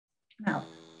Now.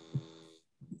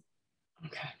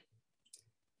 Okay.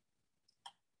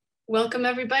 Welcome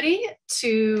everybody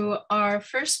to our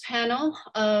first panel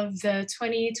of the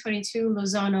 2022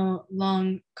 Lozano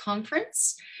Long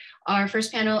Conference. Our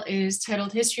first panel is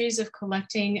titled Histories of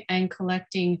Collecting and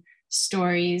Collecting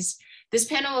Stories. This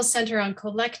panel will center on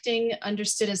collecting,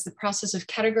 understood as the process of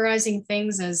categorizing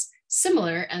things as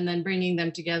similar and then bringing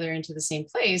them together into the same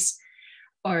place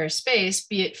or space,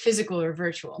 be it physical or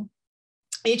virtual.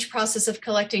 Each process of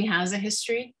collecting has a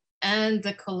history, and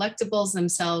the collectibles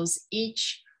themselves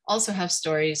each also have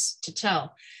stories to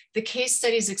tell. The case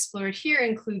studies explored here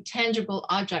include tangible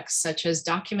objects such as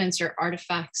documents or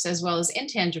artifacts, as well as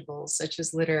intangibles such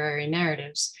as literary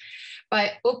narratives.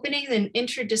 By opening an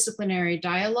interdisciplinary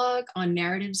dialogue on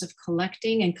narratives of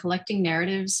collecting and collecting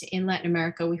narratives in Latin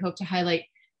America, we hope to highlight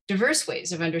diverse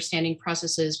ways of understanding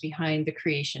processes behind the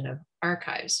creation of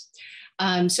archives.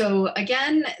 So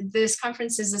again, this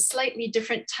conference is a slightly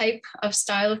different type of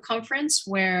style of conference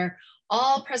where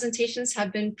all presentations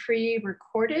have been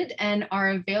pre-recorded and are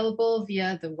available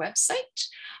via the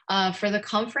website for the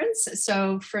conference.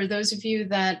 So for those of you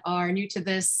that are new to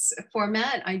this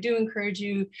format, I do encourage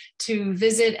you to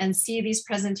visit and see these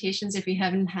presentations if you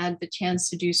haven't had the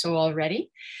chance to do so already.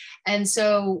 And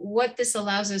so what this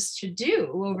allows us to do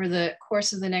over the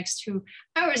course of the next 2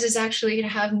 hours is actually to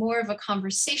have more of a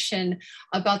conversation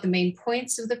about the main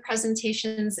points of the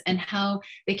presentations and how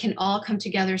they can all come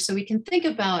together, so we can think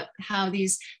about how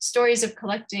these stories of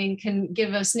collecting can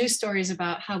give us new stories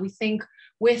about how we think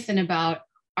with and about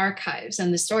archives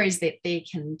and the stories that they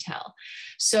can tell.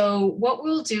 So what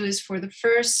we'll do is for the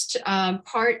first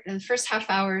the first half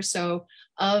hour or so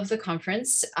of the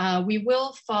conference, we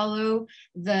will follow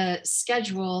the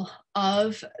schedule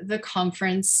of the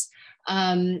conference.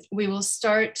 We will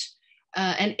start,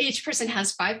 and each person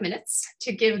has 5 minutes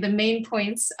to give the main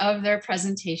points of their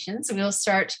presentations. We'll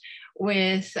start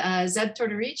with Zeb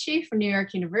Tortorici from New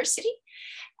York University.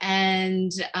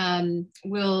 And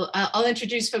I'll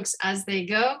introduce folks as they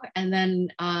go, and then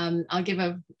I'll give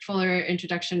a fuller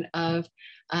introduction of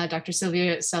Dr.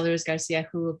 Silvia Sellers-Garcia,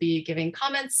 who will be giving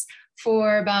comments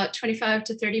for about 25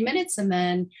 to 30 minutes, and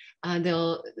then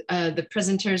the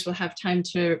presenters will have time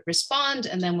to respond,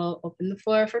 and then we'll open the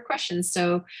floor for questions.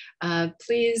 So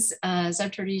please,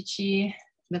 Zeb Tortorici,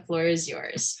 the floor is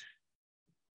yours.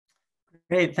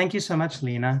 Great, thank you so much,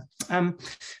 Lina.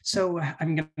 So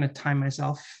I'm going to time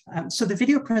myself. So the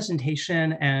video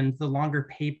presentation and the longer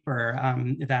paper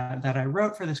that I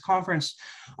wrote for this conference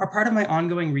are part of my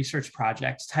ongoing research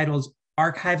project titled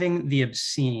Archiving the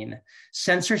Obscene: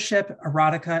 Censorship,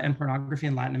 Erotica, and Pornography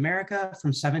in Latin America from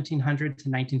 1700 to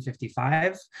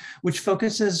 1955, which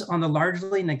focuses on the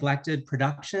largely neglected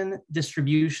production,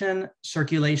 distribution,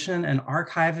 circulation, and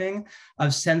archiving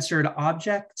of censored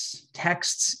objects,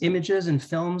 texts, images, and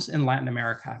films in Latin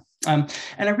America. And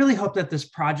I really hope that this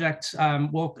project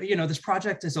this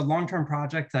project is a long-term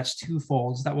project that's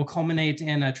twofold, that will culminate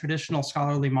in a traditional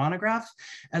scholarly monograph,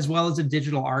 as well as a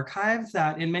digital archive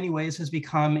that in many ways has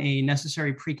become a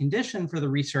necessary precondition for the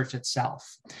research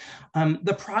itself.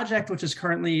 The project, which is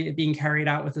currently being carried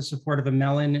out with the support of a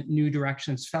Mellon New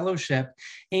Directions Fellowship,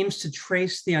 aims to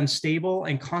trace the unstable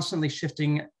and constantly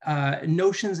shifting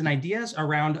notions and ideas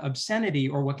around obscenity,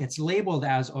 or what gets labeled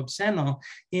as obsceno,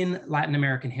 in Latin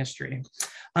American history.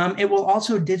 It will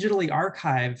also digitally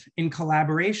archive, in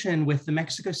collaboration with the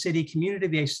Mexico City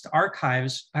community-based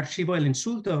archives, Archivo El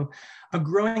Insulto, a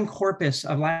growing corpus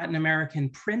of Latin American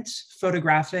print,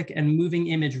 photographic, and moving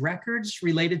image records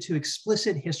related to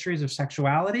explicit histories of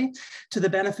sexuality, to the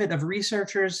benefit of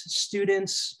researchers,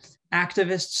 students,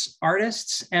 activists,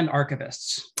 artists, and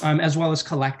archivists, as well as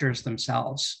collectors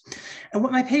themselves. And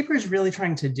what my paper is really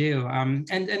trying to do,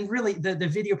 and really the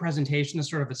video presentation is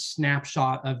sort of a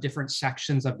snapshot of different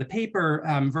sections of the paper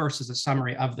versus a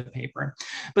summary of the paper.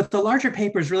 But the larger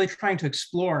paper is really trying to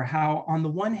explore how, on the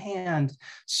one hand,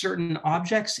 certain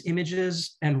objects,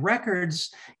 images, and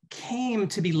records came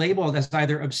to be labeled as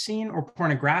either obscene or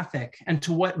pornographic, and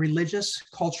to what religious,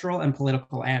 cultural, and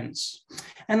political ends.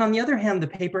 And on the other hand, the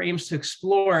paper aims to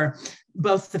explore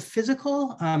both the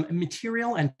physical,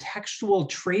 material, and textual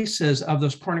traces of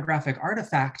those pornographic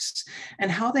artifacts and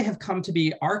how they have come to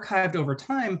be archived over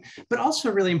time, but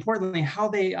also, really importantly, how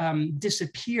they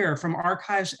disappear from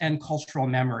archives and cultural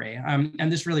memory.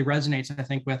 And this really resonates, I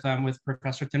think, with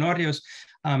Professor Tenorio's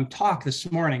talk this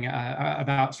morning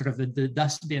about sort of the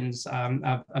dustbins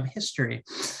of history.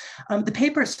 The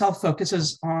paper itself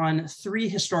focuses on 3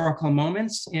 historical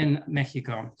moments in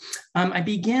Mexico. I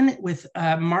begin with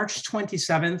March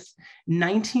 27th,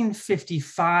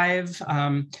 1955,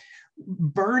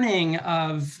 burning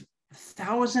of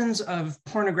thousands of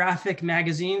pornographic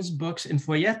magazines, books, and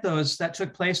folletos that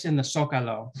took place in the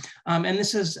Zócalo. And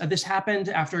this happened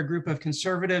after a group of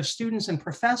conservative students and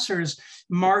professors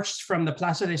marched from the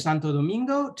Plaza de Santo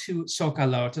Domingo to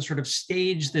Zócalo to sort of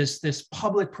stage this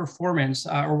public performance,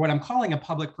 or what I'm calling a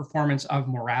public performance of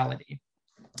morality.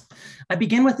 I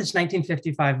begin with this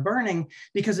 1955 burning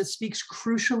because it speaks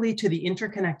crucially to the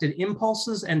interconnected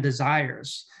impulses and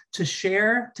desires to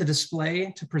share, to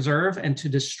display, to preserve, and to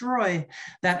destroy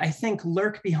that I think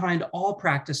lurk behind all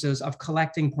practices of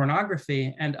collecting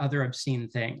pornography and other obscene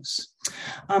things.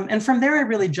 And from there, I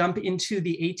really jump into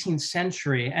the 18th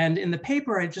century. And in the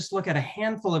paper, I just look at a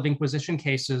handful of Inquisition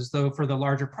cases, though for the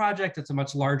larger project, it's a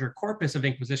much larger corpus of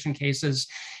Inquisition cases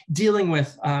dealing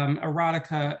with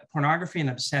erotica, pornography, and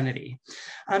obscenity.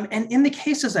 And in the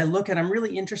cases I look at, I'm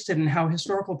really interested in how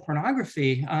historical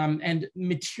pornography and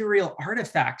material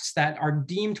artifacts that are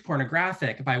deemed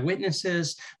pornographic by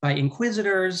witnesses, by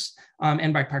inquisitors,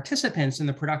 and by participants in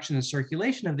the production and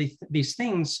circulation of these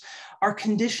things are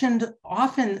conditioned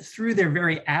often through their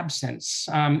very absence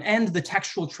and the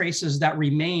textual traces that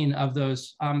remain of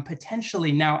those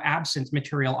potentially now absent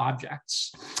material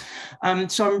objects.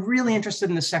 So I'm really interested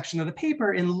in this section of the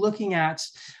paper in looking at,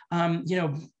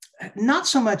 not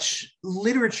so much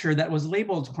literature that was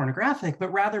labeled pornographic,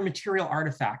 but rather material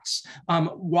artifacts,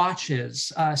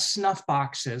 watches, snuff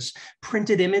boxes,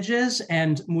 printed images,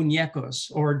 and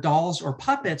muñecos, or dolls or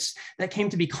puppets that came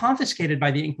to be confiscated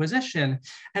by the Inquisition.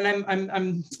 And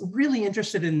I'm really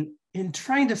interested in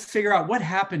trying to figure out what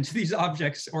happened to these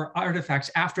objects or artifacts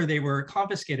after they were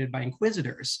confiscated by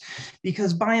inquisitors,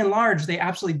 because by and large, they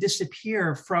absolutely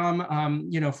disappear from,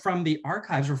 from the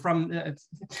archives, or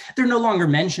they're no longer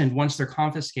mentioned once they're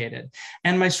confiscated.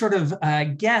 And my sort of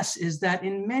guess is that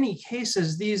in many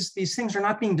cases, these things are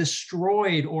not being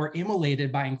destroyed or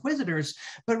immolated by inquisitors,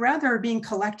 but rather are being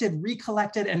collected,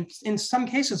 recollected, and in some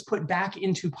cases put back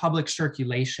into public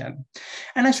circulation.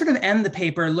 And I sort of end the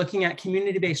paper looking at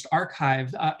community-based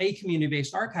archive, a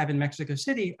community-based archive in Mexico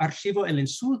City, Archivo El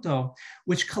Insulto,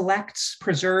 which collects,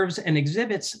 preserves, and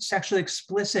exhibits sexually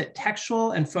explicit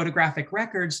textual and photographic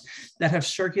records that have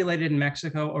circulated in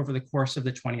Mexico over the course of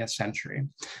the 20th century.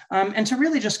 And to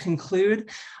really just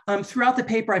conclude, throughout the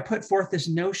paper, I put forth this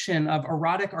notion of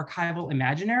erotic archival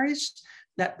imaginaries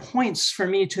that points for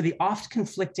me to the oft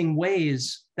conflicting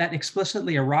ways that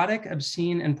explicitly erotic,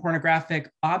 obscene, and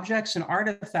pornographic objects and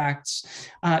artifacts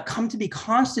come to be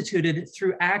constituted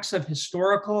through acts of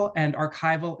historical and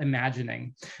archival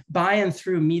imagining, by and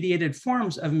through mediated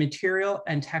forms of material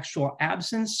and textual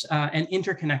absence and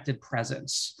interconnected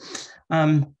presence.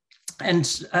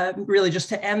 And really, just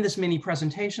to end this mini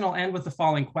presentation, I'll end with the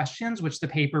following questions, which the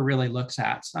paper really looks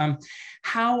at.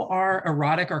 How are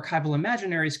erotic archival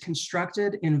imaginaries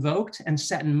constructed, invoked, and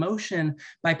set in motion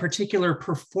by particular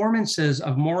performances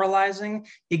of moralizing,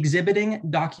 exhibiting,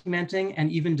 documenting,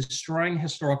 and even destroying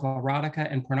historical erotica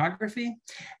and pornography?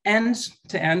 And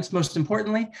to end, most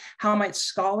importantly, how might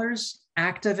scholars,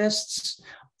 activists,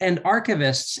 and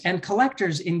archivists and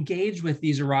collectors engage with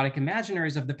these erotic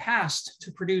imaginaries of the past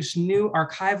to produce new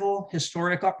archival,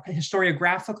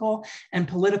 historiographical, and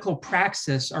political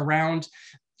praxis around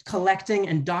collecting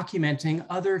and documenting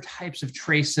other types of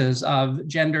traces of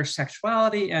gender,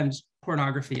 sexuality, and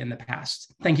pornography in the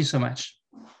past. Thank you so much.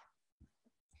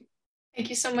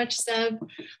 Thank you so much, Seb.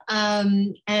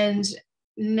 And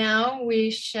now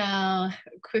we shall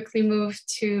quickly move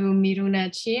to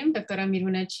Miruna Chim, Doctora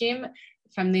Miruna Chim,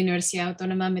 from the Universidad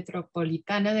Autónoma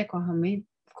Metropolitana de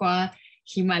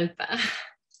Coajimalpa.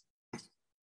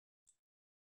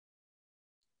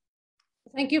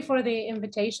 Thank you for the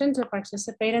invitation to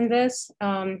participate in this.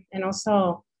 And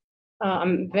also,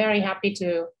 I'm very happy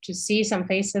to see some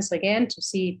faces again, to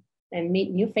see and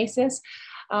meet new faces.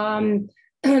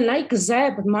 Like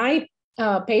Zeb, my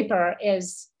paper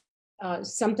is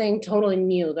something totally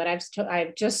new that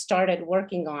I've just started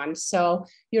working on. So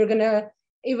you're gonna,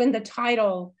 even the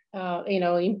title,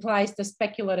 implies the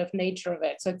speculative nature of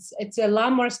it. So it's a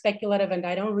lot more speculative, and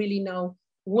I don't really know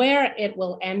where it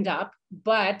will end up,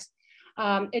 but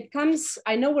I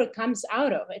know where it comes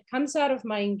out of. It comes out of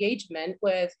my engagement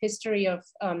with history of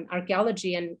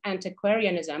archaeology and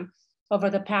antiquarianism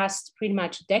over the past pretty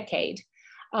much decade.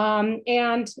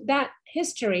 And that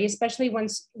history, especially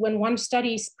when one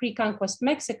studies pre-conquest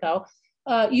Mexico,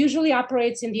 usually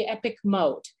operates in the epic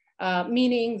mode,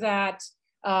 meaning that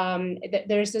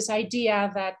there's this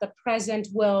idea that the present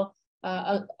will,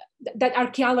 that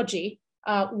archaeology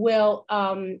will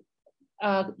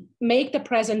make the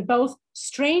present both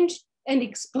strange and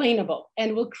explainable,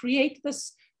 and will create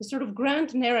this sort of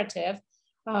grand narrative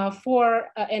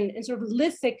and sort of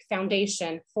lithic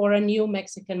foundation for a new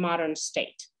Mexican modern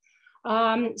state.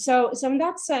 So in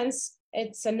that sense,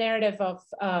 it's a narrative of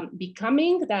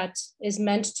becoming that is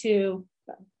meant to,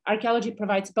 archaeology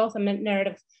provides both a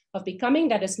narrative of becoming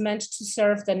that is meant to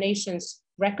serve the nation's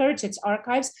records, its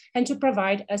archives, and to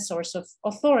provide a source of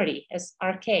authority as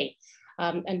arche,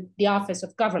 and the office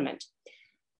of government.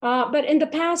 But in the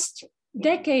past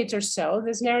decades or so,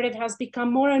 this narrative has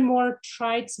become more and more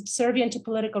tried subservient to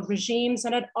political regimes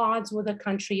and at odds with the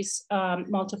country's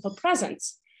multiple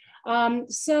presence.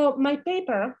 So my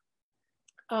paper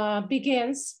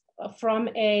begins from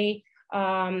a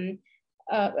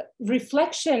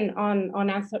reflection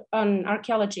on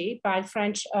archaeology by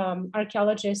French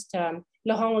archaeologist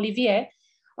Laurent Olivier,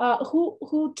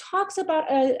 who talks about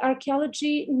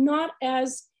archaeology not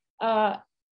as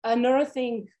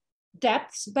unearthing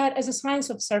depths, but as a science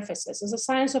of surfaces, as a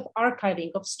science of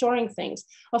archiving, of storing things,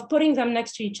 of putting them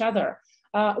next to each other,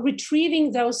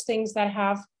 retrieving those things that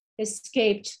have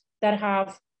escaped, that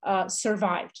have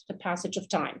survived the passage of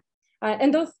time.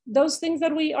 And those things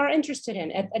that we are interested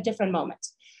in at different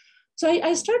moments. So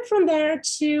I start from there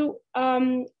to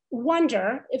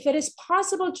wonder if it is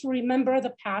possible to remember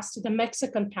the past, the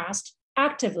Mexican past,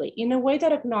 actively in a way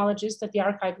that acknowledges that the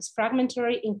archive is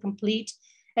fragmentary, incomplete,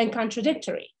 and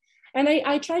contradictory. And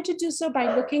I tried to do so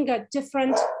by looking at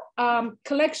different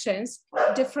collections,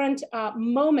 different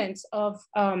moments of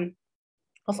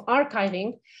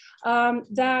archiving,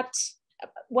 that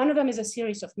one of them is a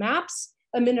series of maps,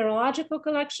 a mineralogical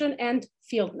collection, and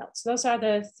field notes. Those are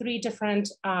the three different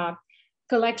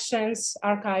collections,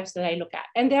 archives that I look at.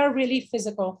 And they are really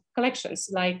physical collections,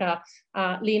 like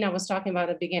Lina was talking about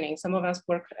at the beginning. Some of us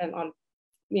work on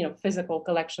physical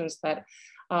collections that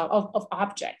of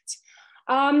objects.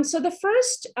 So the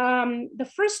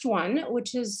first one,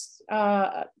 which is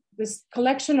this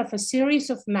collection of a series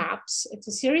of maps, it's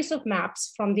a series of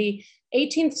maps from the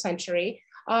 18th century.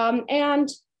 And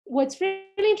what's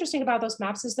really interesting about those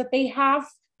maps is that they have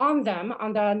on them,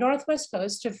 on the northwest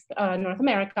coast of North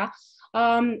America,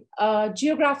 a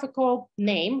geographical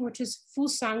name, which is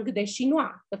Fusang des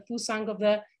Chinois, the Fusang of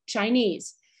the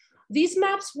Chinese. These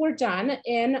maps were done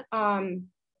in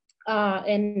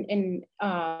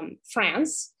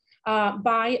France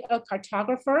by a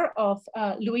cartographer of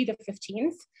Louis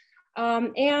XV.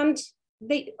 And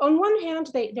they, on one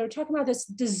hand, they're talking about this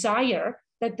desire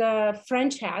that the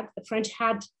French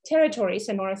had territories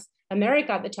in North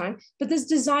America at the time, but this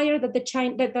desire that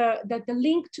the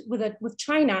link with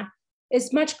China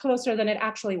is much closer than it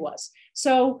actually was.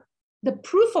 So the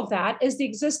proof of that is the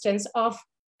existence of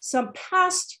some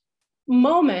past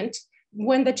moment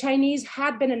when the Chinese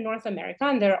had been in North America,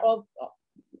 and they're all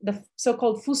the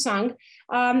so-called Fusang,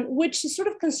 which is sort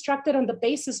of constructed on the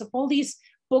basis of all these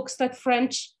books that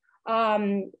French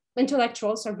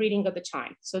intellectuals are reading at the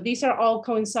time. So these are all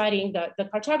coinciding, the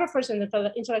cartographers and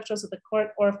the intellectuals of the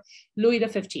court of Louis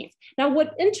XV. Now,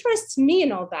 what interests me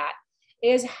in all that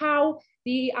is how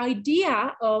the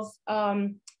idea of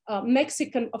a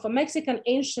Mexican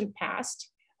ancient past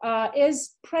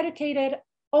is predicated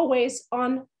always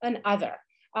on an other,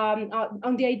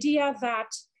 on the idea that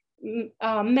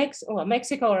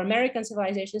Mexico or American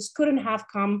civilizations couldn't have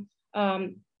become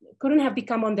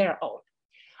on their own.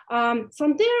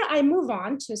 From there, I move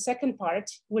on to a second part,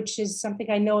 which is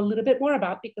something I know a little bit more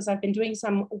about because I've been doing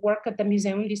some work at the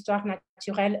Muséum d'Histoire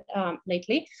Naturelle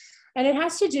lately, and it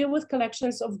has to do with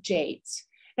collections of jades.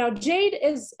 Now, jade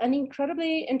is an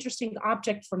incredibly interesting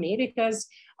object for me because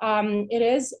it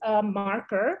is a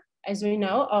marker, as we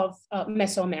know, of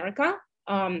Mesoamerica.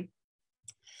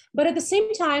 But at the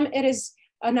same time, it is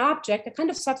an object, a kind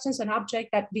of substance, an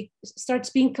object that starts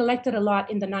being collected a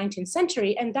lot in the 19th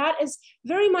century. And that is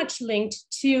very much linked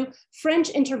to French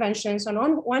interventions on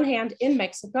one hand in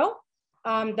Mexico,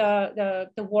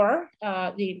 the war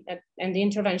and the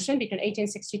intervention between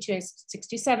 1862 and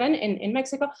 67 in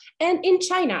Mexico, and in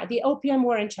China, the Opium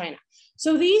War in China.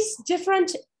 So these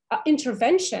different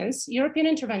interventions, European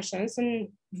interventions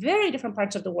in very different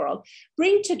parts of the world,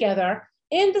 bring together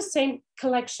in the same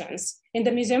collections, in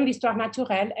the Muséum d'Histoire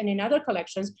Naturelle and in other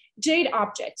collections, jade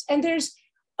objects. And there's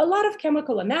a lot of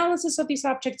chemical analysis of these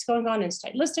objects going on and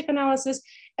stylistic analysis.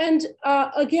 And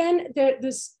again,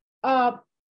 this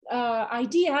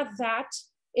idea that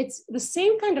it's the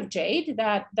same kind of jade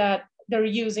that they're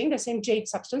using, the same jade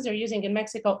substance they're using in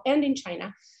Mexico and in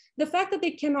China. The fact that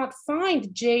they cannot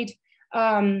find jade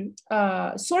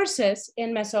sources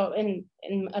in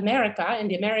America, in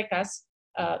the Americas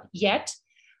yet,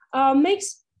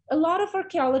 makes a lot of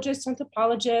archaeologists,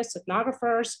 anthropologists,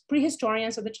 ethnographers,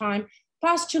 prehistorians at the time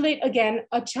postulate again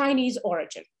a Chinese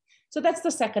origin. So that's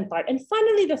the second part. And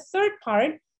finally, the third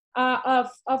part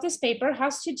of this paper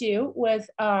has to do with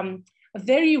a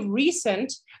very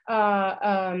recent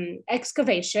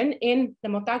excavation in the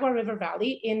Motagua River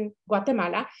Valley in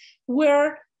Guatemala,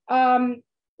 where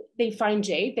they find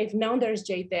jade. They've known there's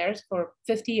jade there for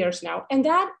 50 years now. And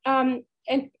that,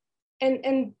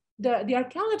 the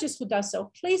archaeologist who does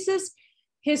so places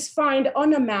his find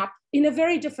on a map in a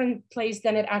very different place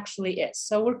than it actually is.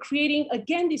 So we're creating,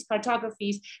 again, these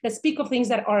cartographies that speak of things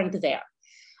that aren't there.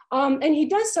 And he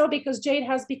does so because jade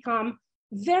has become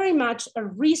very much a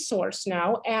resource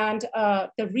now and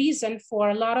the reason for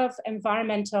a lot of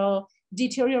environmental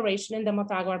deterioration in the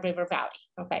Motagua River Valley,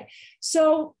 okay?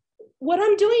 So what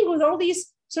I'm doing with all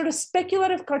these sort of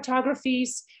speculative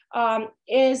cartographies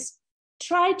is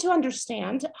try to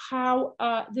understand how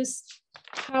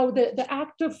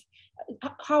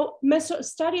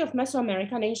study of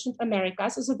Mesoamerica and ancient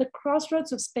Americas is at the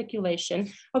crossroads of speculation,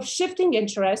 of shifting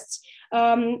interests,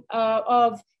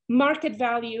 of market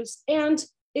values, and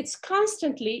it's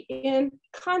constantly in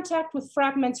contact with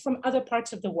fragments from other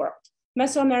parts of the world.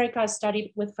 Mesoamerica is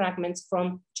studied with fragments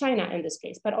from China in this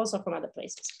case, but also from other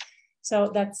places.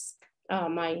 So that's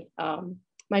my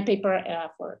paper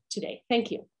for today.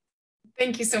 Thank you.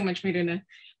 Thank you so much, Miruna.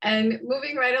 And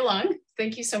moving right along,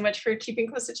 thank you so much for keeping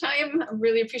close to time. I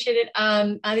really appreciate it.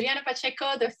 Adriana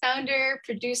Pacheco, the founder,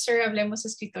 producer of Hablemos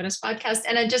Escritoras podcast.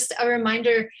 And just a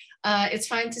reminder, it's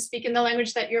fine to speak in the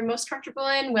language that you're most comfortable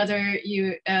in, whether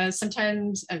you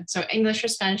sometimes, so English or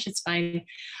Spanish, it's fine.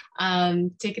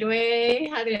 Take it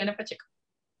away, Adriana Pacheco.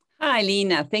 Hi,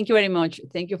 Lina. Thank you very much.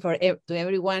 Thank you to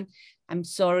everyone. I'm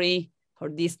sorry for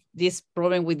this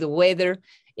problem with the weather.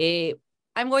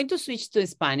 I'm going to switch to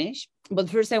Spanish, but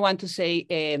first I want to say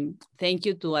thank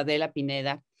you to Adela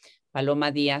Pineda,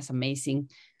 Paloma Diaz, amazing,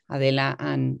 Adela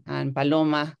and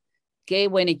Paloma. Qué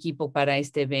buen equipo para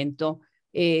este evento.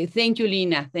 Thank you,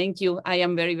 Lina. Thank you. I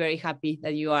am very, very happy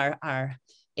that you are our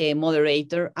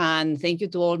moderator. And thank you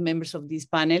to all members of this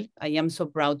panel. I am so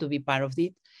proud to be part of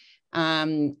it.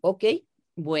 Ok,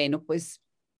 bueno, pues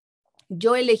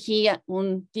yo elegí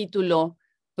un título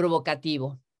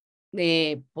provocativo.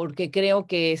 Porque creo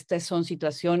que estas son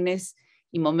situaciones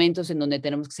y momentos en donde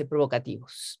tenemos que ser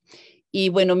provocativos. Y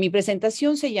bueno, mi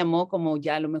presentación se llamó, como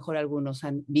ya a lo mejor algunos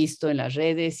han visto en las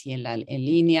redes y en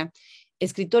línea,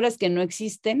 Escritoras que no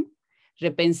existen,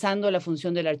 repensando la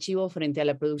función del archivo frente a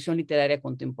la producción literaria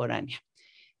contemporánea.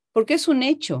 Porque es un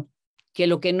hecho que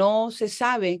lo que no se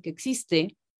sabe que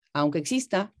existe, aunque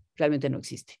exista, realmente no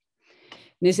existe.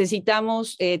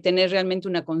 Necesitamos tener realmente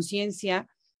una conciencia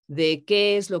de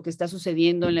qué es lo que está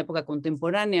sucediendo en la época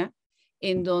contemporánea,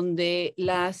 en donde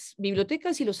las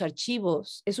bibliotecas y los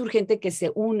archivos es urgente que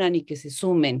se unan y que se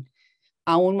sumen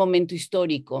a un momento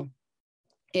histórico,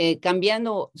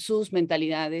 cambiando sus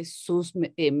mentalidades, sus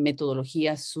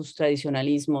metodologías, sus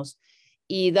tradicionalismos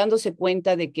y dándose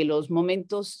cuenta de que los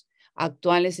momentos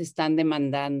actuales están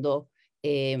demandando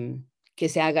que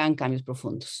se hagan cambios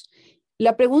profundos.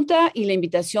 La pregunta y la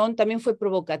invitación también fue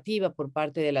provocativa por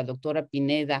parte de la doctora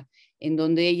Pineda, en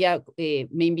donde ella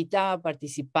me invitaba a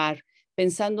participar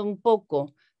pensando un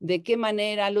poco de qué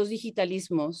manera los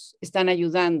digitalismos están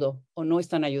ayudando o no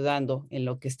están ayudando en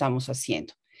lo que estamos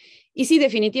haciendo. Y sí,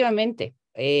 definitivamente,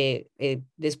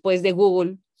 después de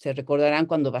Google, se recordarán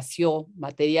cuando vació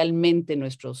materialmente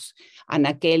nuestros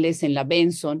anaqueles en la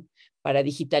Benson para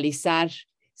digitalizar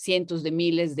cientos de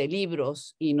miles de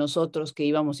libros y nosotros que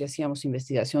íbamos y hacíamos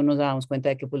investigación nos dábamos cuenta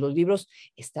de que pues, los libros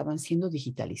estaban siendo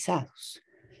digitalizados.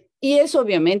 Y eso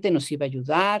obviamente nos iba a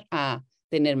ayudar a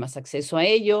tener más acceso a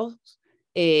ellos.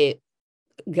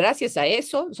 Gracias a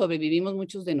eso sobrevivimos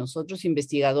muchos de nosotros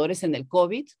investigadores en el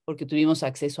COVID porque tuvimos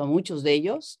acceso a muchos de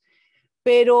ellos,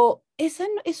 pero eso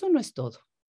no es todo.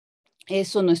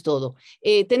 Eso no es todo.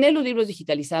 Tener los libros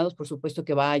digitalizados, por supuesto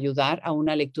que va a ayudar a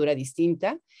una lectura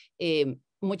distinta.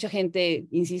 Mucha gente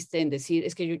insiste en decir,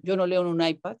 es que yo no leo en un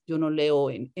iPad, yo no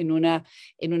leo en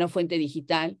una fuente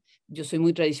digital, yo soy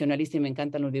muy tradicionalista y me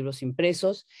encantan los libros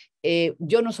impresos.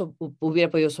 Yo no hubiera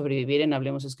podido sobrevivir en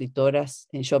Hablemos Escritoras,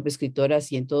 en Shop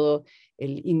Escritoras y en todo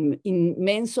el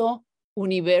inmenso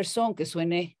universo, aunque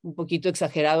suene un poquito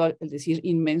exagerado al decir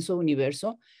inmenso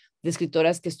universo, de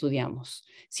escritoras que estudiamos,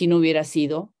 si no hubiera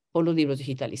sido por los libros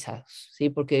digitalizados, ¿sí?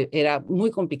 Porque era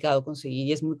muy complicado conseguir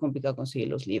y es muy complicado conseguir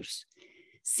los libros.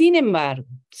 Sin embargo,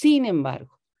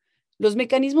 los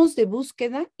mecanismos de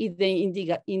búsqueda y de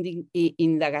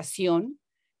indagación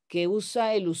que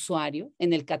usa el usuario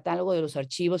en el catálogo de los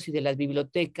archivos y de las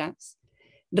bibliotecas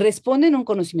responden a un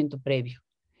conocimiento previo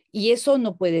Y eso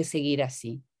no puede seguir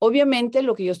así. Obviamente,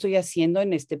 lo que yo estoy haciendo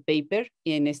en este paper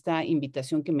y en esta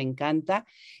invitación que me encanta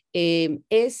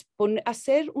es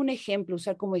hacer un ejemplo,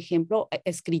 usar como ejemplo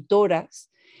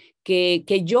escritoras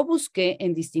que yo busqué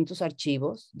en distintos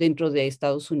archivos dentro de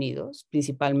Estados Unidos,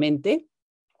 principalmente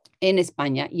en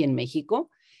España y en México,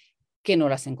 que no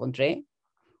las encontré.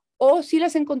 O sí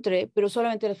las encontré, pero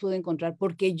solamente las pude encontrar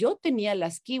porque yo tenía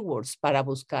las keywords para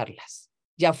buscarlas,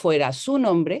 ya fuera su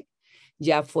nombre,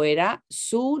 ya fuera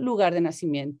su lugar de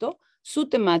nacimiento, su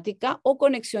temática o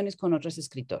conexiones con otras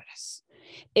escritoras.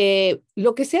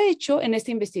 Lo que se ha hecho en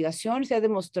esta investigación se ha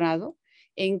demostrado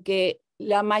en que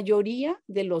la mayoría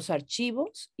de los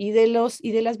archivos y de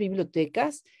las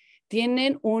bibliotecas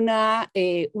tienen una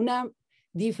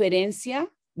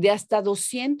diferencia de hasta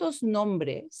 200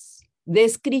 nombres de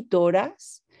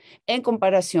escritoras en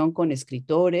comparación con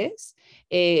escritores,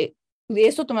 de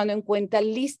esto tomando en cuenta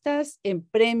listas en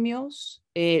premios,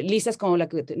 listas como la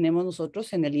que tenemos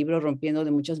nosotros en el libro Rompiendo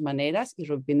de Muchas Maneras y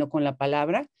Rompiendo con la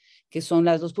Palabra, que son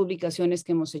las dos publicaciones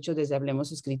que hemos hecho desde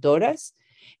Hablemos Escritoras.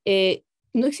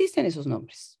 No existen esos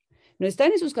nombres, no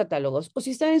están en sus catálogos, o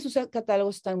si están en sus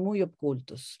catálogos están muy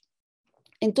ocultos.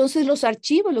 Entonces, los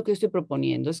archivos, lo que yo estoy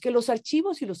proponiendo es que los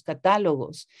archivos y los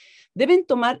catálogos deben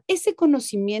tomar ese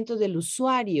conocimiento del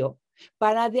usuario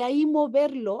para de ahí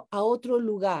moverlo a otro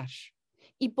lugar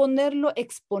y ponerlo,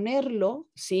 exponerlo,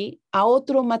 ¿sí?, a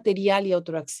otro material y a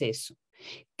otro acceso.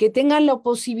 Que tengan la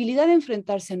posibilidad de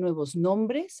enfrentarse a nuevos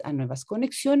nombres, a nuevas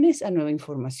conexiones, a nueva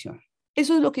información.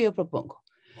 Eso es lo que yo propongo.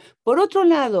 Por otro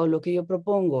lado, lo que yo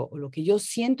propongo, o lo que yo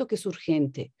siento que es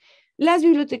urgente, las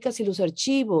bibliotecas y los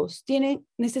archivos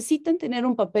necesitan tener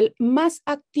un papel más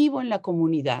activo en la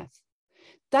comunidad,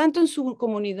 tanto en su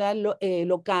comunidad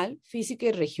local, física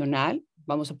y regional.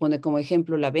 Vamos a poner como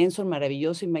ejemplo la Benson,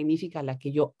 maravillosa y magnífica, la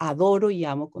que yo adoro y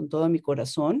amo con todo mi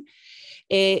corazón.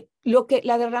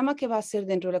 La derrama que va a hacer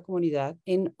dentro de la comunidad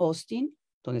en Austin,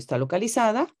 donde está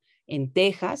localizada, en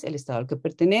Texas, el estado al que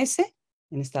pertenece,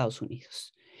 en Estados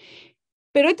Unidos.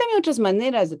 Pero hay también otras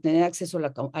maneras de tener acceso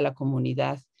a la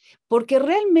comunidad, porque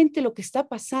realmente lo que está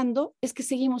pasando es que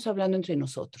seguimos hablando entre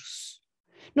nosotros.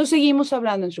 Nos seguimos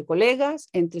hablando entre colegas,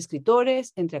 entre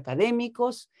escritores, entre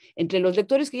académicos, entre los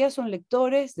lectores que ya son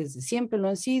lectores, desde siempre lo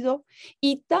han sido,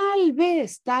 y tal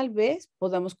vez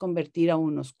podamos convertir a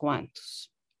unos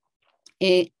cuantos.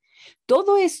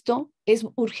 Todo esto es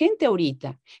urgente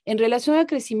ahorita en relación al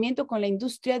crecimiento con la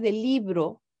industria del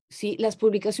libro, ¿sí?, las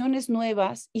publicaciones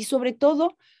nuevas y sobre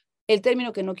todo el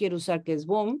término que no quiero usar, que es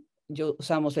boom. Yo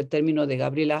usamos el término de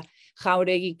Gabriela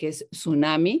Jauregui, que es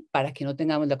tsunami, para que no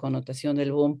tengamos la connotación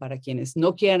del boom, para quienes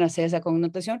no quieran hacer esa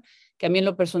connotación, que a mí en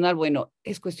lo personal, bueno,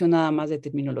 es cuestión nada más de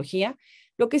terminología.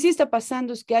 Lo que sí está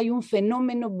pasando es que hay un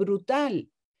fenómeno brutal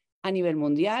a nivel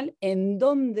mundial en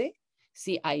donde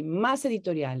sí hay más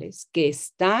editoriales que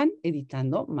están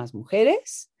editando más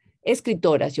mujeres,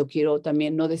 escritoras. Yo quiero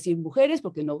también no decir mujeres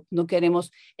porque no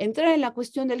queremos entrar en la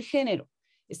cuestión del género.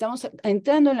 Estamos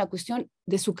entrando en la cuestión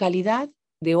de su calidad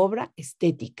de obra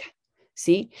estética,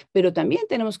 ¿sí? Pero también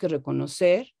tenemos que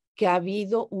reconocer que ha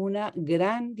habido una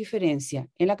gran diferencia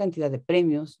en la cantidad de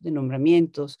premios, de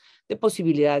nombramientos, de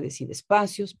posibilidades y de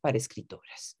espacios para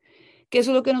escritoras. Que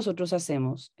eso es lo que nosotros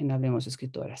hacemos en Hablemos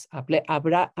Escritoras,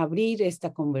 abrir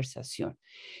esta conversación.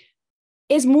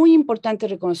 Es muy importante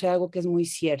reconocer algo que es muy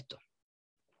cierto.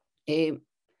 El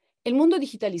mundo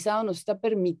digitalizado nos está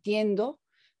permitiendo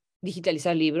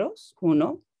digitalizar libros,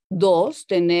 1. 2,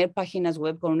 tener páginas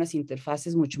web con unas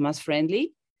interfaces mucho más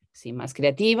friendly, sí, más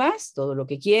creativas, todo lo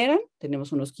que quieran.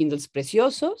 Tenemos unos Kindles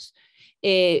preciosos.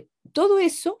 Todo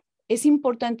eso es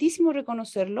importantísimo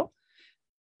reconocerlo,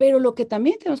 pero lo que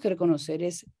también tenemos que reconocer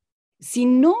es, si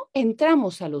no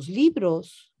entramos a los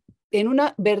libros en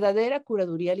una verdadera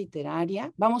curaduría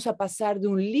literaria, vamos a pasar de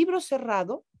un libro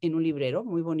cerrado en un librero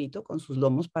muy bonito con sus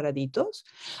lomos paraditos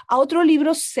a otro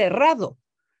libro cerrado,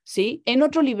 ¿sí?, en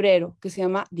otro librero que se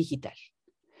llama digital.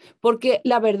 Porque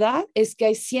la verdad es que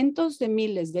hay cientos de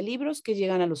miles de libros que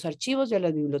llegan a los archivos y a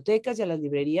las bibliotecas y a las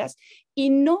librerías y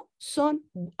no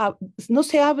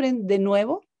se abren de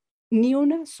nuevo ni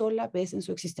una sola vez en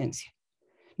su existencia.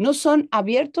 No son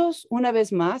abiertos una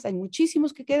vez más. Hay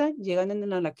muchísimos que llegan en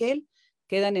el anaquel,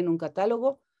 quedan en un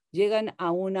catálogo, llegan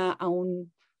a una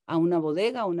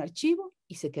bodega, a un archivo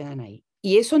y se quedan ahí.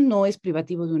 Y eso no es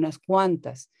privativo de unas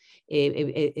cuantas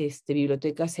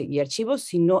bibliotecas y archivos,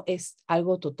 sino es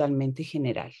algo totalmente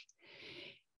general.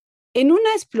 En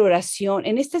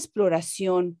esta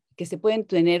exploración que se pueden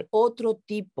tener otro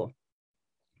tipo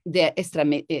de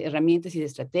herramientas y de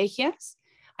estrategias,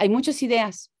 hay muchas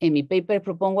ideas. En mi paper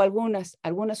propongo algunas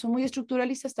son muy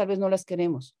estructuralistas, tal vez no las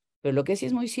queremos. Pero lo que sí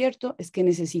es muy cierto es que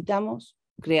necesitamos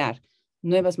crear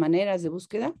nuevas maneras de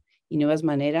búsqueda y nuevas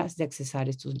maneras de accesar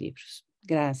estos libros.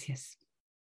 Gracias.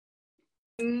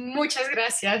 Muchas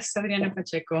gracias, Adriana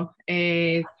Pacheco.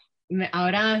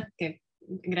 Ahora que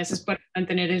gracias por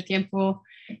mantener el tiempo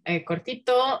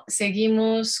cortito,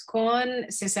 seguimos con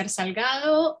César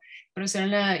Salgado, profesor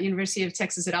en la University of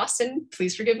Texas at Austin.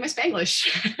 Please forgive my Spanglish.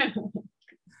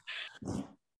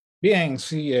 Bien,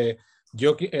 sí,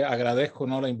 yo agradezco,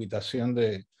 ¿no?, la invitación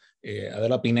de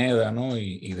Adela Pineda, ¿no?,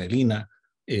 y de Lina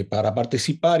para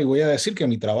participar, y voy a decir que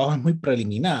mi trabajo es muy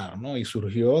preliminar, ¿no?, y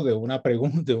surgió de una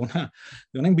pregunta,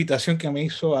 de una invitación que me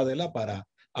hizo Adela para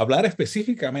hablar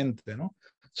específicamente, ¿no?,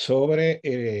 sobre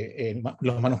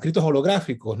los manuscritos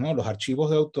holográficos, ¿no?, los archivos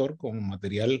de autor como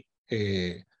material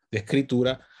de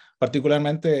escritura,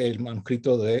 particularmente el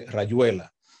manuscrito de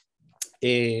Rayuela.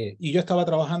 Y yo estaba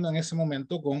trabajando en ese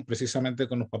momento precisamente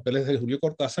con los papeles de Julio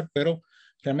Cortázar, pero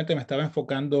realmente me estaba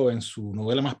enfocando en su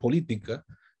novela más política,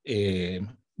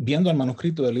 viendo el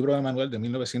manuscrito del libro de Manuel de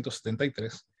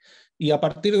 1973. Y a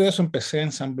partir de eso empecé a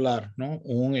ensamblar, ¿no?,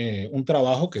 un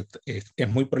trabajo que es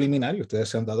muy preliminar, y ustedes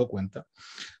se han dado cuenta,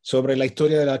 sobre la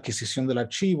historia de la adquisición del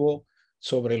archivo,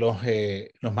 sobre los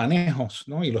manejos,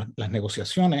 ¿no?, y las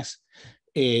negociaciones.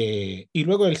 Y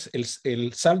luego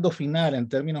el saldo final en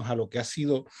términos a lo que ha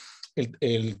sido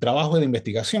el trabajo de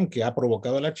investigación que ha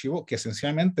provocado el archivo, que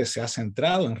esencialmente se ha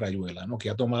centrado en Rayuela, ¿no?, que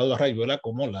ha tomado a Rayuela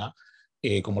como la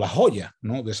joya,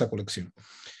 ¿no?, de esa colección.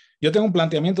 Yo tengo un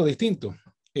planteamiento distinto,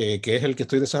 que es el que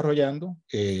estoy desarrollando.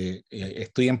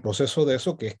 Estoy en proceso de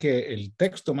eso, que es que el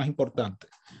texto más importante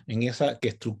que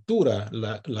estructura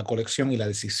la colección y la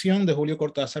decisión de Julio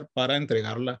Cortázar para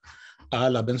entregarla a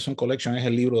la Benson Collection es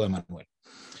el libro de Manuel.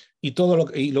 Y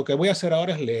lo que voy a hacer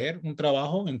ahora es leer un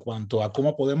trabajo en cuanto a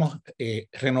cómo podemos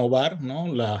renovar, ¿no?,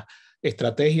 las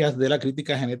estrategias de la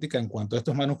crítica genética en cuanto a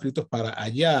estos manuscritos para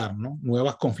hallar, ¿no?,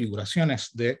 nuevas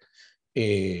configuraciones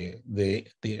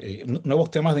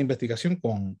nuevos temas de investigación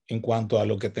en cuanto a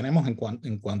lo que tenemos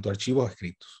en cuanto a archivos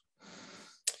escritos.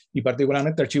 Y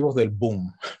particularmente archivos del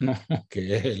boom, ¿no?,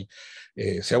 que es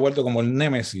se ha vuelto como el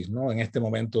némesis, ¿no?, en este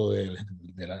momento de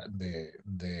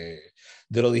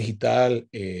lo digital,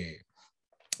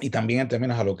 y también en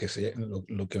términos a lo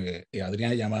que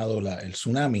Adrián ha llamado el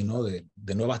tsunami, ¿no?,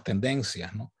 de nuevas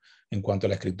tendencias, ¿no?, en cuanto a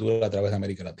la escritura a través de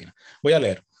América Latina. Voy a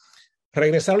leer.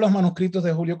 Regresar a los manuscritos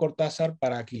de Julio Cortázar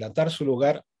para aquilatar su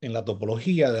lugar en la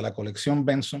topología de la colección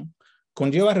Benson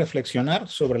conlleva reflexionar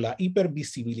sobre la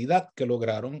hipervisibilidad que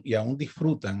lograron y aún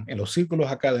disfrutan en los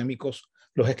círculos académicos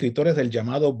los escritores del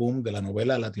llamado boom de la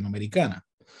novela latinoamericana.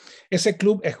 Ese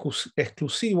club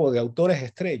exclusivo de autores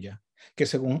estrella que,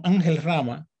 según Ángel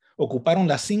Rama, ocuparon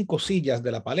las 5 sillas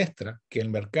de la palestra que el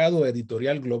mercado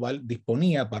editorial global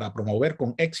disponía para promover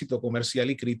con éxito comercial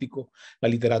y crítico la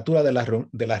literatura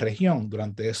de la región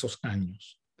durante esos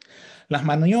años. Las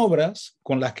maniobras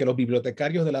con las que los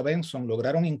bibliotecarios de la Benson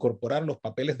lograron incorporar los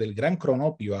papeles del gran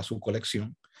cronopio a su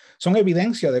colección son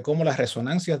evidencia de cómo las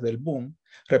resonancias del boom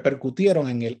repercutieron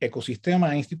en el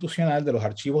ecosistema institucional de los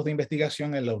archivos de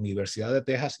investigación en la Universidad de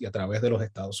Texas y a través de los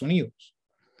Estados Unidos.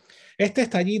 Este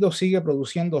estallido sigue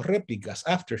produciendo réplicas,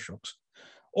 aftershocks,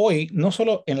 hoy no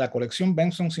solo en la colección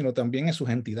Benson, sino también en sus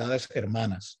entidades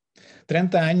hermanas.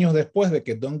 30 años después de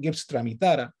que Don Gibbs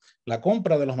tramitara la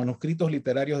compra de los manuscritos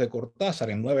literarios de Cortázar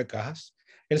en 9 cajas,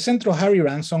 el centro Harry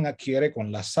Ransom adquiere,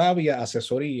 con la sabia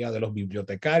asesoría de los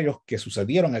bibliotecarios que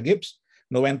sucedieron a Gibbs,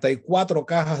 94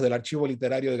 cajas del archivo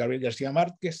literario de Gabriel García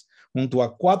Márquez, junto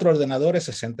a 4 ordenadores,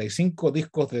 65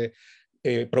 discos de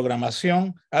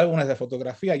programación, álbumes de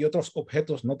fotografía y otros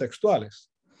objetos no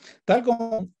textuales. Tal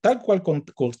cual con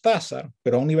Cortázar,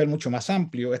 pero a un nivel mucho más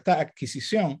amplio, esta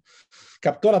adquisición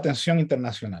captó la atención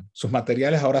internacional. Sus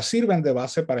materiales ahora sirven de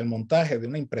base para el montaje de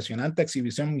una impresionante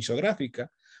exhibición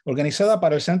museográfica organizada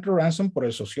para el Centro Ransom por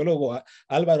el sociólogo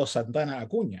Álvaro Santana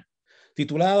Acuña,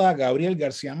 titulada Gabriel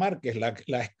García Márquez,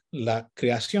 la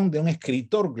creación de un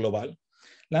escritor global.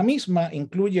 La misma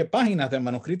incluye páginas del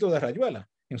manuscrito de Rayuela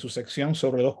en su sección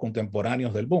sobre los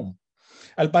contemporáneos del boom.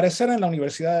 Al parecer, en la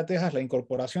Universidad de Texas, la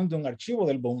incorporación de un archivo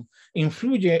del boom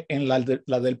influye en la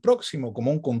del próximo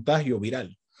como un contagio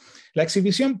viral. La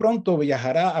exhibición pronto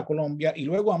viajará a Colombia y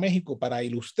luego a México para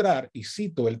ilustrar, y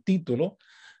cito el título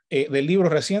del libro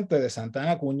reciente de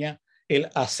Santana Acuña, El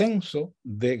ascenso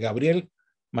de Gabriel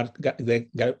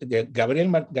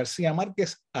García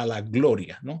Márquez a la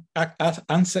gloria, ¿no?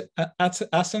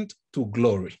 Ascent to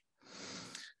Glory.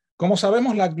 Como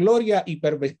sabemos, la gloria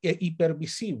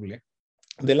hipervisible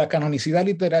de la canonicidad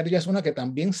literaria es una que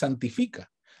también santifica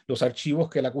los archivos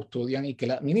que la custodian y que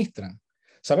la administran.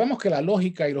 Sabemos que la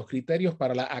lógica y los criterios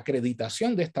para la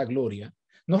acreditación de esta gloria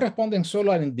no responden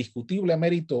solo al indiscutible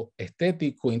mérito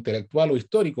estético, intelectual o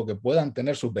histórico que puedan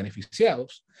tener sus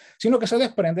beneficiados, sino que se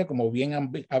desprende, como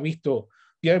bien ha visto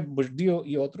Pierre Bourdieu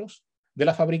y otros, de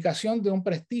la fabricación de un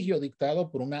prestigio dictado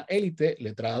por una élite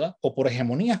letrada o por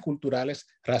hegemonías culturales,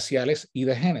 raciales y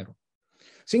de género.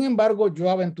 Sin embargo, yo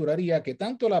aventuraría que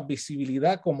tanto la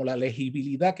visibilidad como la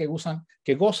legibilidad que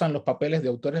gozan los papeles de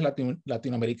autores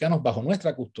latinoamericanos bajo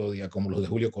nuestra custodia, como los de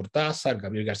Julio Cortázar,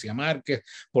 Gabriel García Márquez,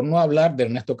 por no hablar de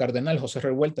Ernesto Cardenal, José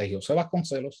Revueltas y José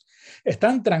Vasconcelos,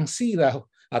 están transidas,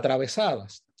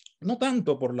 atravesadas, no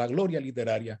tanto por la gloria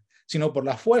literaria, sino por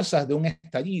las fuerzas de un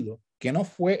estallido que no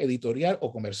fue editorial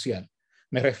o comercial.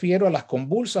 Me refiero a las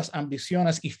convulsas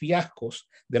ambiciones y fiascos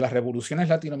de las revoluciones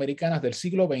latinoamericanas del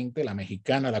siglo XX, la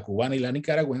mexicana, la cubana y la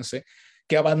nicaragüense,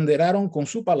 que abanderaron con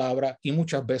su palabra y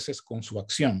muchas veces con su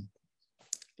acción.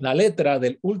 La letra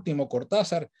del último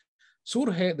Cortázar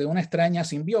surge de una extraña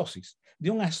simbiosis, de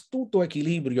un astuto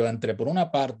equilibrio entre, por una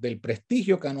parte, el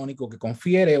prestigio canónico que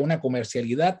confiere una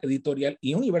comercialidad editorial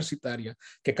y universitaria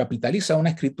que capitaliza una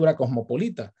escritura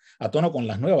cosmopolita a tono con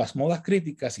las nuevas modas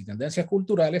críticas y tendencias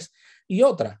culturales, y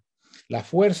otra, la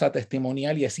fuerza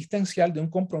testimonial y existencial de un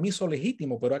compromiso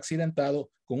legítimo pero accidentado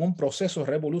con un proceso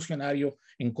revolucionario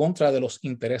en contra de los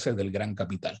intereses del gran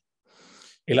capital.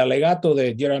 El alegato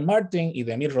de Gerald Martin y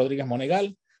de Emil Rodríguez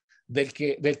Monegal de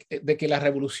que la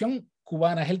revolución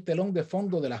cubana es el telón de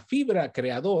fondo de la fibra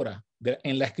creadora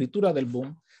en la escritura del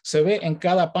boom, se ve en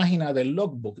cada página del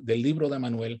logbook del libro de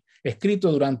Manuel, escrito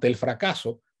durante el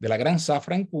fracaso de la Gran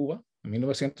Zafra en Cuba, en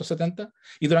 1970,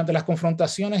 y durante las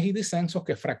confrontaciones y disensos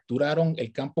que fracturaron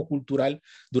el campo cultural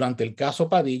durante el caso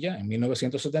Padilla, en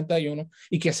 1971,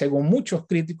 y que según muchos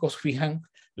críticos fijan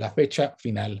la fecha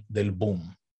final del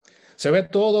boom. Se ve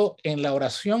todo en la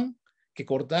oración que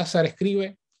Cortázar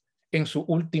escribe en su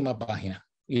última página.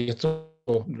 Y esto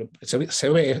se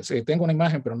ve, tengo una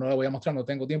imagen, pero no la voy a mostrar, no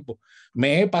tengo tiempo.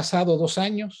 Me he pasado 2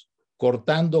 años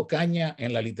cortando caña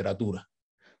en la literatura.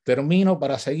 Termino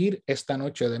para seguir esta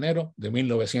noche de enero de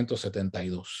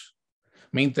 1972.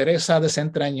 Me interesa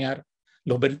desentrañar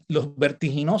los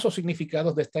vertiginosos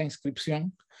significados de esta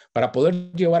inscripción para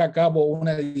poder llevar a cabo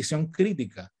una edición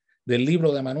crítica del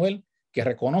libro de Manuel que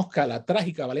reconozca la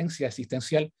trágica valencia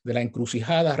existencial de la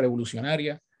encrucijada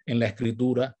revolucionaria en la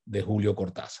escritura de Julio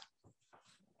Cortázar.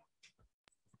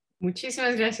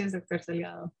 Muchísimas gracias, doctor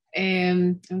Salgado.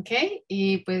 Ok,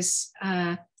 y pues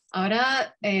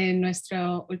ahora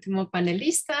nuestro último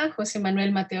panelista, José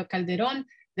Manuel Mateo Calderón,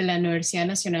 de la Universidad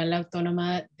Nacional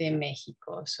Autónoma de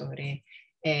México, sobre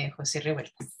José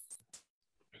Revueltas.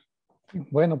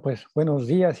 Bueno, pues buenos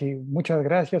días y muchas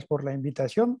gracias por la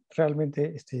invitación.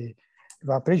 Realmente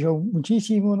lo aprecio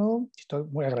muchísimo, ¿no? Estoy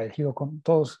muy agradecido con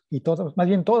todos y todas, más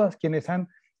bien todas quienes han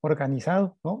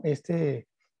organizado, ¿no? este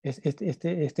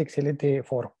excelente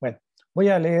foro. Bueno, voy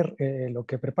a leer lo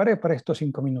que preparé para estos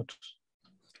 5 minutos.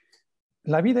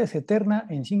 La vida es eterna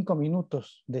en 5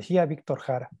 minutos, decía Víctor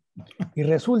Jara, y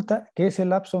resulta que ese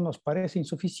lapso nos parece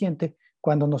insuficiente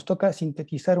cuando nos toca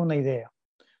sintetizar una idea,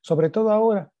 sobre todo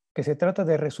ahora que se trata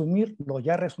de resumir lo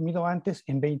ya resumido antes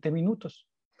en 20 minutos.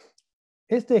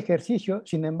 Este ejercicio,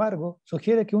 sin embargo,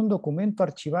 sugiere que un documento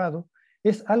archivado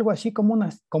es algo así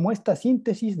como esta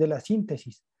síntesis de la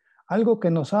síntesis, algo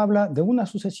que nos habla de una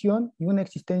sucesión y una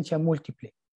existencia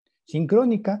múltiple,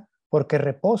 sincrónica porque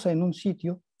reposa en un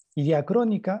sitio y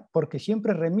diacrónica porque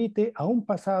siempre remite a un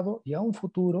pasado y a un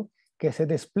futuro que se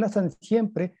desplazan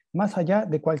siempre más allá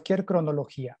de cualquier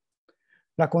cronología.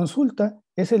 La consulta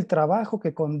es el trabajo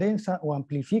que condensa o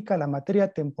amplifica la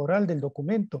materia temporal del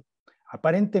documento,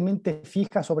 aparentemente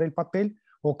fija sobre el papel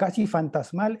o casi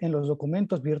fantasmal en los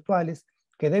documentos virtuales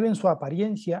que deben su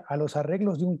apariencia a los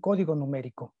arreglos de un código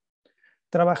numérico.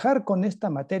 Trabajar con esta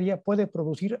materia puede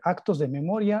producir actos de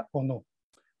memoria o no,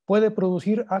 puede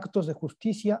producir actos de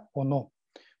justicia o no,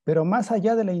 pero más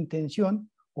allá de la intención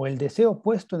o el deseo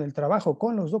puesto en el trabajo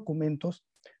con los documentos,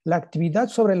 la actividad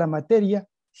sobre la materia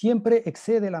siempre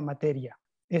excede la materia,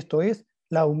 esto es,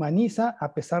 la humaniza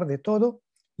a pesar de todo,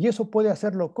 y eso puede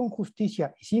hacerlo con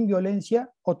justicia y sin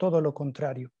violencia o todo lo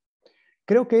contrario.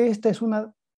 Creo que esta es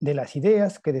una de las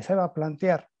ideas que deseaba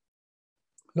plantear.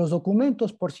 Los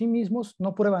documentos por sí mismos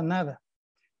no prueban nada.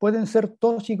 Pueden ser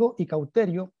tóxico y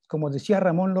cauterio, como decía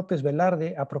Ramón López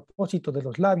Velarde a propósito de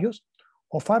los labios,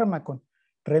 o fármaco,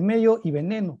 remedio y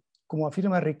veneno, como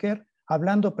afirma Riquet,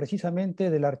 hablando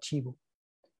precisamente del archivo.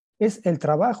 Es el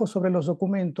trabajo sobre los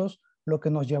documentos lo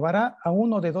que nos llevará a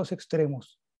uno de 2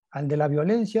 extremos, al de la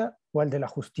violencia o al de la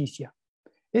justicia.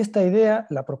 Esta idea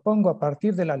la propongo a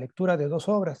partir de la lectura de 2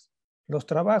 obras, Los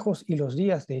trabajos y los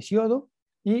días de Hesiodo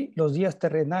y Los días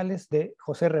terrenales de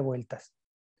José Revueltas.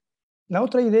 La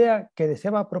otra idea que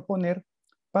deseaba proponer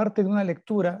parte de una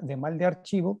lectura de Mal de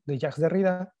Archivo de Jacques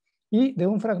Derrida y de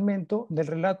un fragmento del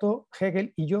relato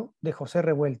Hegel y yo de José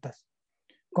Revueltas.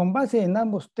 Con base en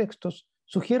ambos textos,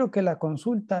 sugiero que la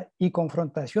consulta y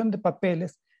confrontación de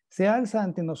papeles se alza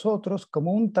ante nosotros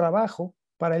como un trabajo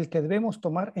para el que debemos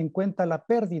tomar en cuenta la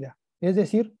pérdida, es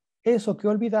decir, eso que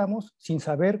olvidamos sin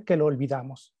saber que lo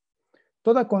olvidamos.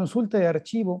 Toda consulta de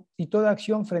archivo y toda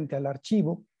acción frente al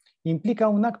archivo implica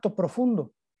un acto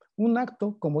profundo, un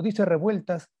acto, como dice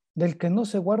Revueltas, del que no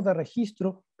se guarda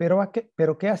registro,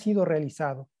 pero que ha sido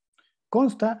realizado.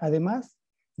 Consta, además,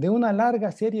 de una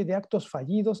larga serie de actos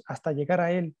fallidos hasta llegar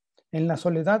a él, en la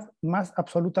soledad más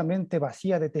absolutamente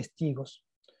vacía de testigos.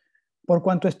 Por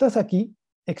cuanto estás aquí,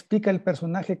 explica el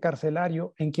personaje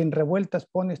carcelario en quien Revueltas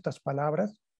pone estas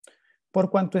palabras,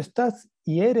 por cuanto estás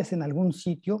y eres en algún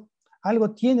sitio,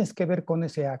 algo tienes que ver con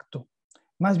ese acto.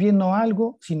 Más bien no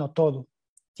algo, sino todo.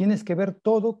 Tienes que ver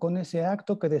todo con ese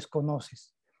acto que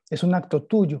desconoces. Es un acto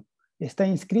tuyo, está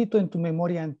inscrito en tu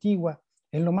memoria antigua,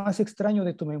 en lo más extraño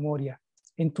de tu memoria,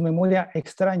 en tu memoria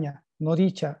extraña, no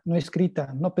dicha, no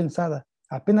escrita, no pensada,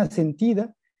 apenas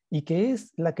sentida, y que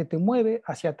es la que te mueve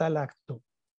hacia tal acto.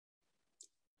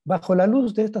 Bajo la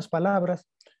luz de estas palabras,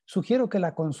 sugiero que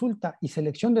la consulta y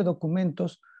selección de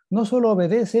documentos no solo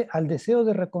obedece al deseo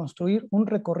de reconstruir un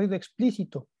recorrido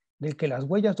explícito del que las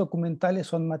huellas documentales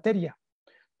son materia.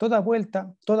 Toda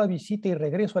vuelta, toda visita y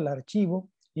regreso al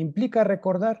archivo implica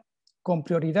recordar con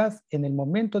prioridad en el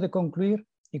momento de concluir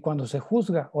y cuando se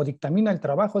juzga o dictamina el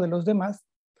trabajo de los demás,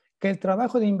 que el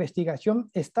trabajo de investigación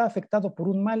está afectado por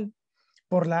un mal,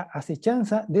 por la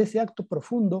acechanza de ese acto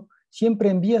profundo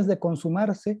siempre en vías de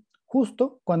consumarse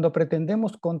justo cuando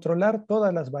pretendemos controlar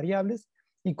todas las variables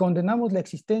y condenamos la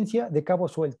existencia de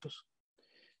cabos sueltos.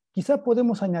 Quizá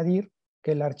podemos añadir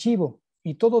que el archivo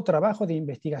y todo trabajo de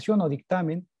investigación o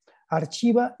dictamen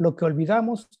archiva lo que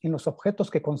olvidamos en los objetos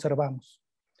que conservamos.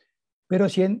 Pero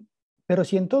si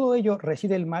en todo ello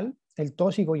reside el mal, el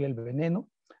tóxico y el veneno,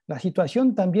 la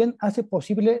situación también hace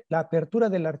posible la apertura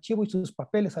del archivo y sus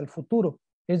papeles al futuro,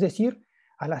 es decir,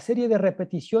 a la serie de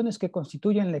repeticiones que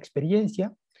constituyen la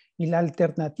experiencia y la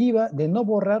alternativa de no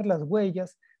borrar las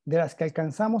huellas de las que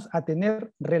alcanzamos a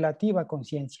tener relativa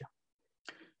conciencia.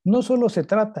 No solo se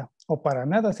trata, o para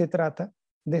nada se trata,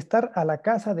 de estar a la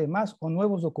caza de más o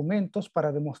nuevos documentos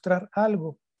para demostrar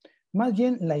algo. Más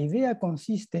bien, la idea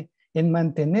consiste en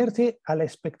mantenerse a la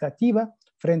expectativa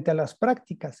frente a las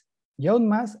prácticas y aún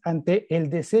más ante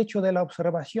el desecho de la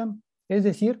observación, es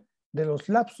decir, de los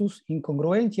lapsus,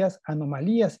 incongruencias,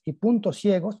 anomalías y puntos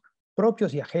ciegos,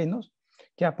 propios y ajenos,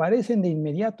 que aparecen de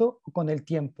inmediato o con el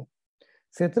tiempo.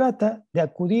 Se trata de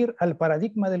acudir al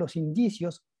paradigma de los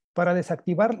indicios para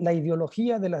desactivar la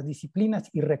ideología de las disciplinas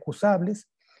irrecusables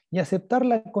y aceptar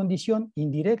la condición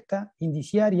indirecta,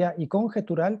 indiciaria y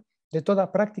conjetural de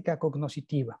toda práctica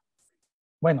cognoscitiva.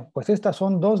 Bueno, pues estas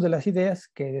son dos de las ideas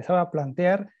que deseaba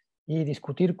plantear y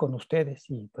discutir con ustedes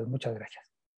y pues muchas gracias.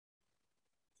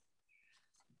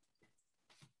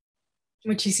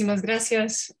 Muchísimas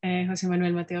gracias, José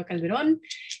Manuel Mateo Calderón.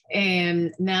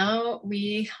 Now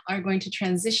we are going to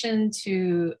transition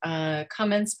to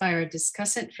comments by our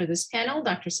discussant for this panel,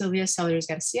 Dr. Silvia Sellers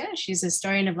Garcia. She's a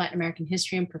historian of Latin American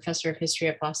history and professor of history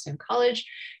at Boston College.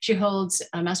 She holds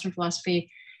a Master in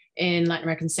Philosophy in Latin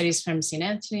American Studies from St.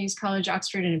 Anthony's College,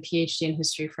 Oxford, and a PhD in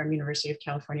history from University of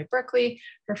California, Berkeley.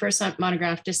 Her first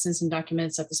monograph, Distance and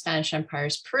Documents at the Spanish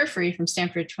Empire's Periphery from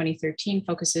Stanford 2013,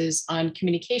 focuses on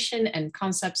communication and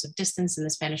concepts of distance in the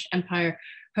Spanish Empire.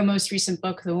 Her most recent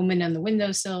book, The Woman on the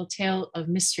Windowsill, Tale of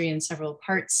Mystery in Several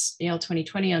Parts, Yale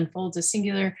 2020, unfolds a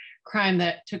singular crime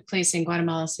that took place in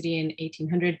Guatemala City in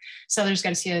 1800. Sellers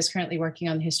Garcia is currently working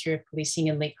on the history of policing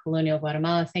in late colonial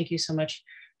Guatemala. Thank you so much,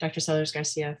 Dr. Sellers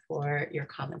Garcia, for your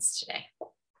comments today.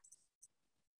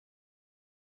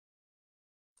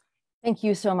 Thank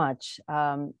you so much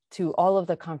to all of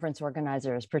the conference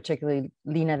organizers, particularly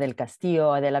Lina del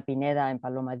Castillo, Adela Pineda, and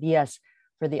Paloma Diaz,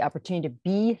 for the opportunity to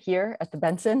be here at the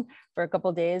Benson for a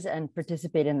couple of days and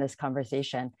participate in this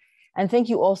conversation. And thank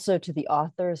you also to the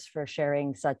authors for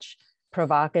sharing such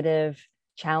provocative,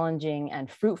 challenging, and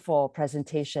fruitful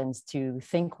presentations to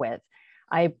think with.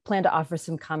 I plan to offer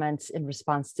some comments in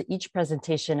response to each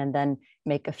presentation and then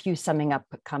make a few summing up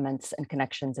comments and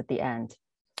connections at the end.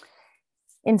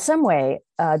 In some way,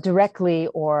 directly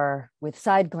or with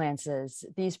side glances,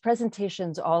 these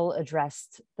presentations all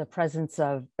addressed the presence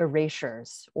of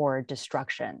erasures or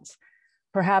destructions,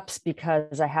 perhaps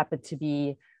because I happened to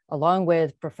be, along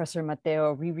with Professor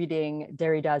Mateo, rereading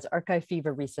Derrida's Archive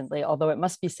Fever recently, although it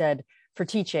must be said, for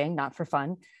teaching, not for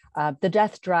fun. The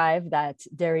death drive that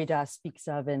Derrida speaks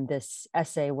of in this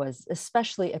essay was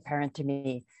especially apparent to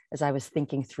me as I was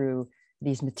thinking through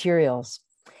these materials.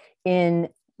 In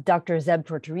Dr. Zeb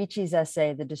Tortorici's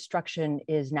essay, the destruction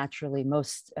is naturally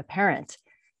most apparent.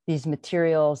 These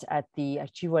materials at the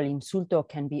Archivo al Insulto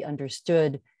can be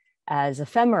understood as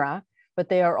ephemera, but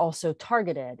they are also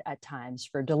targeted at times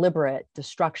for deliberate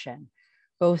destruction.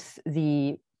 Both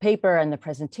the paper and the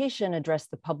presentation address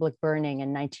the public burning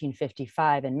in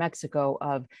 1955 in Mexico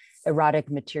of erotic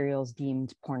materials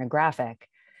deemed pornographic.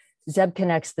 Zeb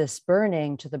connects this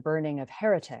burning to the burning of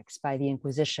heretics by the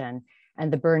Inquisition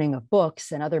and the burning of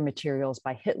books and other materials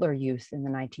by Hitler Youth in the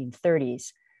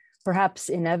 1930s. Perhaps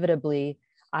inevitably,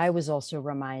 I was also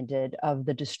reminded of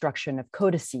the destruction of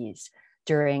codices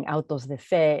during autos de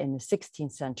fe in the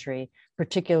 16th century,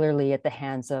 particularly at the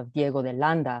hands of Diego de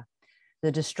Landa.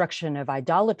 The destruction of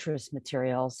idolatrous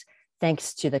materials,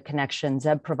 thanks to the connection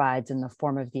Zeb provides in the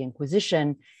form of the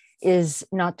Inquisition, is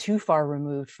not too far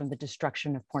removed from the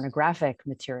destruction of pornographic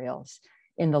materials.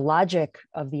 In the logic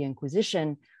of the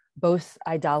Inquisition, both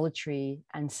idolatry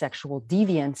and sexual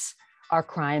deviance are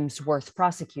crimes worth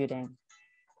prosecuting.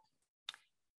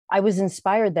 I was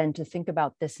inspired then to think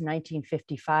about this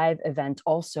 1955 event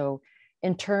also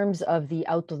in terms of the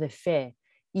auto de fe,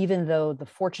 even though the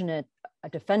fortunate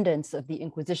defendants of the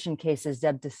Inquisition cases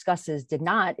Zeb discusses did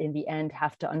not in the end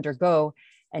have to undergo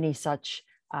any such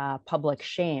public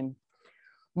shame.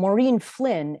 Maureen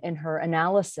Flynn, in her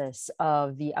analysis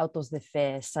of the autos de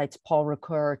fe, cites Paul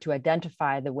Ricoeur to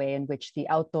identify the way in which the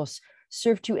autos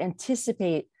serve to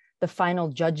anticipate the final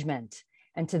judgment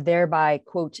and to thereby,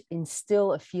 quote,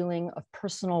 instill a feeling of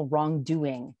personal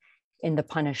wrongdoing in the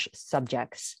punished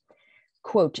subjects.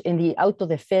 Quote, in the auto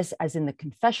de fe, as in the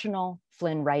confessional,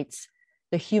 Flynn writes,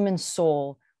 the human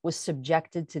soul was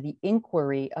subjected to the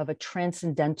inquiry of a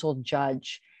transcendental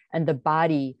judge, and the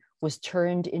body was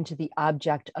turned into the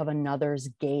object of another's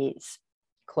gaze,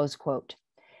 close quote.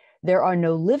 There are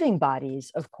no living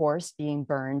bodies, of course, being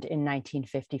burned in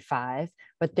 1955,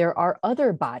 but there are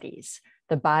other bodies,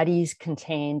 the bodies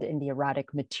contained in the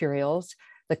erotic materials,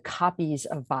 the copies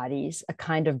of bodies, a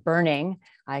kind of burning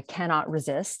I cannot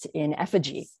resist in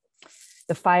effigy.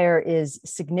 The fire is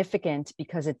significant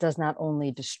because it does not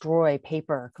only destroy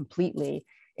paper completely.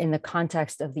 In the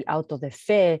context of the auto de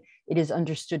fe, it is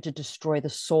understood to destroy the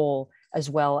soul as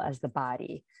well as the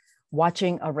body.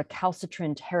 Watching a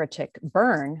recalcitrant heretic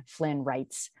burn, Flynn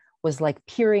writes, was like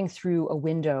peering through a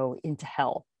window into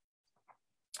hell.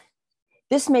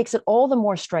 This makes it all the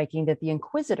more striking that the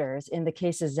inquisitors, in the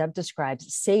cases Zeb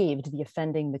describes, saved the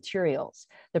offending materials.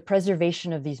 The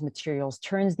preservation of these materials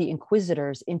turns the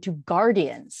inquisitors into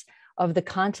guardians of the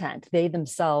content they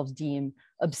themselves deem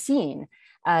obscene.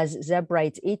 As Zeb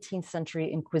writes, 18th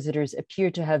century inquisitors appear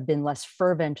to have been less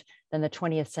fervent than the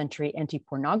 20th century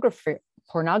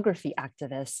anti-pornography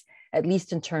activists, at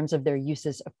least in terms of their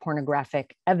uses of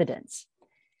pornographic evidence.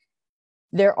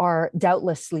 There are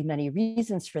doubtlessly many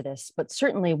reasons for this, but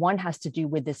certainly one has to do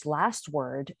with this last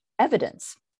word,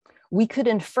 evidence. We could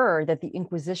infer that the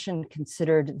Inquisition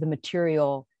considered the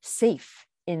material safe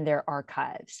in their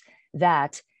archives,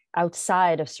 that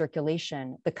outside of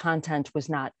circulation, the content was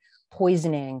not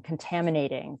poisoning,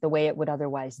 contaminating the way it would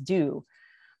otherwise do.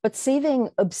 But saving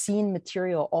obscene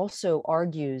material also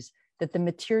argues that the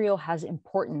material has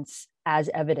importance as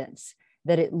evidence,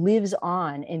 that it lives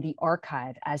on in the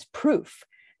archive as proof,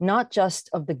 not just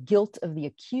of the guilt of the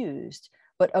accused,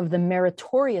 but of the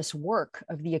meritorious work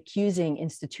of the accusing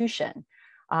institution.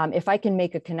 If I can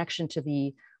make a connection to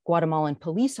the Guatemalan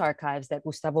police archives that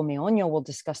Gustavo Meoño will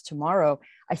discuss tomorrow,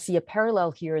 I see a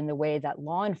parallel here in the way that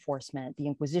law enforcement, the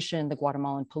Inquisition, the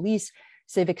Guatemalan police,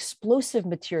 save explosive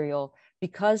material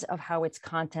because of how its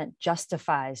content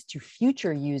justifies to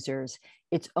future users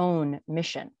its own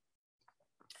mission.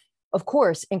 Of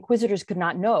course, inquisitors could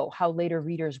not know how later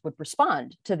readers would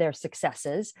respond to their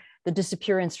successes. The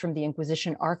disappearance from the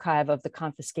Inquisition archive of the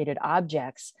confiscated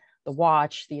objects, the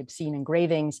watch, the obscene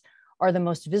engravings, are the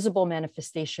most visible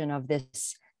manifestation of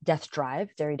this death drive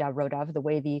Derrida wrote of, the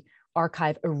way the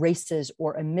archive erases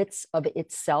or omits of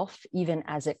itself, even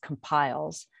as it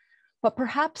compiles. But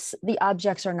perhaps the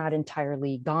objects are not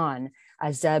entirely gone.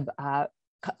 As Zeb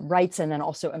writes and then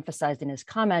also emphasized in his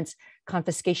comments,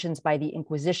 confiscations by the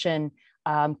Inquisition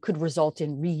could result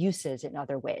in reuses in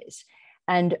other ways.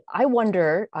 And I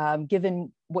wonder,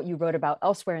 given what you wrote about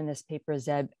elsewhere in this paper,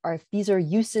 Zeb, if these are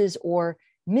uses or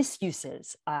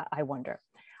misuses, I wonder.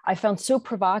 I found so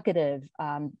provocative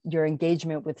your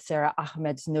engagement with Sarah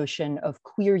Ahmed's notion of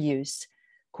queer use,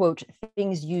 quote,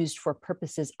 things used for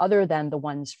purposes other than the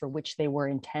ones for which they were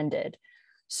intended.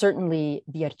 Certainly,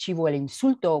 the Archivo El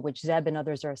Insulto, which Zeb and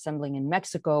others are assembling in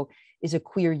Mexico, is a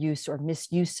queer use or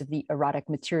misuse of the erotic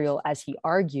material, as he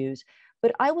argues.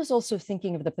 But I was also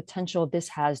thinking of the potential this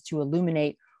has to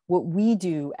illuminate what we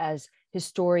do as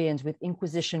historians with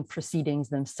Inquisition proceedings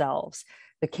themselves.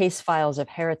 The case files of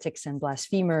heretics and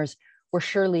blasphemers were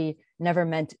surely never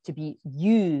meant to be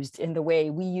used in the way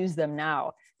we use them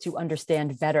now to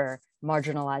understand better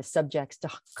marginalized subjects, to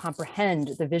comprehend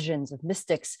the visions of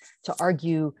mystics, to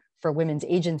argue for women's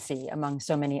agency, among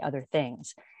so many other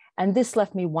things. And this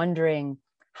left me wondering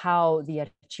how the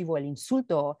Archivo El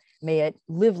Insulto, may it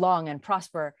live long and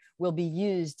prosper, will be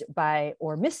used by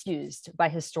or misused by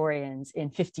historians in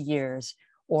 50 years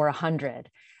or 100.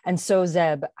 And so,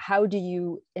 Zeb, how do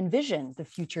you envision the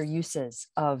future uses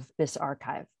of this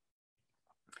archive?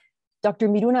 Dr.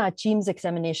 Miruna Achim's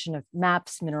examination of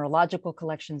maps, mineralogical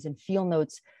collections, and field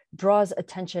notes draws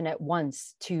attention at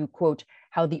once to, quote,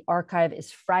 how the archive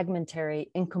is fragmentary,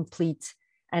 incomplete,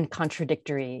 and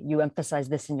contradictory. You emphasize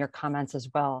this in your comments as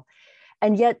well.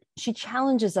 And yet she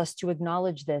challenges us to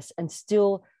acknowledge this and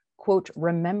still, quote,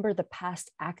 remember the past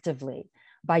actively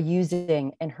by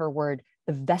using, in her word,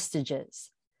 the vestiges.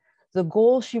 The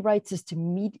goal, she writes, is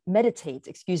to meditate,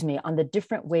 on the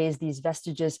different ways these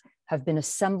vestiges have been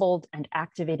assembled and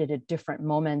activated at different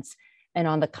moments, and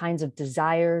on the kinds of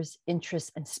desires,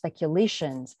 interests, and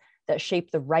speculations that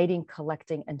shape the writing,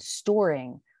 collecting, and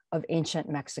storing of ancient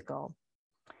Mexico.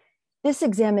 This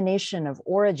examination of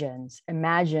origins,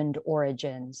 imagined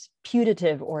origins,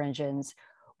 putative origins,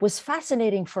 was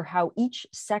fascinating for how each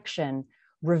section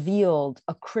revealed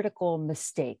a critical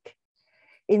mistake.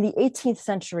 In the 18th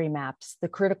century maps, the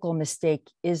critical mistake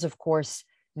is, of course,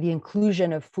 the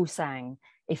inclusion of Fusang,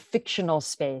 a fictional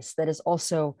space that is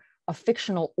also a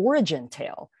fictional origin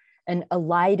tale, an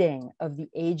eliding of the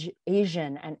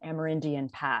Asian and Amerindian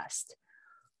past.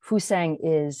 Fusang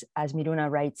is, as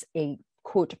Miruna writes, a,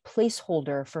 quote,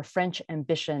 placeholder for French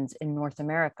ambitions in North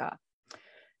America.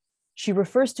 She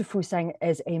refers to Fusang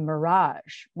as a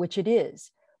mirage, which it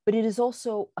is, but it is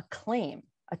also a claim,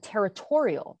 a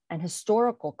territorial and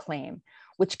historical claim,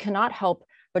 which cannot help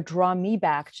but draw me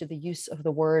back to the use of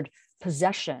the word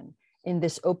possession in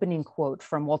this opening quote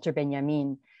from Walter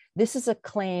Benjamin. This is a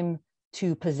claim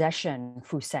to possession,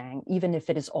 Fusang, even if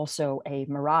it is also a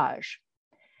mirage.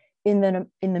 In the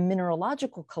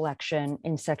mineralogical collection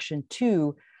in section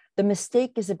 2, the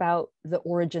mistake is about the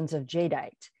origins of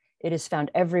jadeite. It is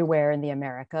found everywhere in the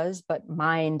Americas, but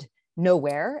mined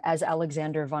nowhere, as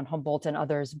Alexander von Humboldt and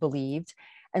others believed.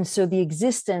 And so the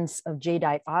existence of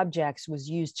jadeite objects was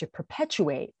used to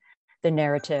perpetuate the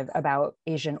narrative about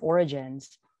Asian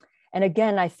origins. And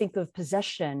again, I think of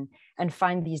possession and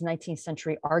find these 19th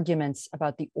century arguments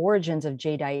about the origins of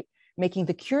jadeite making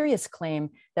the curious claim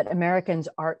that Americans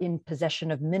are in possession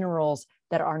of minerals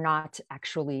that are not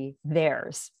actually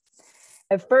theirs.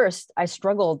 At first, I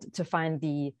struggled to find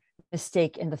the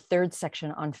mistake in the third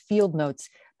section on field notes,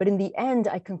 but in the end,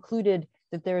 I concluded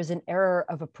that there is an error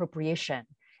of appropriation,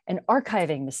 an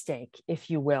archiving mistake, if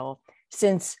you will,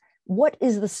 since what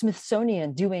is the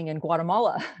Smithsonian doing in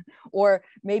Guatemala? Or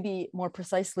maybe more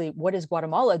precisely, what is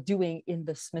Guatemala doing in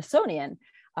the Smithsonian?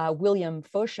 William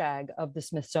Foshag of the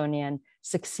Smithsonian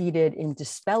succeeded in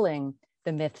dispelling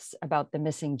the myths about the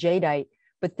missing jadeite,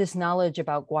 but this knowledge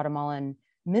about Guatemalan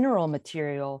mineral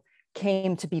material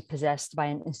came to be possessed by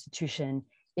an institution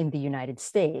in the United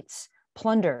States.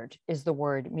 Plundered is the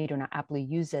word Miruna aptly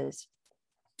uses.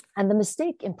 And the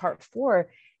mistake in part 4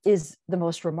 is the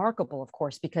most remarkable, of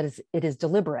course, because it is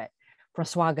deliberate.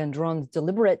 François Gendron's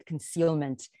deliberate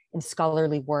concealment in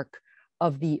scholarly work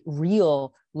of the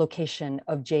real location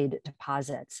of jade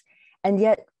deposits. And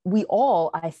yet we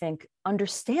all, I think,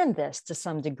 understand this to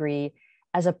some degree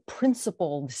as a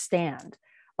principled stand,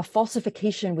 a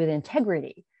falsification with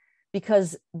integrity,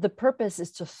 because the purpose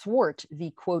is to thwart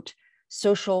the, quote,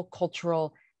 social,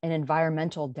 cultural, and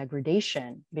environmental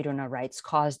degradation, Miruna writes,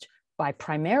 caused by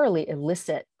primarily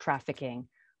illicit trafficking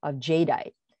of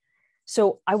jadeite.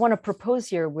 So I want to propose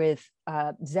here with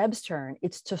Zeb's turn,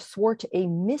 it's to thwart a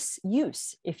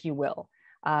misuse, if you will.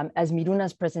 As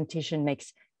Miruna's presentation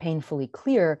makes painfully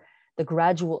clear, the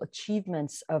gradual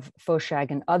achievements of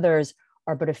Foshag and others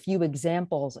are but a few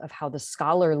examples of how the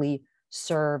scholarly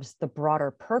serves the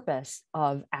broader purpose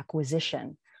of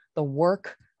acquisition, the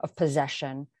work of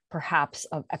possession, perhaps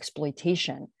of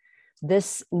exploitation.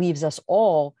 This leaves us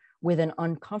all with an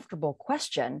uncomfortable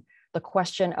question, the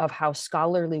question of how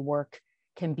scholarly work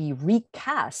can be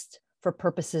recast for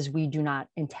purposes we do not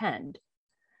intend.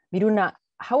 Miruna,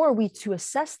 how are we to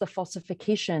assess the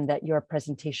falsification that your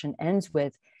presentation ends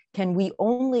with? Can we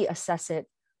only assess it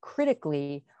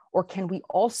critically, or can we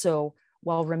also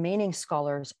while remaining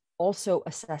scholars also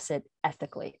assess it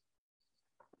ethically.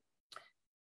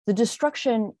 The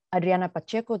destruction Adriana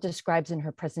Pacheco describes in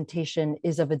her presentation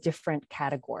is of a different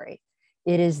category.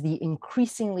 It is the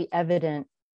increasingly evident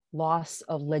loss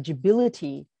of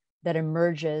legibility that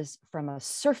emerges from a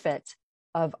surfeit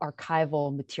of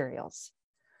archival materials.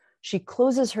 She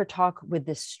closes her talk with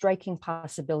this striking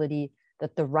possibility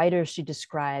that the writers she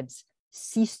describes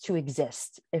cease to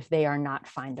exist if they are not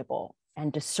findable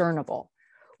and discernible.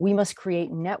 We must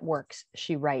create networks,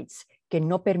 she writes, que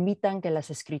no permitan que las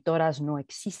escritoras no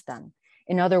existan.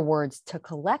 In other words, to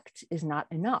collect is not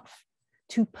enough.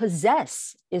 To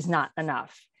possess is not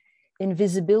enough.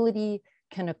 Invisibility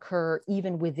can occur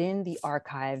even within the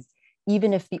archive,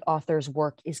 even if the author's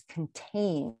work is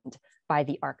contained by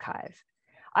the archive.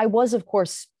 I was, of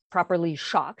course, properly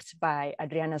shocked by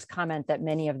Adriana's comment that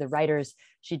many of the writers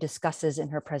she discusses in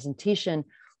her presentation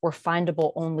were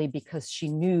findable only because she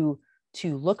knew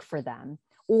to look for them,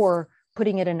 or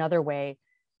putting it another way,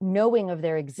 knowing of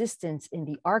their existence in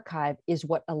the archive is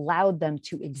what allowed them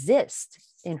to exist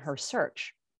in her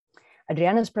search.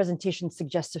 Adriana's presentation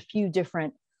suggests a few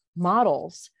different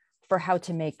models for how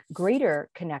to make greater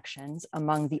connections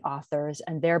among the authors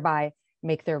and thereby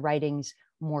make their writings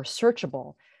more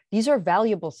searchable. These are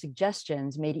valuable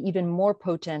suggestions made even more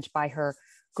potent by her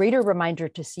greater reminder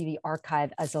to see the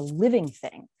archive as a living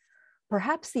thing.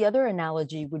 Perhaps the other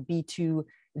analogy would be to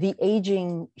the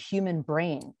aging human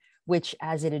brain, which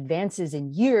as it advances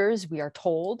in years, we are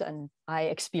told, and I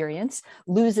experience,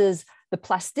 loses the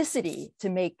plasticity to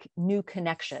make new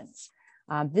connections.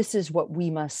 This is what we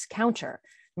must counter,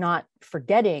 not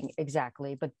forgetting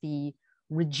exactly, but the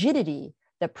rigidity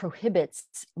that prohibits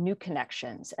new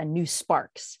connections and new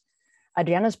sparks.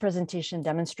 Adriana's presentation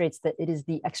demonstrates that it is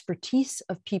the expertise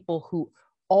of people who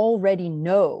already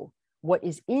know what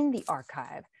is in the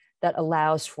archive that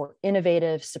allows for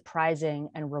innovative, surprising,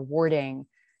 and rewarding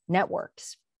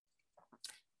networks.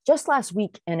 Just last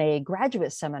week in a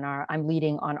graduate seminar I'm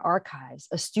leading on archives,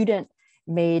 a student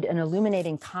made an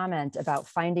illuminating comment about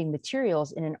finding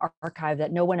materials in an archive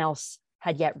that no one else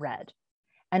had yet read.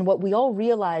 And what we all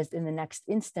realized in the next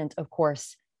instant, of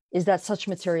course, is that such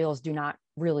materials do not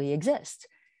really exist.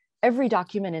 Every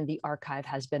document in the archive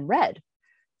has been read.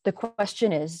 The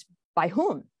question is, by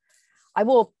whom? I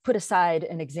will put aside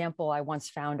an example I once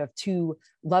found of 2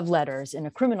 love letters in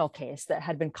a criminal case that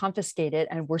had been confiscated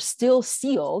and were still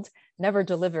sealed, never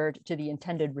delivered to the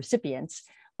intended recipients.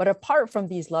 But apart from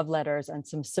these love letters and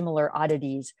some similar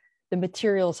oddities, the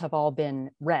materials have all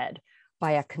been read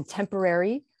by a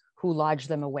contemporary who lodged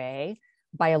them away,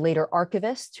 by a later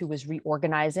archivist who was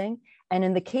reorganizing, and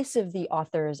in the case of the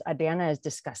authors Adriana is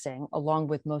discussing, along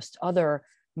with most other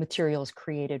materials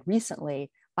created recently,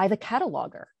 by the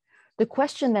cataloger. The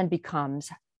question then becomes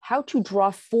how to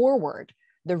draw forward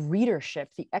the readership,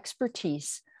 the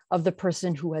expertise of the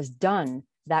person who has done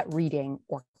that reading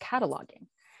or cataloging.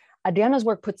 Adriana's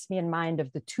work puts me in mind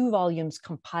of the 2 volumes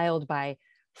compiled by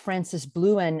Francis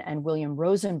Bluen and William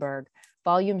Rosenberg,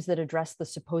 volumes that address the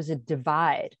supposed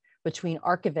divide between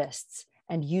archivists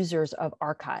and users of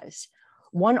archives.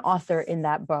 One author in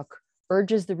that book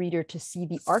urges the reader to see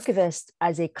the archivist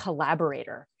as a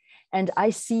collaborator. And I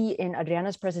see in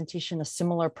Adriana's presentation a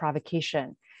similar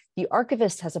provocation. The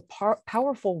archivist has a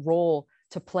powerful role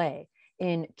to play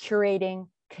in curating,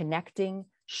 connecting,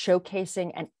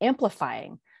 showcasing, and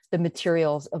amplifying the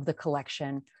materials of the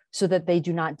collection so that they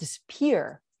do not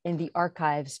disappear in the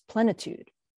archive's plenitude.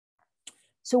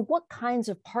 So what kinds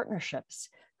of partnerships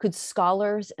could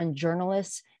scholars and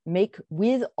journalists make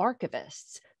with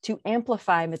archivists to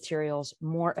amplify materials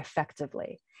more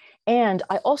effectively? And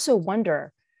I also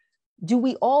wonder, do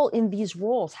we all in these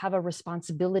roles have a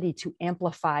responsibility to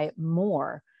amplify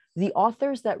more the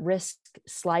authors that risk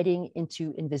sliding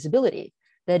into invisibility?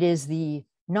 That is the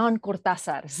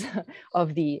non-Cortázars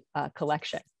of the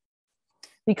collection.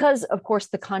 Because of course,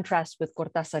 the contrast with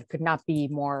Cortázar could not be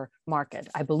more marked.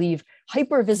 I believe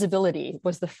hypervisibility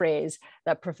was the phrase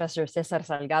that Professor Cesar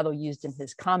Salgado used in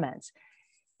his comments.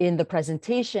 In the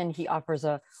presentation, he offers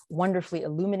a wonderfully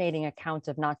illuminating account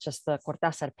of not just the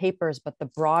Cortázar papers, but the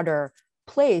broader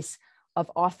place of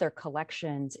author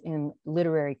collections in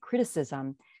literary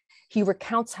criticism. He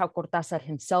recounts how Cortázar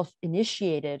himself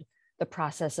initiated the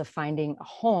process of finding a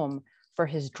home for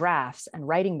his drafts and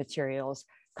writing materials,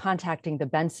 contacting the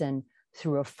Benson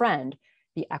through a friend.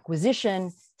 The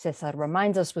acquisition, Cesar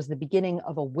reminds us, was the beginning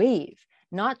of a wave,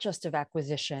 not just of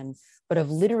acquisition, but of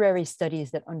literary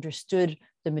studies that understood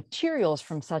the materials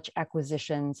from such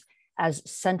acquisitions as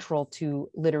central to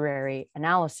literary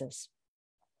analysis.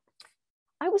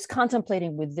 I was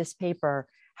contemplating with this paper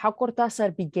how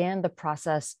Cortázar began the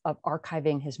process of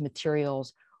archiving his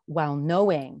materials while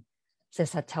knowing,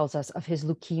 César tells us, of his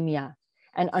leukemia,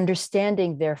 and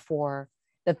understanding, therefore,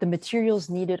 that the materials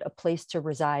needed a place to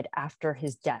reside after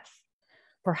his death.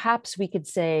 Perhaps we could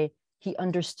say he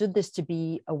understood this to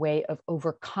be a way of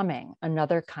overcoming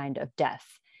another kind of death,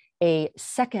 a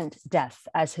second death,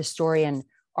 as historian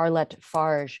Arlette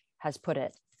Farge has put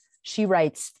it. She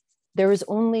writes, "There is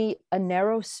only a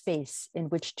narrow space in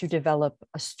which to develop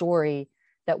a story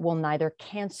that will neither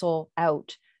cancel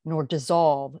out nor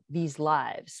dissolve these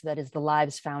lives," that is, the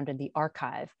lives found in the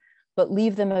archive, "but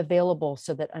leave them available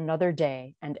so that another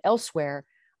day and elsewhere,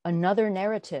 another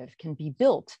narrative can be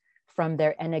built from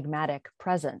their enigmatic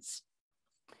presence."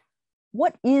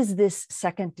 What is this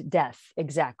second death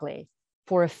exactly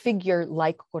for a figure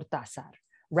like Cortázar,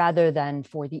 rather than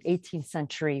for the 18th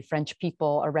century French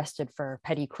people arrested for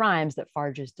petty crimes that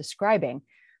Farge is describing?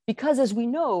 Because as we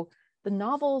know, the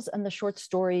novels and the short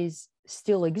stories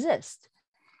still exist.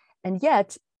 And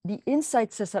yet, the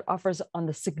insights César offers on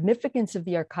the significance of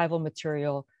the archival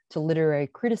material to literary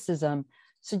criticism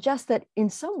suggests that in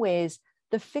some ways,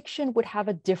 the fiction would have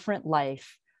a different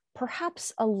life,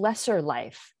 perhaps a lesser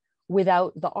life,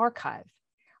 without the archive.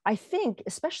 I think,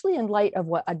 especially in light of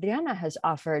what Adriana has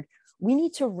offered, we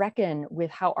need to reckon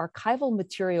with how archival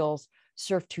materials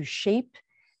serve to shape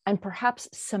and perhaps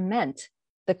cement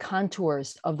the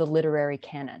contours of the literary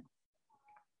canon.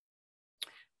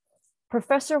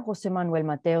 Professor José Manuel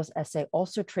Mateo's essay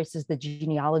also traces the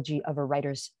genealogy of a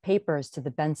writer's papers to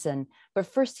the Benson, but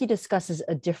first he discusses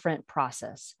a different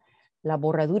process, la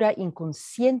borradura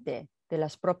inconsciente de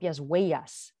las propias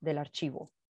huellas del archivo.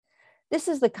 This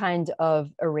is the kind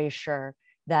of erasure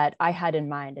that I had in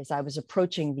mind as I was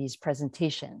approaching these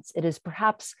presentations. It is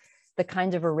perhaps the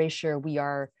kind of erasure we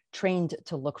are trained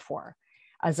to look for.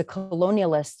 As a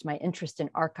colonialist, my interest in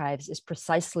archives is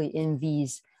precisely in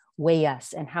these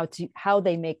huellas and how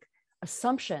they make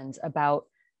assumptions about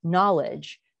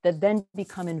knowledge that then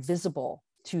become invisible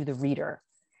to the reader.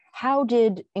 How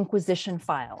did Inquisition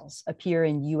files appear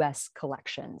in US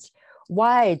collections?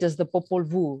 Why does the Popol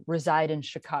Vuh reside in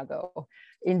Chicago?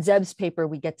 In Zeb's paper,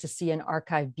 we get to see an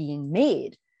archive being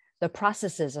made, the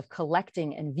processes of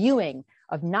collecting and viewing,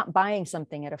 of not buying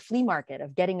something at a flea market,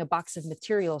 of getting a box of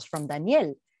materials from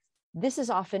Daniel. This is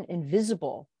often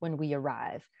invisible when we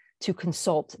arrive to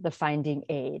consult the finding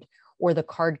aid or the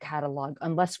card catalog,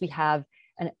 unless we have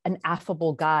an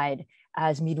affable guide,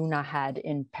 as Miruna had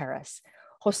in Paris.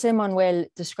 José Manuel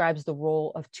describes the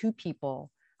role of two people,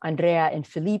 Andrea and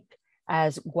Philippe,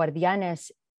 as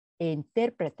guardianes e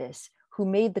intérpretes, who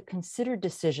made the considered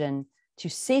decision to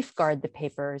safeguard the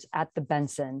papers at the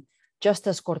Benson, just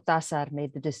as Cortázar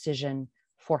made the decision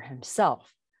for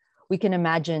himself. We can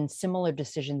imagine similar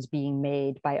decisions being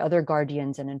made by other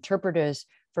guardians and interpreters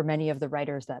for many of the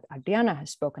writers that Adriana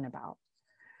has spoken about.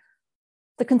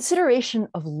 The consideration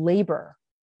of labor,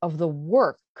 of the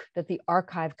work that the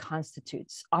archive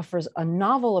constitutes, offers a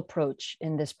novel approach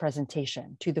in this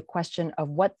presentation to the question of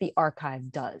what the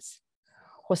archive does.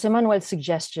 José Manuel's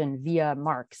suggestion via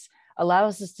Marx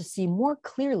allows us to see more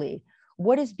clearly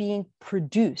what is being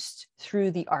produced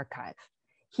through the archive.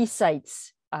 He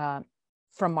cites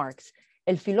from Marx,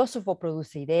 el filósofo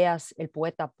produce ideas, el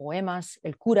poeta poemas,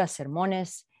 el cura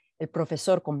sermones, el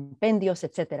profesor compendios,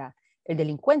 etc. El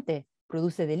delincuente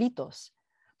produce delitos.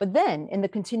 But then, in the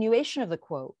continuation of the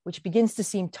quote, which begins to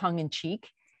seem tongue-in-cheek,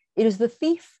 it is the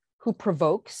thief who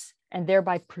provokes and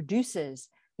thereby produces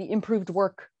the improved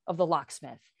work of the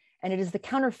locksmith, and it is the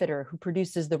counterfeiter who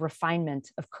produces the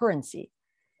refinement of currency.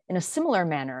 In a similar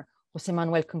manner, José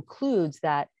Manuel concludes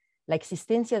that la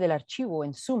existencia del archivo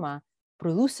en suma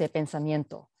produce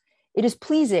pensamiento. It is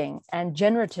pleasing and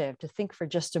generative to think for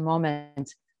just a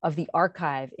moment of the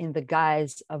archive in the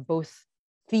guise of both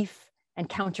thief and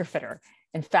counterfeiter.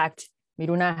 In fact,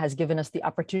 Miruna has given us the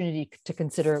opportunity to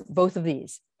consider both of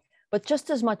these. But just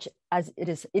as much as it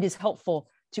is helpful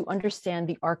to understand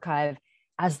the archive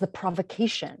as the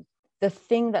provocation, the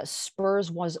thing that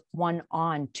spurs one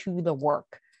on to the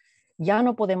work. Ya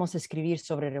no podemos escribir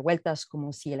sobre revueltas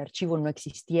como si el archivo no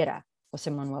existiera,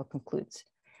 José Manuel concludes.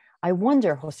 I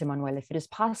wonder, José Manuel, if it is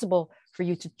possible for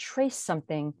you to trace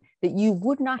something that you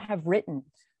would not have written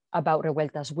about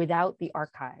revueltas without the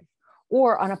archive,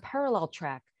 or on a parallel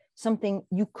track, something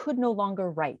you could no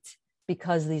longer write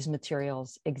because these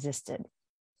materials existed.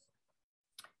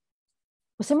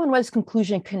 José Manuel's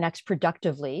conclusion connects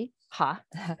productively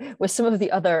with some of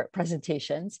the other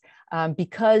presentations.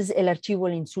 Because El Archivo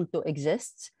del Insulto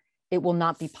exists, it will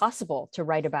not be possible to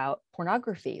write about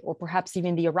pornography or perhaps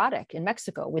even the erotic in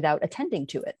Mexico without attending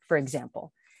to it, for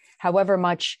example. However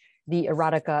much the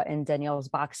erotica in Danielle's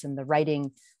box and the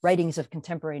writings of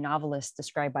contemporary novelists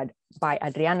described by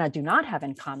Adriana do not have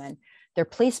in common, their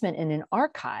placement in an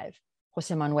archive,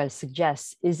 Jose Manuel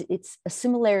suggests, it's a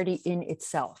similarity in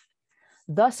itself.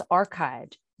 Thus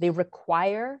archived, they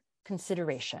require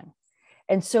consideration.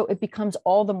 And so it becomes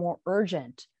all the more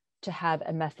urgent to have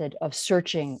a method of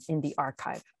searching in the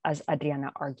archive, as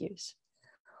Adriana argues.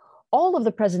 All of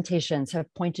the presentations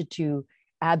have pointed to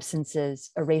absences,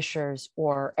 erasures,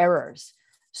 or errors,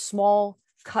 small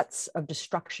cuts of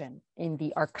destruction in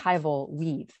the archival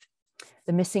weave.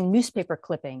 The missing newspaper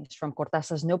clippings from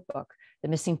Cortázar's notebook, the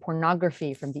missing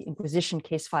pornography from the Inquisition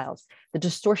case files, the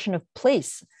distortion of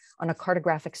place on a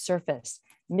cartographic surface,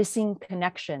 missing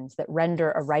connections that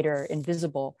render a writer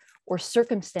invisible, or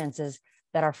circumstances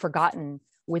that are forgotten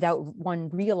without one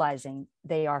realizing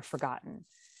they are forgotten.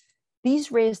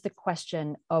 These raise the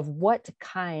question of what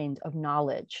kind of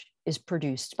knowledge is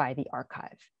produced by the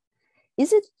archive.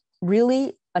 Is it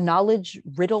really a knowledge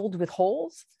riddled with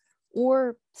holes,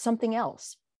 or something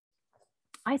else?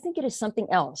 I think it is something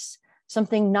else,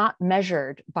 something not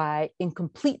measured by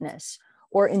incompleteness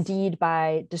or indeed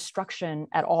by destruction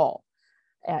at all.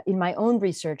 In my own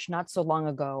research, not so long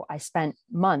ago, I spent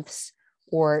months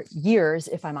or years,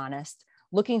 if I'm honest,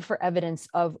 looking for evidence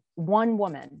of one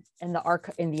woman in the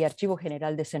Archivo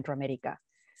General de Centroamérica.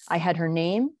 I had her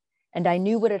name and I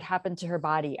knew what had happened to her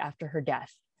body after her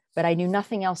death, but I knew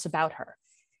nothing else about her.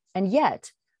 And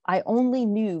yet I only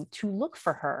knew to look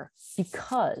for her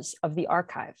because of the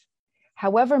archive.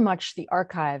 However much the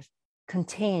archive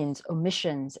contains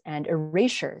omissions and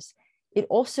erasures, it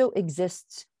also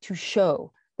exists to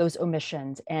show those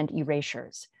omissions and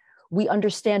erasures. We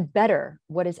understand better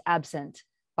what is absent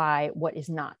by what is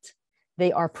not.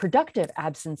 They are productive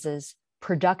absences,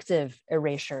 productive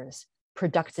erasures,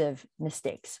 productive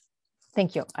mistakes.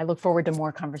 Thank you. I look forward to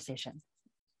more conversation.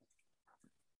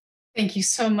 Thank you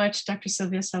so much, Dr.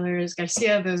 Silvia Sellers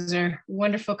Garcia. Those are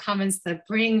wonderful comments that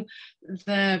bring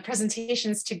the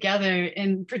presentations together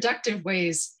in productive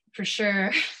ways, for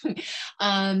sure.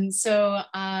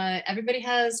 Everybody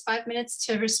has 5 minutes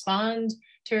to respond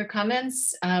to your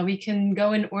comments. We can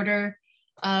go in order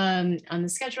on the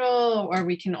schedule, or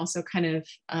we can also kind of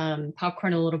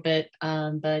popcorn a little bit,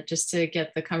 but just to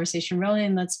get the conversation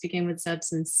rolling, let's begin with Zeb,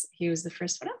 since he was the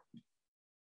first one up.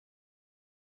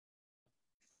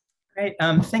 Great.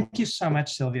 Thank you so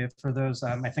much, Sylvia, for those,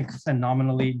 I think,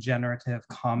 phenomenally generative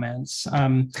comments.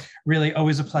 Really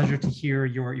always a pleasure to hear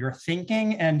your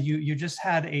thinking. And you just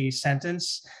had a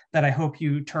sentence that I hope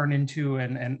you turn into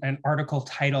an article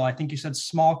title. I think you said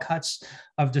 "Small Cuts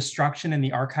of Destruction in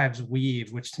the Archives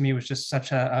Weave," which to me was just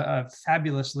such a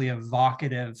fabulously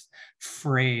evocative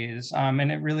phrase.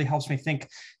 And it really helps me think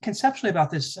conceptually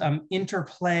about this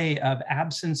interplay of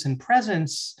absence and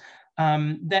presence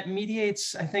that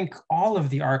mediates, I think, all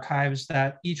of the archives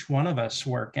that each one of us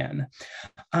work in.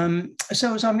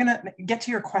 So I'm going to get to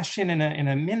your question in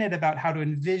a minute about how to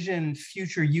envision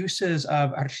future uses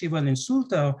of Archivo El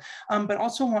Insulto, but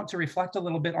also want to reflect a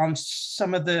little bit on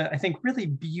some of the, I think, really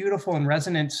beautiful and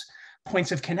resonant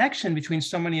points of connection between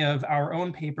so many of our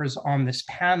own papers on this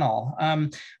panel.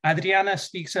 Adriana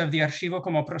speaks of the archivo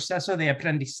como proceso de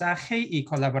aprendizaje y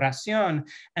colaboración,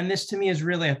 and this to me is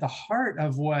really at the heart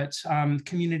of what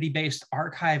community-based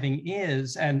archiving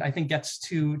is, and I think gets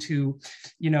to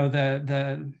you know,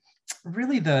 the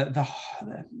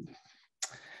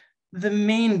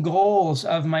main goals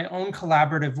of my own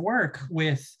collaborative work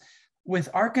with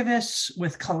archivists,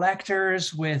 with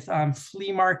collectors, with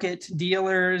flea market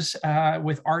dealers,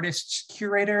 with artists,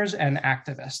 curators, and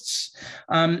activists.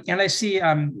 And I see,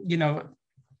 you know,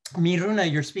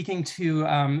 Miruna, you're speaking to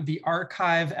the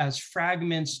archive as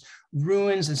fragments,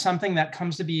 ruins, and something that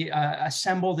comes to be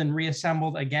assembled and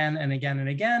reassembled again and again and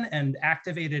again, and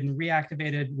activated and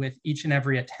reactivated with each and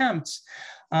every attempt.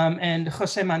 And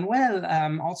Jose Manuel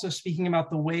also speaking about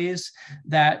the ways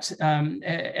that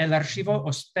el archivo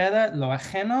hospeda lo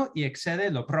ajeno y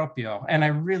excede lo propio. And I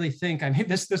really think, I mean,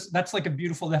 that's like a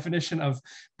beautiful definition of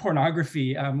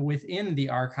pornography within the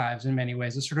archives in many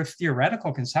ways, a sort of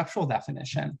theoretical, conceptual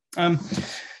definition.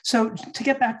 So to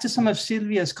get back to some of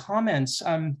Silvia's comments,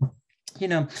 you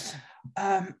know,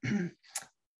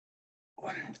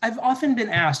 I've often been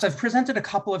asked, I've presented a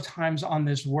couple of times on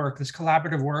this work, this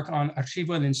collaborative work on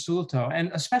Archivo El Insulto, and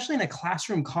especially in a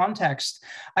classroom context,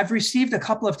 I've received a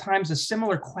couple of times a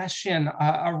similar question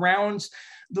around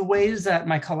the ways that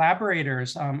my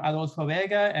collaborators, Adolfo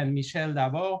Vega and Michel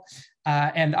Davo,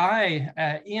 and I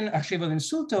in Archivo El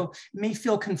Insulto may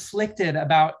feel conflicted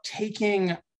about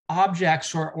taking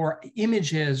objects or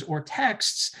images or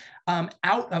texts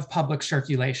out of public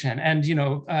circulation and,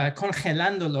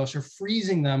 congelándolos or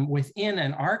freezing them within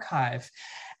an archive.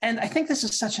 And I think this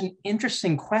is such an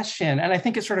interesting question. And I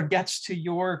think it sort of gets to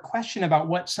your question about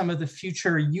what some of the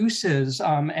future uses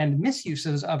and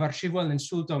misuses of archivo del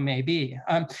insulto may be.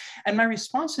 And my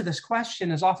response to this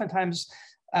question is oftentimes,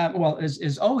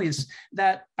 is always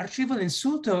that archivo del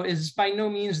insulto is by no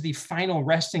means the final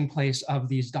resting place of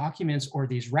these documents or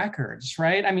these records,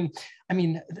 right? I mean,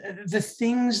 the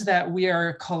things that we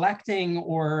are collecting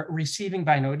or receiving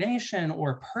by donation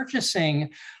or purchasing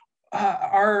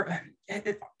are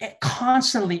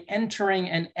constantly entering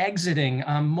and exiting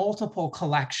multiple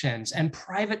collections and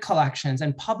private collections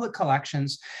and public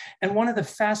collections. And one of the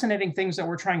fascinating things that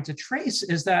we're trying to trace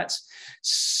is that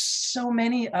so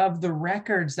many of the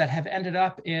records that have ended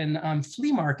up in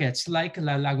flea markets like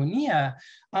La Lagunilla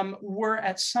were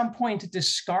at some point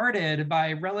discarded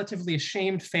by relatively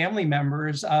ashamed family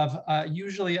members of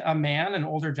usually a man, an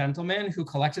older gentleman who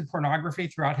collected pornography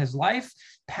throughout his life,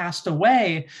 passed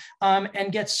away,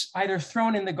 and gets either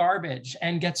thrown in the garbage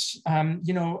and gets,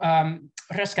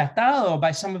 rescatado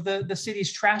by some of the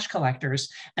city's trash collectors.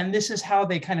 And this is how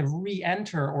they kind of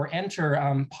re-enter or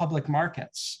enter public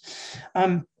markets.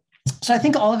 So I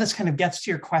think all of this kind of gets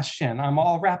to your question.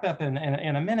 I'll wrap up in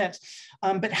a minute,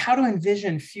 but how to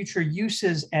envision future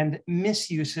uses and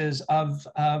misuses of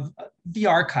the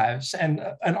archives, and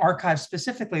an archive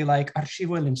specifically like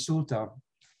Archivo del Insulto.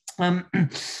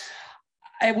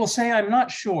 I will say I'm not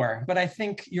sure, but I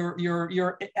think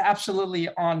you're absolutely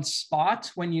on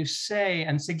spot when you say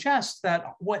and suggest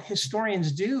that what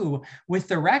historians do with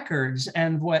the records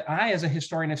and what I, as a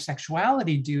historian of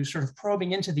sexuality, do, sort of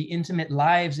probing into the intimate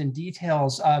lives and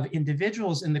details of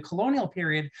individuals in the colonial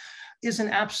period, is an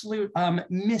absolute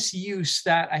misuse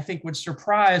that I think would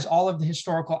surprise all of the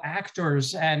historical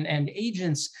actors and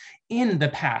agents in the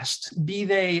past, be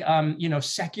they,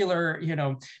 secular,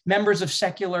 members of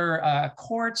secular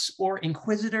courts or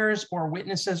inquisitors or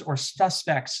witnesses or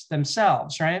suspects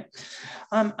themselves, right?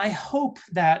 I hope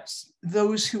that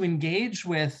those who engage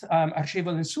with Archivo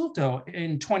del Insulto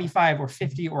in 25 or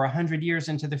 50 or 100 years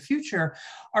into the future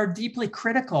are deeply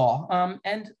critical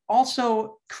and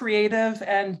also creative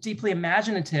and deeply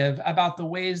imaginative about the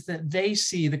ways that they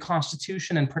see the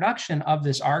constitution and production of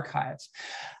this archive.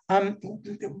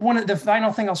 One of the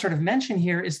final thing I'll sort of mention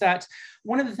here is that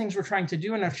one of the things we're trying to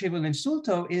do in Archivo del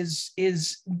Insulto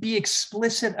is be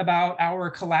explicit about our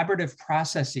collaborative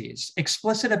processes,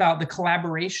 explicit about the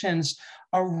collaborations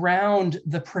around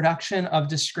the production of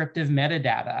descriptive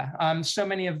metadata. So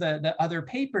many of the other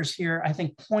papers here, I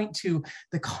think, point to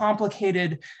the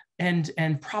complicated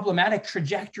and problematic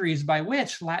trajectories by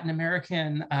which Latin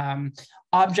American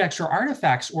objects or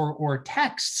artifacts or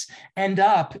texts end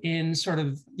up in sort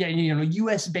of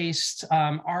US-based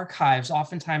archives,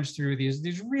 oftentimes through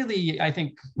these really, I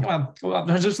think, well,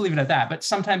 I'll just leave it at that, but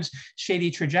sometimes shady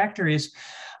trajectories.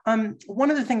 One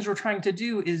of the things we're trying to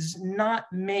do is not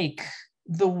make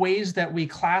the ways that we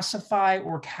classify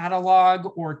or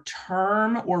catalog or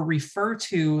term or refer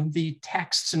to the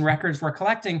texts and records we're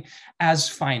collecting as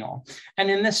final. And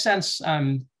in this sense,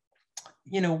 one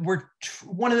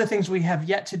of the things we have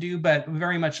yet to do, but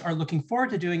very much are looking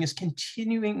forward to doing, is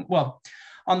continuing, well,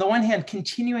 on the one hand,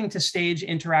 continuing to stage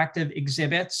interactive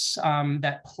exhibits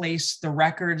that place the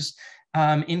records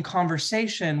in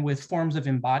conversation with forms of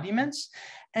embodiments.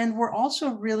 And we're also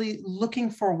really looking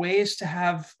for ways to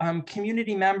have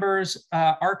community members,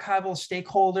 archival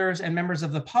stakeholders, and members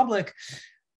of the public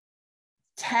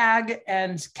tag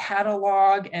and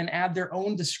catalog and add their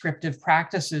own descriptive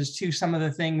practices to some of the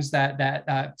things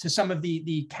to some of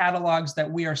the catalogs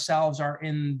that we ourselves are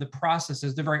in the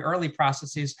processes, the very early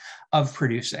processes of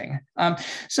producing.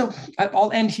 So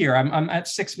I'll end here. I'm at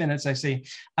 6 minutes, I see.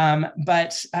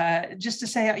 But just to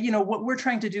say, what we're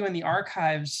trying to do in the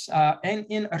archives and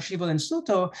in Archivo del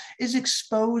Insulto is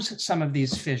expose some of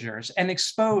these fissures and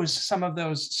expose some of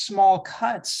those small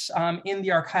cuts in the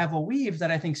archival weave that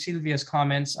I think Silvia's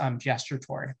comments gesture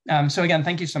toward. So again,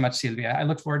 thank you so much, Silvia. I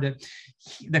look forward to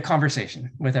the conversation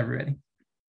with everybody.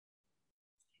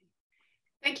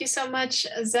 Thank you so much,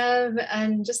 Zev.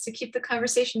 And just to keep the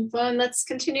conversation flowing, let's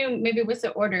continue maybe with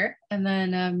the order, and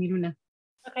then Miruna.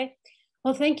 Okay.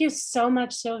 Well, thank you so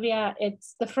much, Sylvia.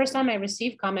 It's the first time I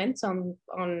received comments on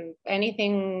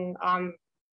anything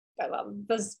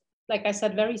this, like I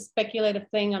said, very speculative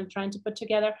thing I'm trying to put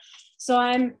together. So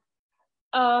I'm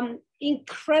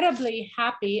incredibly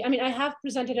happy. I mean, I have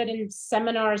presented it in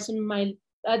seminars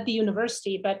at the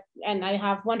university, and I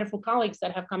have wonderful colleagues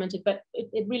that have commented, but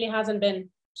it really hasn't been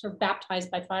sort of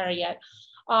baptized by fire yet.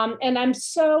 And I'm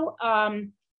so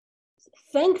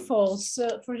thankful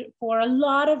for a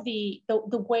lot of the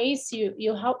ways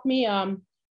you helped me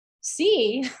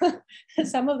see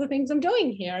some of the things I'm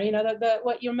doing here. You know,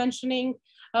 what you're mentioning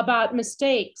about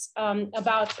mistakes,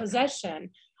 about possession.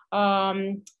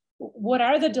 What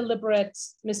are the deliberate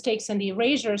mistakes and the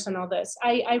erasures and all this?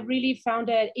 I really found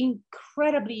it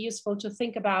incredibly useful to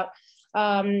think about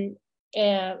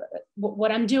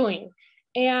what I'm doing.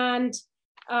 And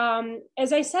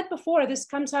as I said before, this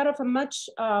comes out of a much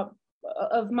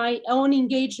of my own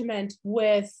engagement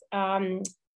with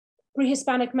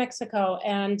pre-Hispanic Mexico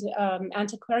and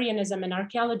antiquarianism and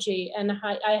archaeology. And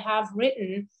I have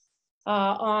written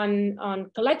on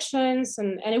collections,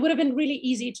 and it would have been really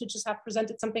easy to just have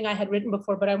presented something I had written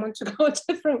before, but I want to go a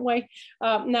different way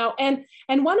now. And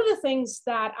one of the things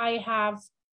that I have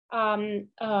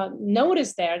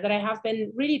noticed there, that I have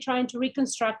been really trying to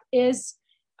reconstruct, is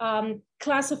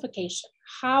classification.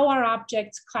 How are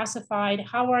objects classified?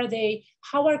 How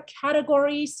are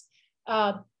categories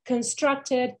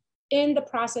constructed in the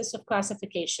process of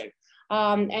classification?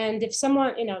 And if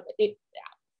someone, you know,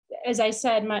 as I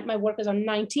said, my work is on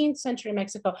 19th century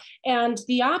Mexico, and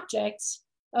the objects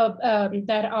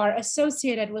that are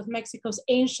associated with Mexico's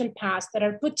ancient past, that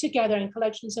are put together in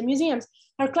collections and museums,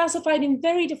 are classified in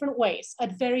very different ways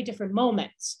at very different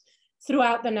moments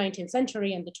throughout the 19th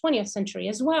century and the 20th century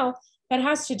as well. That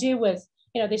has to do with,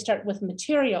 you know, they start with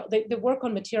material. They work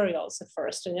on materials at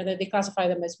first, and they classify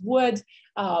them as wood,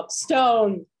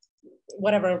 stone,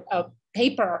 whatever,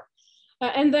 paper.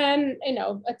 And then, you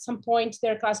know, at some point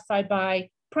they're classified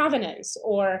by provenance,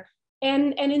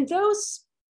 and in those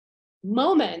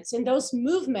moments, in those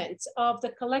movements of the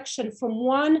collection from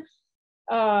one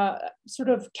sort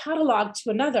of catalog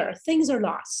to another, things are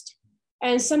lost,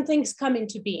 and some things come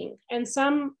into being, and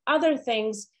some other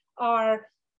things are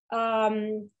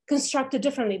constructed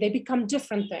differently. They become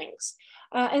different things.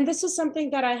 And this is something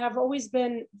that I have always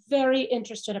been very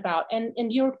interested about.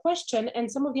 And your question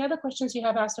and some of the other questions you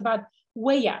have asked about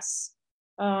huellas,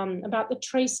 about the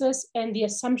traces and the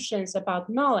assumptions about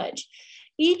knowledge.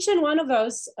 Each and one of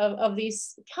those, of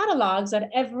these catalogs at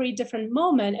every different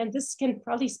moment, and this can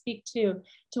probably speak to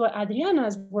what Adriana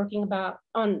is working about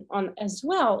on as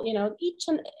well, you know, each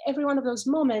and every one of those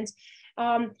moments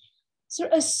sort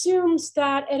of assumes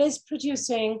that it is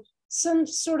producing some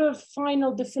sort of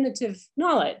final definitive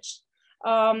knowledge.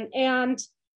 And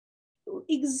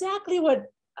exactly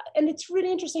and it's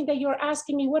really interesting that you're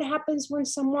asking me what happens when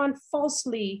someone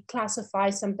falsely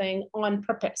classifies something on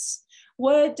purpose.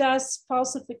 What does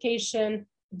falsification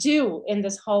do in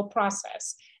this whole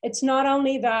process? It's not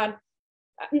only that,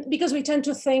 because we tend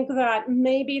to think that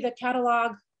maybe the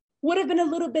catalog would have been a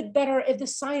little bit better if the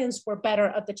science were better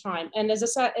at the time. And as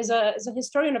a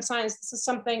historian of science, this is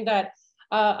something that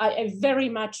I very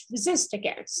much resist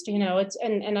against. You know,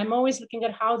 and I'm always looking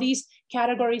at how these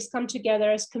categories come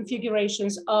together as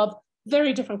configurations of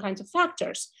very different kinds of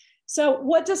factors. So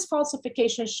what does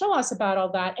falsification show us about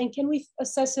all that? And can we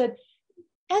assess it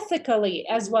ethically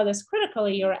as well as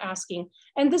critically, you're asking?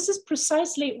 And this is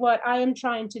precisely what I am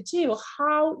trying to do.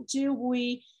 How do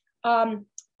we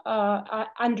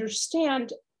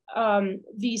understand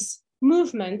these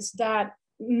movements that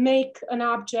make an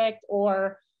object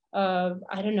or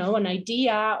I don't know, an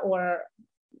idea or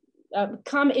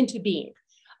come into being?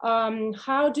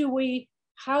 How do we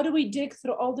dig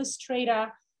through all this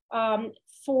strata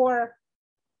for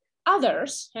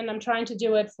others? And I'm trying to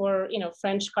do it for, you know,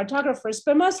 French cartographers,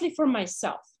 but mostly for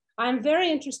myself. I'm very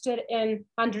interested in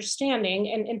understanding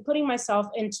and putting myself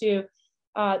into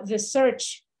the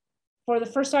search for the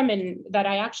first time, in that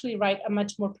I actually write a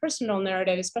much more personal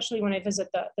narrative, especially when I visit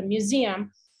the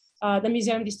museum. The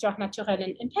Muséum d'Histoire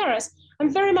Naturelle in Paris. I'm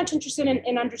very much interested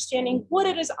in understanding what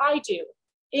it is I do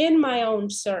in my own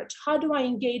search. How do I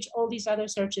engage all these other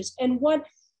searches? And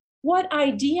what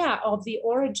idea of the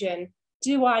origin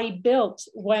do I build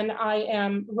when I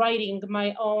am writing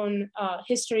my own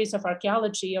histories of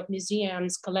archaeology, of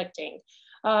museums, collecting?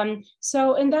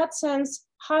 So in that sense,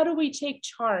 how do we take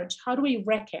charge? How do we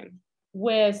reckon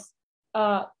with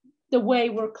the way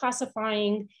we're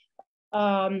classifying,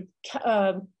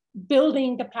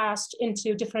 building the past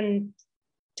into different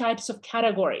types of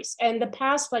categories? And the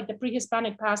past, like the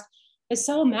pre-Hispanic past, is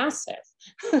so massive.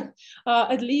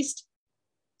 At least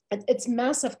it's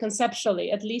massive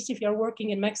conceptually, at least if you're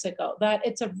working in Mexico, that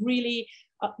it's a really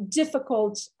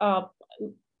difficult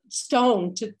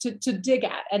stone to dig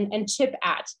at and chip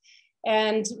at.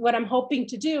 And what I'm hoping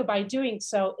to do by doing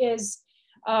so is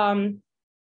not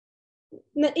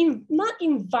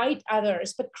invite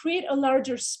others, but create a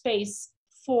larger space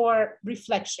for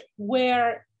reflection.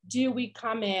 Where do we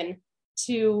come in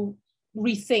to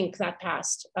rethink that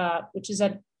past, which is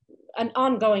an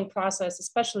ongoing process,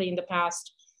 especially in the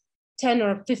past 10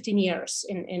 or 15 years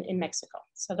in Mexico.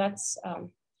 So that's,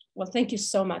 well, thank you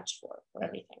so much for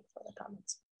everything, for the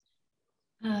comments.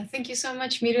 Thank you so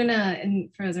much, Miruna,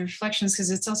 and for the reflections, because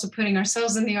it's also putting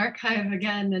ourselves in the archive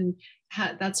again, and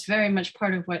that's very much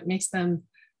part of what makes them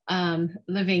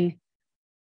living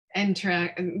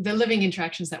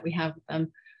interactions that we have with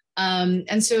them.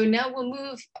 And so now we'll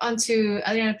move on to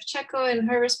Adriana Pacheco and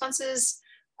her responses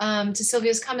to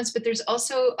Sylvia's comments, but there's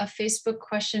also a Facebook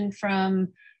question from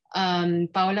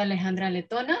Paola Alejandra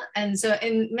Letona. And so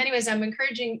in many ways, I'm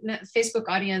encouraging the Facebook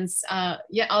audience,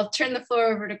 yeah, I'll turn the floor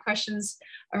over to questions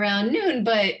around noon,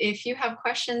 but if you have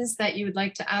questions that you would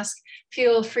like to ask,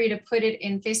 feel free to put it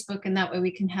in Facebook, and that way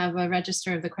we can have a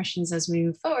register of the questions as we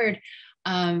move forward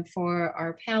for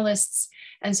our panelists.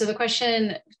 And so the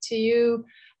question to you,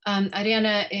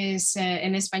 Adriana, is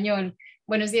en español.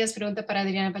 Buenos días, pregunta para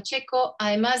Adriana Pacheco.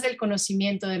 Además del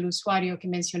conocimiento del usuario que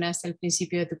mencionaste al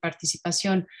principio de tu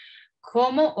participación,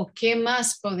 ¿cómo o qué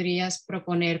más podrías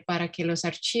proponer para que los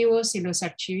archivos y los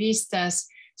archivistas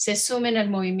se sumen al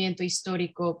movimiento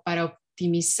histórico para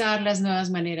optimizar las nuevas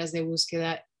maneras de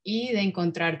búsqueda y de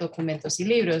encontrar documentos y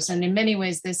libros? And in many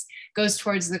ways, this goes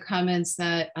towards the comments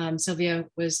that Sylvia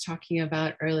was talking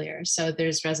about earlier. So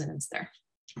there's resonance there.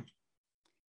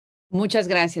 Muchas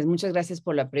gracias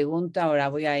por la pregunta. Ahora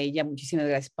voy a ella. Muchísimas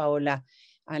gracias, Paola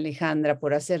Alejandra,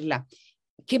 por hacerla.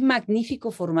 Qué magnífico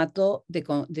formato de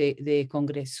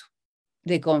congreso,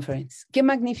 de conference. Qué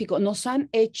magnífico. Nos han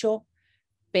hecho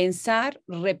pensar,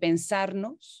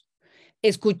 repensarnos,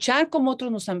 escuchar cómo otros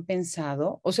nos han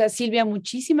pensado. O sea, Silvia,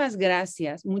 muchísimas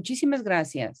gracias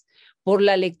por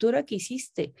la lectura que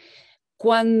hiciste.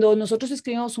 Cuando nosotros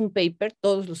escribimos un paper,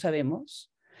 todos lo sabemos,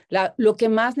 lo que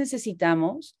más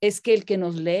necesitamos es que el que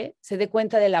nos lee se dé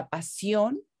cuenta de la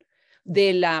pasión,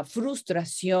 de la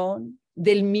frustración,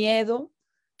 del miedo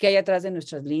que hay atrás de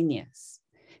nuestras líneas,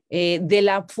 de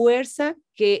la fuerza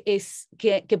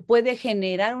que puede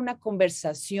generar una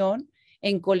conversación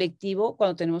en colectivo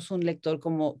cuando tenemos un lector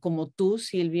como tú,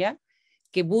 Silvia,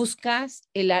 que buscas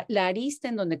la arista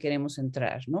en donde queremos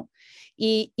entrar, ¿no?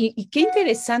 Y qué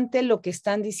interesante lo que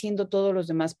están diciendo todos los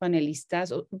demás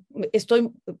panelistas.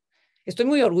 Estoy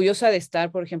muy orgullosa de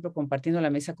estar, por ejemplo, compartiendo la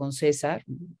mesa con César,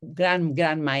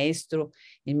 gran maestro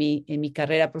en mi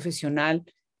carrera profesional,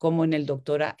 como en el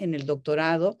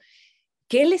doctorado,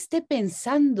 que él esté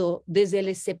pensando desde el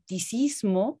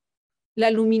escepticismo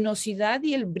la luminosidad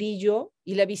y el brillo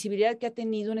y la visibilidad que ha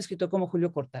tenido un escritor como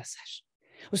Julio Cortázar.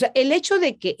 O sea, el hecho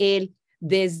de que él,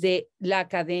 desde la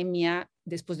academia,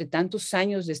 después de tantos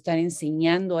años de estar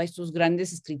enseñando a estos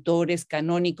grandes escritores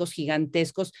canónicos,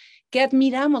 gigantescos, que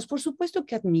admiramos, por supuesto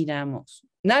que admiramos.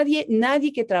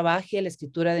 Nadie que trabaje la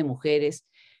escritura de mujeres,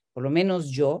 por lo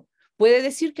menos yo, puede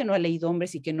decir que no ha leído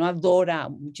hombres y que no adora a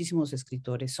muchísimos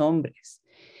escritores hombres.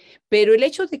 Pero el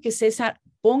hecho de que César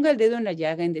ponga el dedo en la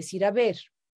llaga en decir, a ver,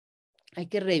 hay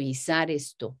que revisar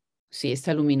esto. Sí,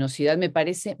 esta luminosidad me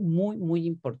parece muy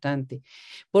importante.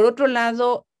 Por otro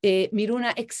lado,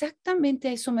 Miruna, exactamente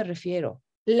a eso me refiero,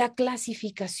 la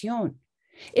clasificación.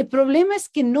 El problema es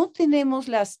que no tenemos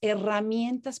las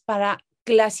herramientas para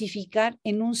clasificar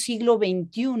en un siglo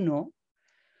XXI,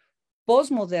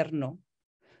 postmoderno,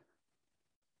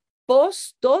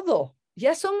 post-todo.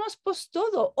 Ya somos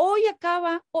post-todo. Hoy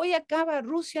acaba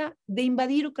Rusia de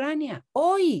invadir Ucrania.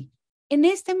 Hoy, en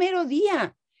este mero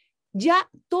día. Ya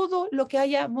todo lo que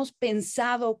hayamos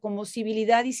pensado como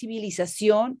civilidad y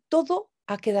civilización, todo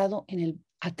ha quedado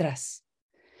atrás.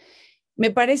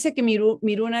 Me parece que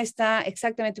Miruna está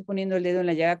exactamente poniendo el dedo en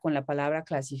la llaga con la palabra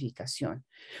clasificación.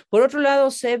 Por otro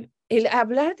lado, Seb, el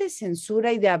hablar de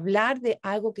censura y de hablar de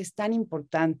algo que es tan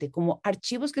importante como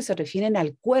archivos que se refieren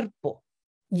al cuerpo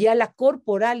y a la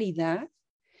corporalidad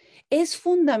es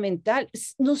fundamental.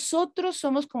 Nosotros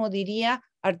somos, como diría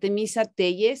Artemisa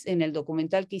Telles en el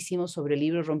documental que hicimos sobre el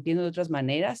libro Rompiendo de otras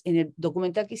maneras, en el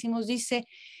documental que hicimos dice,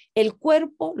 el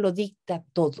cuerpo lo dicta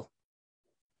todo,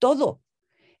 todo.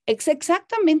 Es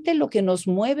exactamente lo que nos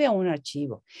mueve a un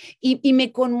archivo. Y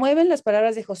me conmueven las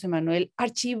palabras de José Manuel,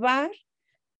 archivar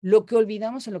lo que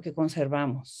olvidamos en lo que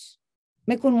conservamos.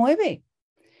 Me conmueve.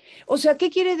 O sea, ¿qué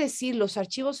quiere decir? Los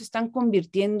archivos se están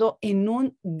convirtiendo en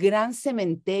un gran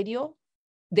cementerio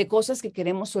de cosas que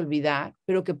queremos olvidar,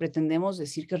 pero que pretendemos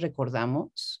decir que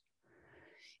recordamos.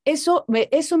 Eso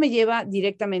me lleva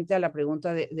directamente a la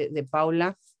pregunta de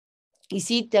Paula. Y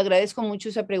sí, te agradezco mucho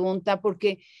esa pregunta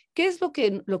porque ¿qué es lo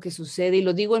que sucede? Y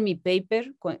lo digo en mi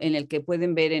paper, en el que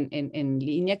pueden ver en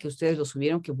línea, que ustedes lo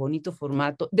subieron, qué bonito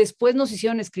formato. Después nos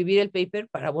hicieron escribir el paper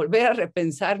para volver a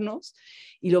repensarnos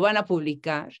y lo van a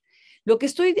publicar. Lo que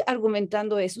estoy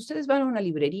argumentando es, ustedes van a una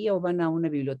librería o van a una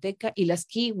biblioteca y las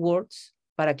keywords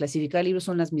para clasificar libros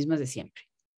son las mismas de siempre.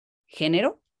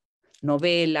 Género,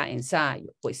 novela,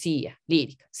 ensayo, poesía,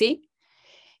 lírica, ¿sí?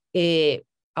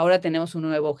 Ahora tenemos un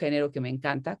nuevo género que me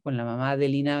encanta con la mamá de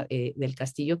Lina del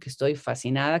Castillo, que estoy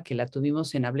fascinada, que la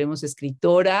tuvimos en Hablemos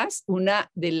Escritoras, una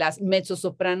de las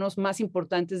mezzosopranos más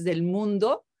importantes del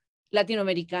mundo,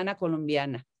 latinoamericana,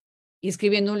 colombiana, y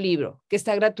escribiendo un libro que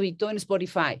está gratuito en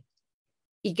Spotify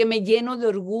y que me lleno de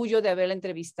orgullo de haberla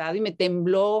entrevistado y me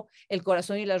tembló el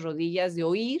corazón y las rodillas de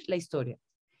oír la historia.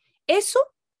 Eso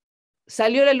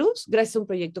salió a la luz gracias a un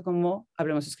proyecto como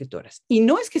Hablemos Escritoras. Y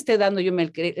no es que esté dando yo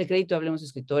el crédito a Hablemos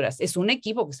Escritoras, es un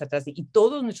equipo que está atrás y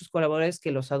todos nuestros colaboradores,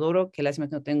 que los adoro, que lástima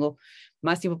que no tengo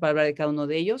más tiempo para hablar de cada uno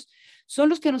de ellos, son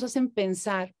los que nos hacen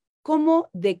pensar cómo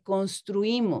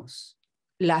deconstruimos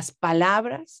las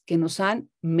palabras que nos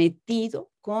han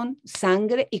metido con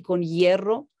sangre y con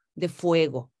hierro de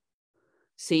fuego,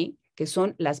 ¿sí? Que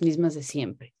son las mismas de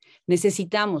siempre.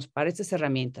 Necesitamos para estas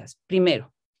herramientas,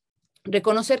 primero,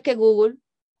 reconocer que Google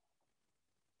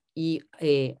y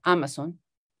Amazon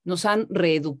nos han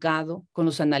reeducado con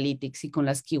los analytics y con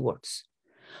las keywords.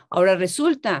 Ahora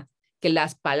resulta que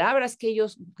las palabras que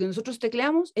nosotros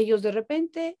tecleamos, ellos de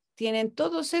repente tienen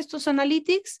todos estos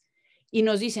analytics y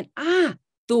nos dicen, ah,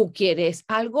 tú quieres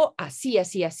algo así,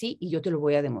 así, así, y yo te lo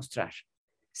voy a demostrar,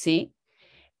 ¿sí?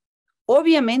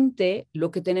 Obviamente,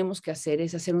 lo que tenemos que hacer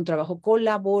es hacer un trabajo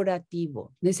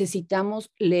colaborativo.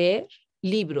 Necesitamos leer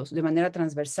libros de manera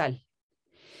transversal.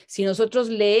 Si nosotros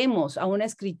leemos a una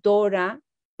escritora,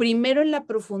 primero en la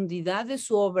profundidad de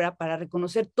su obra para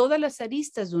reconocer todas las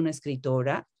aristas de una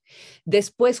escritora,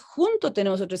 después junto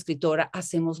tenemos otra escritora,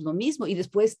 hacemos lo mismo y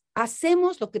después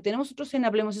hacemos lo que tenemos nosotros en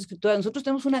Hablemos Escritora. Nosotros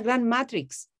tenemos una gran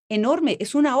matrix enorme,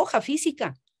 es una hoja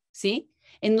física, ¿sí?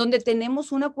 En donde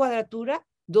tenemos una cuadratura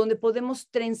donde podemos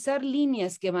trenzar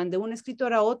líneas que van de una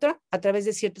escritora a otra a través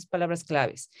de ciertas palabras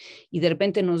claves. Y de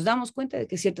repente nos damos cuenta de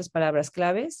que ciertas palabras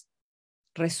claves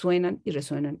resuenan y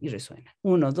resuenan y resuenan.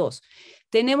 1, 2.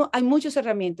 Hay muchas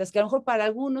herramientas que a lo mejor para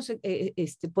algunos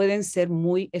pueden ser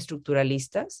muy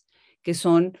estructuralistas, que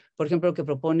son, por ejemplo, lo que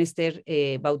propone Esther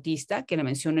Bautista, que la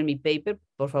menciono en mi paper,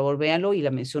 por favor véanlo, y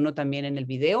la menciono también en el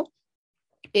video.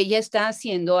 Ella está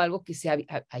haciendo algo que se ha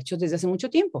hecho desde hace mucho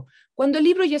tiempo. Cuando el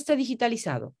libro ya está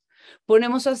digitalizado,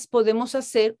 podemos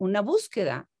hacer una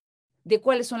búsqueda de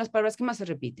cuáles son las palabras que más se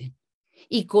repiten.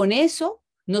 Y con eso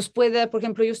nos puede dar, por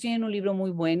ejemplo, ellos tienen un libro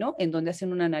muy bueno en donde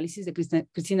hacen un análisis de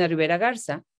Cristina Rivera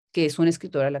Garza, que es una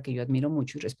escritora a la que yo admiro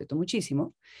mucho y respeto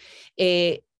muchísimo.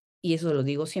 Y eso lo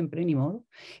digo siempre, ni modo.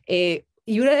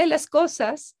 Y una de las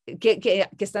cosas que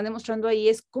están demostrando ahí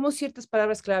es cómo ciertas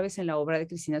palabras claves en la obra de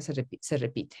Cristina se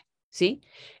repiten, ¿sí?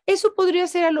 Eso podría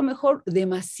ser a lo mejor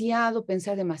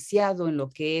pensar demasiado en lo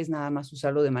que es nada más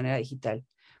usarlo de manera digital.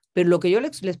 Pero lo que yo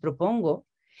les propongo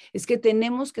es que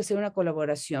tenemos que hacer una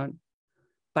colaboración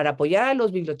para apoyar a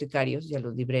los bibliotecarios y a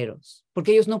los libreros,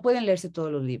 porque ellos no pueden leerse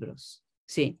todos los libros,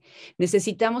 ¿sí?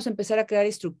 Necesitamos empezar a crear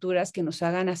estructuras que nos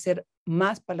hagan hacer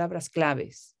más palabras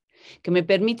claves, que me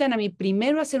permitan a mí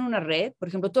primero hacer una red, por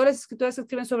ejemplo, todas las escritoras que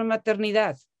escriben sobre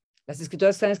maternidad, las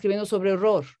escritoras que están escribiendo sobre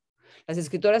horror, las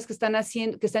escritoras que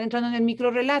están entrando en el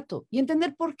microrrelato y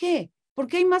entender por qué. ¿Por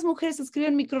qué hay más mujeres que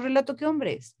escriben microrrelato que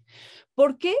hombres?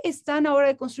 ¿Por qué están ahora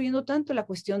deconstruyendo tanto la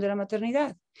cuestión de la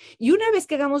maternidad? Y una vez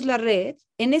que hagamos la red,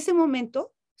 en ese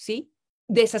momento, ¿sí?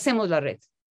 Deshacemos la red.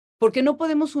 Porque no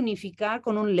podemos unificar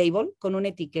con un label, con una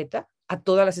etiqueta, a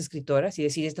todas las escritoras y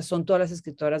decir, estas son todas las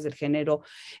escritoras del género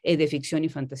de ficción y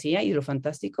fantasía y de lo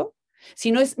fantástico,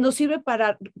 sino nos sirve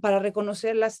para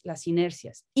reconocer las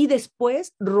inercias. Y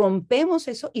después rompemos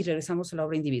eso y regresamos a la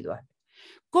obra individual.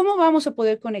 ¿Cómo vamos a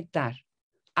poder conectar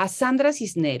a Sandra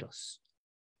Cisneros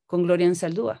con Gloria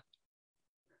Ansaldúa,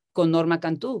 con Norma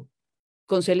Cantú,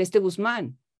 con Celeste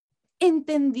Guzmán,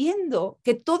 entendiendo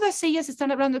que todas ellas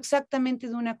están hablando exactamente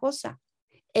de una cosa,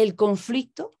 el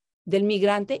conflicto del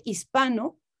migrante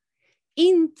hispano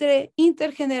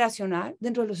intergeneracional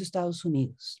dentro de los Estados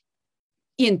Unidos?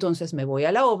 Y entonces me voy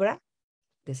a la obra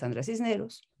de Sandra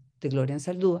Cisneros, de Gloria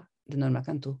Ansaldúa, de Norma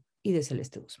Cantú y de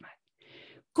Celeste Guzmán.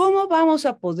 ¿Cómo vamos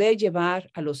a poder llevar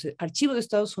a los archivos de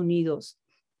Estados Unidos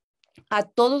a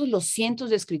todos los cientos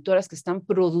de escritoras que están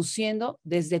produciendo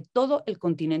desde todo el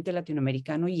continente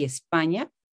latinoamericano y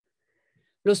España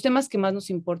los temas que más nos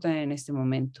importan en este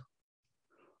momento,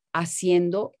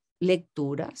 haciendo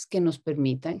lecturas que nos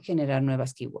permitan generar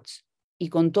nuevas keywords? Y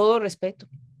con todo respeto,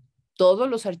 todos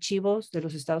los archivos de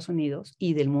los Estados Unidos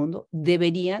y del mundo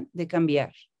deberían de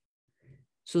cambiar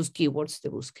sus keywords de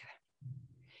búsqueda.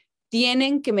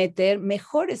 Tienen que meter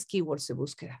mejores keywords de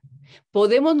búsqueda.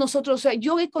 Podemos nosotros, o sea,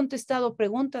 yo he contestado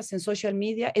preguntas en social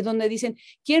media en donde dicen,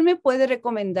 ¿quién me puede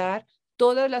recomendar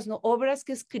todas las obras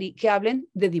que hablen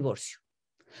de divorcio?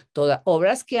 Todas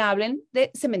obras que hablen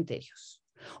de cementerios,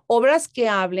 obras que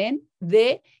hablen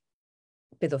de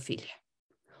pedofilia,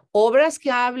 obras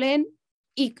que hablen,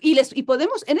 y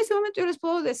podemos, en este momento yo les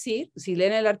puedo decir, si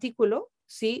leen el artículo,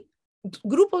 ¿sí?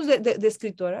 Grupos de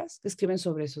escritoras que escriben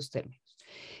sobre esos términos.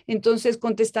 Entonces,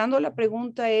 contestando la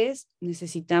pregunta es,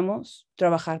 necesitamos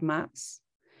trabajar más,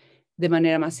 de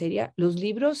manera más seria. Los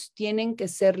libros tienen que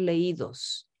ser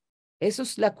leídos. Eso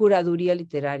es la curaduría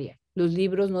literaria. Los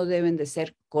libros no deben de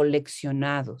ser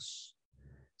coleccionados,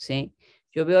 ¿sí?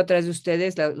 Yo veo atrás de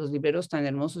ustedes los libreros tan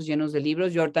hermosos, llenos de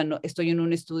libros. Yo ahorita no, estoy en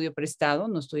un estudio prestado,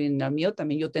 no estoy en el mío.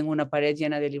 También yo tengo una pared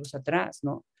llena de libros atrás,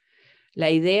 ¿no? La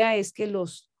idea es que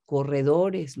los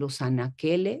corredores, los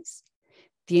anaqueles,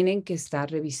 tienen que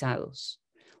estar revisados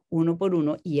uno por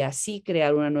uno y así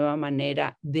crear una nueva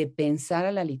manera de pensar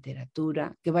a la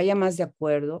literatura que vaya más de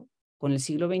acuerdo con el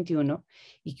siglo XXI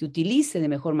y que utilice de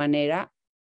mejor manera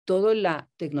toda la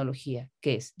tecnología,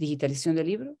 que es digitalización de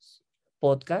libros,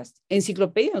 podcast,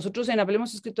 enciclopedia. Nosotros en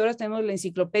Hablemos Escritoras tenemos la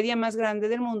enciclopedia más grande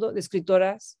del mundo de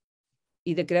escritoras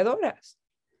y de creadoras.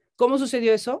 ¿Cómo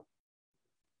sucedió eso?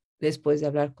 Después de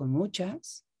hablar con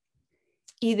muchas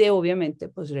y de, obviamente,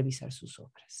 pues revisar sus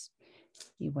obras.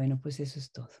 Y bueno, pues eso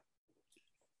es todo.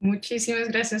 Muchísimas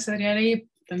gracias, Adriana, y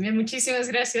también muchísimas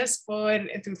gracias por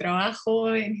tu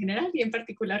trabajo en general y en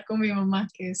particular con mi mamá,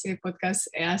 que ese podcast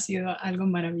ha sido algo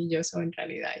maravilloso en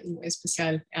realidad y muy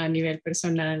especial a nivel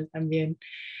personal también.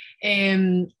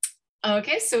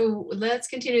 Okay, so let's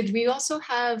continue. We also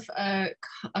have a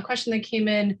question that came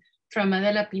in from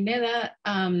Adela Pineda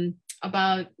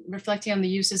about reflecting on the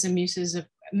uses and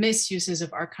misuses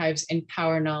of archives in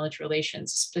power knowledge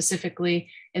relations, specifically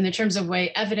in the terms of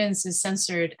way evidence is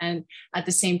censored and at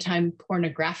the same time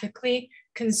pornographically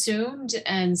consumed.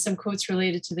 And some quotes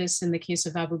related to this in the case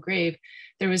of Abu Ghraib.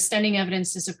 There was stunning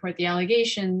evidence to support the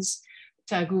allegations.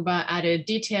 Taguba added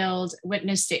detailed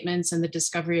witness statements and the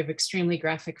discovery of extremely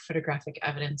graphic photographic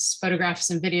evidence. Photographs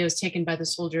and videos taken by the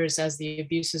soldiers as the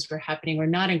abuses were happening were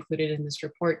not included in this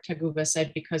report, Taguba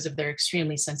said, because of their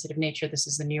extremely sensitive nature. This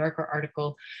is the New Yorker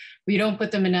article. We don't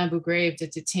put them in Abu Ghraib to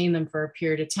detain them for a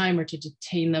period of time or to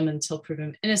detain them until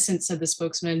proven innocent, said the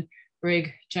spokesman,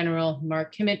 Brig General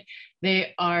Mark Kimmett.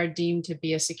 They are deemed to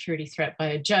be a security threat by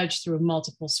a judge through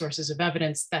multiple sources of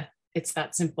evidence. That it's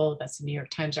that simple. That's the New York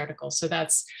Times article. So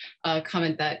that's a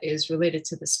comment that is related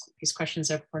to these questions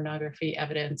of pornography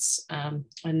evidence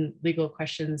and legal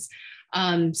questions.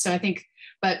 So I think,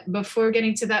 but before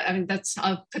getting to that, I mean,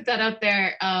 I'll put that out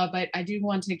there, but I do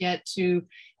want to get to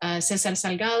Cesar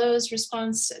Salgado's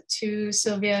response to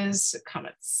Sylvia's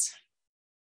comments.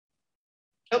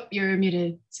 Oh, you're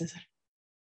muted, Cesar.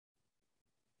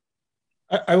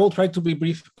 I will try to be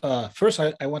brief. First,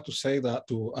 I want to say that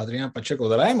to Adriana Pacheco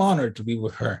that I'm honored to be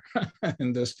with her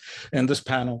in this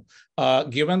panel,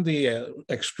 given the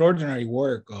extraordinary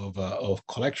work of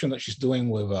collection that she's doing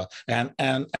with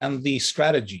and the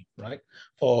strategy, right,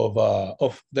 of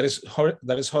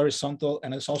that is horizontal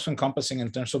and it's also encompassing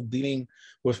in terms of dealing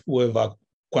with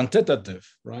quantitative,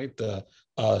 right,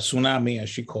 tsunami as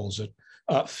she calls it,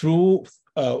 through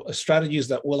strategies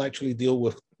that will actually deal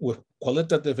with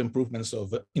qualitative improvements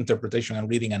of interpretation and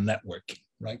reading and networking,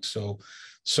 right?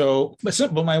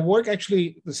 But my work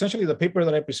actually, essentially the paper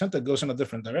that I presented goes in a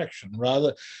different direction.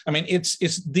 Rather, I mean, it's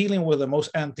dealing with the most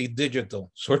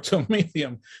anti-digital sort of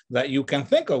medium that you can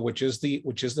think of, which is the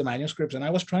manuscripts. And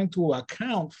I was trying to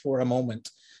account for a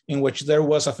moment in which there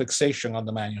was a fixation on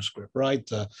the manuscript, right?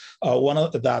 One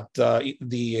of that,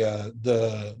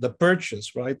 the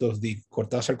purchase, right, of the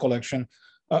Cortázar collection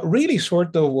really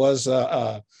sort of was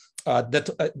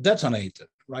detonated,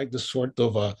 right? The sort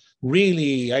of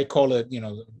really, I call it,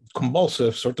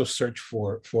 convulsive sort of search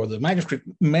for the manuscript.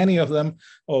 Many of them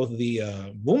of the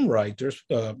boom writers,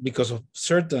 because of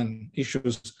certain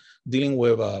issues dealing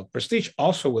with prestige,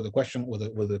 also with the question, with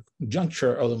the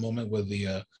juncture of the moment, with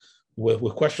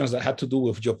questions that had to do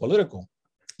with geopolitical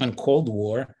and Cold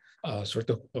War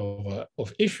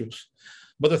of issues.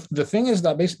 But the thing is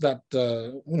that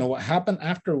what happened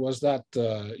after was that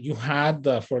you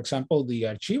had, for example, the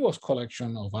Archivos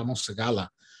collection of Amos Segala,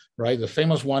 right? The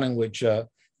famous one in which 100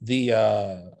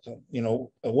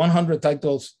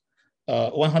 titles,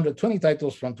 120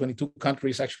 titles from 22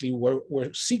 countries actually were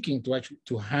seeking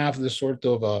to have this sort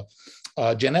of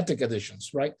genetic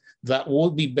editions, right? That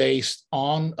would be based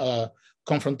on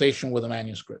confrontation with the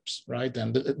manuscripts, right?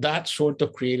 And that sort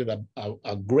of created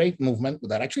a great movement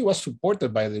that actually was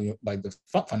supported by the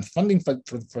funding from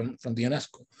the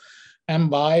UNESCO. and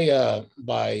by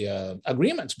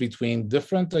agreements between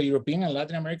different European and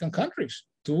Latin American countries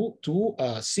to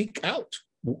seek out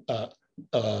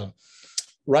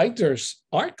writers'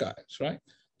 archives, right?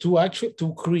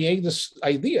 To create this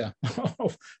idea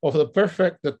of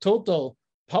the total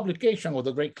publication of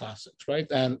the great classics, right?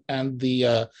 And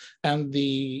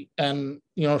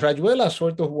Rayuela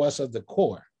sort of was at the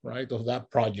core, right, of that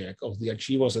project of the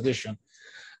Archivos edition.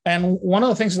 And one of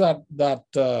the things that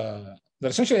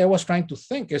essentially I was trying to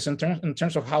think is in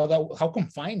terms of how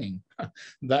confining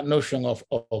that notion of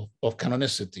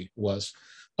canonicity was,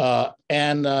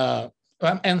 and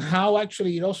how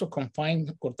actually it also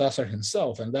confined Cortázar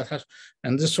himself, and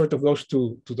this sort of goes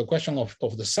to the question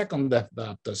of the second death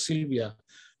that Silvia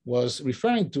was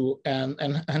referring to,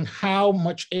 and how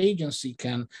much agency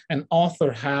can an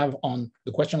author have on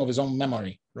the question of his own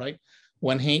memory, right?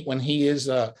 When he is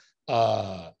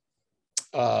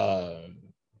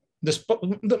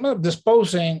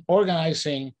disposing,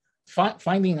 organizing,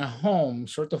 finding a home,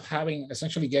 sort of having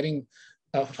essentially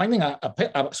finding a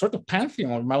sort of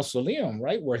pantheon or mausoleum,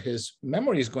 right, where his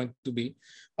memory is going to be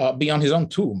on his own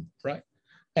tomb, right?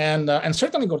 And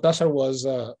certainly Cortázar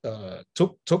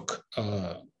took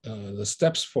the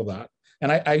steps for that.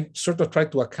 And I sort of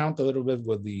tried to account a little bit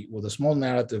with the small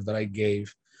narrative that I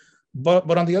gave.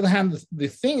 But on the other hand, the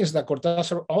thing is that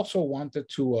Cortázar also wanted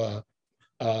to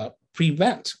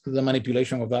prevent the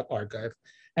manipulation of that archive.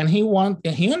 And he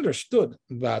understood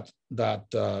that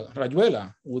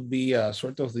Rayuela would be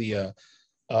sort of the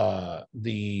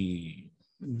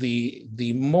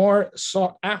more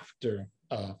sought after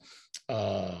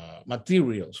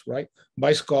materials, right,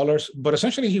 by scholars. But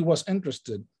essentially, he was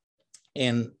interested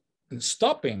in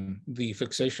stopping the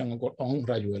fixation on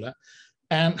Rayuela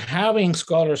and having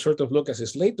scholars sort of look at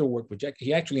his later work, which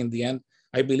he actually, in the end,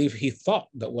 I believe he thought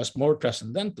that was more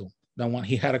transcendental than what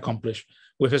he had accomplished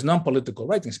with his non-political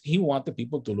writings. He wanted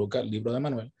people to look at Libro de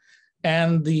Manuel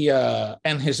and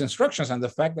his instructions, and the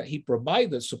fact that he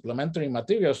provided supplementary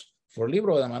materials for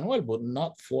Libro de Manuel, but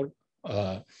not for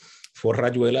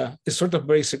Rayuela, is sort of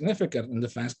very significant in the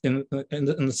sense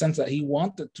that he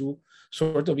wanted to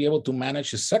sort of be able to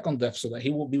manage his second death so that he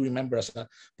will be remembered as a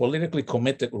politically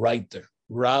committed writer,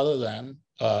 rather than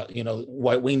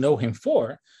what we know him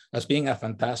for, as being a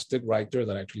fantastic writer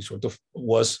that actually sort of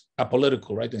was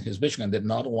apolitical, right, in his vision, and did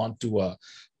not want to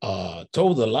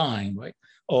toe the line, right,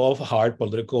 of hard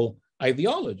political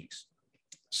ideologies.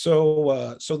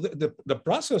 So the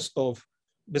process of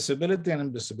visibility and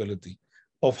invisibility,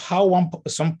 of how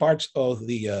some parts of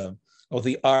the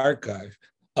archive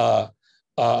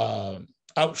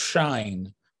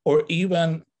outshine or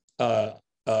even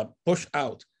push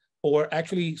out, or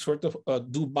actually sort of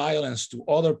do violence to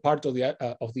other parts of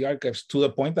the archives, to the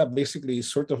point that basically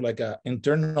is sort of like an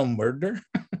internal murder,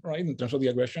 right, in terms of the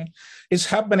aggression, is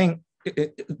happening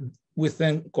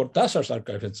within Cortázar's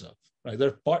archive itself, right?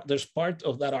 There's part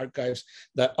of that archives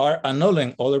that are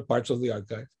annulling other parts of the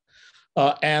archive.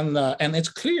 And it's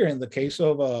clear in the case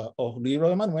of Libro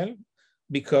de Manuel,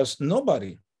 because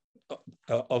nobody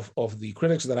of the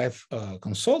critics that I've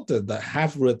consulted that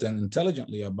have written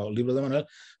intelligently about Libro de Manuel,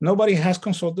 nobody has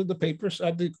consulted the papers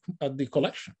at the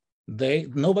collection.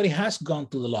 Nobody has gone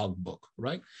to the logbook,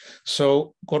 right?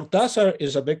 So Cortázar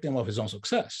is a victim of his own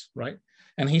success, right?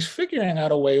 And he's figuring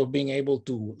out a way of being able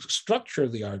to structure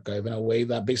the archive in a way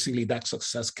that basically that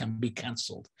success can be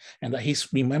canceled and that he's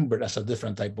remembered as a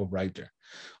different type of writer.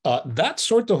 That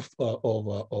sort of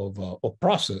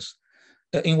process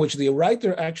in which the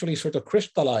writer actually sort of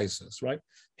crystallizes, right,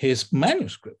 his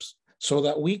manuscripts, so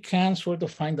that we can sort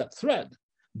of find that thread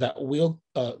that will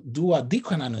do a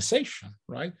decanonization,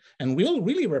 right, and will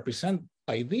really represent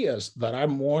ideas that are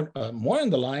more in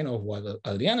the line of what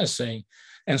Adriana is saying,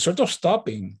 and sort of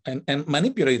stopping and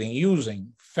manipulating, using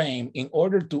fame in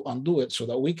order to undo it, so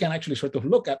that we can actually sort of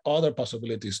look at other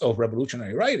possibilities of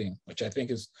revolutionary writing, which I think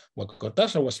is what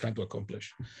Cortázar was trying to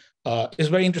accomplish. It's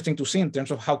very interesting to see in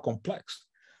terms of how complex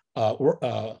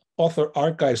author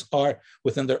archives are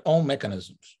within their own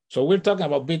mechanisms. So we're talking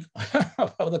about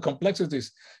about the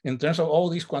complexities in terms of all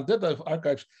these quantitative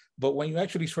archives, but when you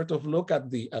actually sort of look at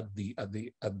the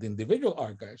individual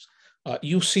archives,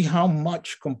 you see how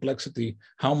much complexity,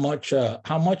 how much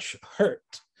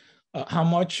hurt, how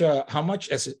much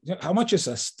is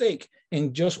at stake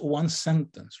in just one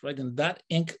sentence, right? In that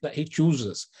ink that he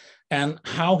chooses, and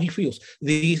how he feels,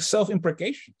 the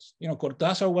self-imprecations.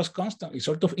 Cortázar was constantly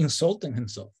sort of insulting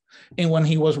himself when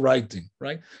he was writing,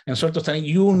 right? And sort of saying,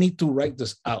 you need to write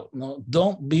this out. No,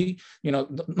 don't be,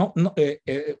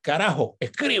 carajo,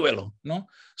 escríbelo, no?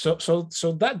 So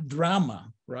that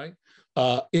drama, right,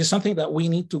 is something that we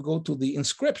need to go to the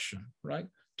inscription, right,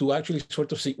 to actually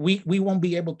sort of see, we won't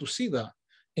be able to see that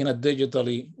in a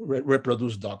digitally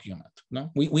reproduced document.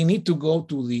 No, we need to go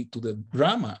to the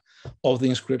drama of the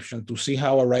inscription to see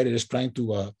how a writer is trying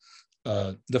to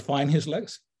define his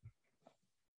legacy.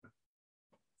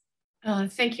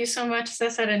 Thank you so much,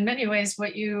 Cesar. In many ways,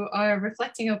 what you are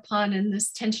reflecting upon in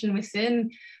this tension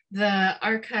within the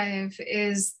archive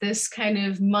is this kind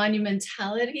of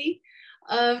monumentality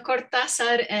of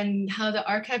Cortázar and how the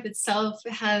archive itself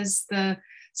has the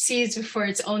seeds for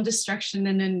its own destruction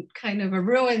and then kind of a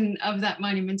ruin of that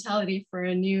monumentality for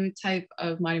a new type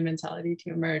of monumentality to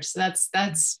emerge. So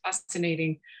that's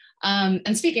fascinating.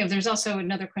 And speaking of, there's also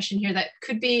another question here that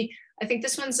could be, I think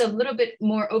this one's a little bit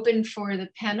more open for the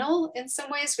panel in some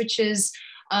ways, which is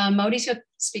Mauricio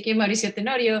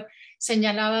Tenorio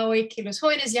señalaba hoy que los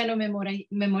jóvenes ya no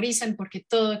memorizan porque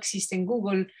todo existe en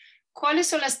Google. ¿Cuáles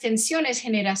son las tensiones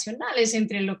generacionales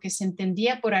entre lo que se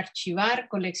entendía por archivar,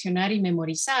 coleccionar y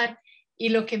memorizar y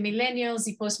lo que millennials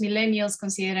y postmillennials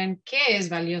consideran que es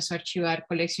valioso archivar,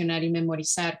 coleccionar y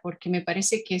memorizar? Porque me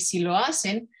parece que sí lo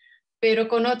hacen, pero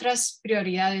con otras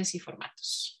prioridades y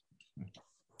formatos.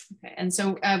 Okay, and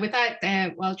so with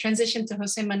that, we'll transition to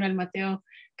José Manuel Mateo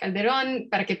Calderón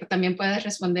para que también puedas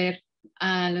responder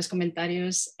a los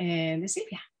comentarios de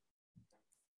Silvia.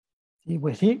 Y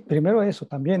pues sí, primero eso,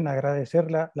 también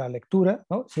agradecer la lectura,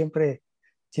 ¿no? Siempre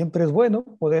es bueno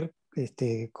poder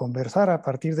conversar a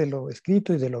partir de lo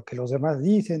escrito y de lo que los demás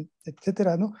dicen,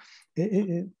 etcétera, ¿no?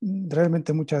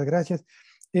 Realmente muchas gracias.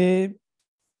 Es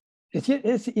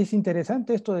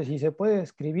interesante esto de si se puede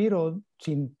escribir o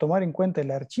sin tomar en cuenta el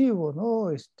archivo,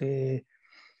 ¿no?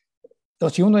 O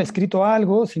si uno ha escrito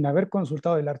algo sin haber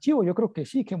consultado el archivo. Yo creo que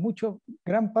sí, que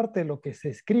gran parte de lo que se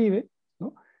escribe,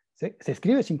 ¿no? Se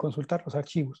escribe sin consultar los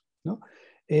archivos, ¿no?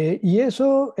 Y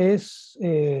eso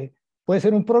puede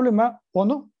ser un problema o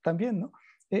no, también, ¿no?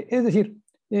 Es decir,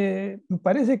 me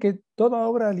parece que toda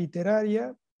obra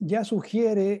literaria ya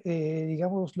sugiere,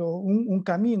 digámoslo, un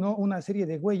camino, una serie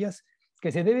de huellas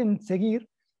que se deben seguir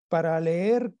para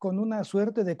leer con una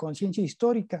suerte de conciencia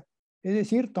histórica, es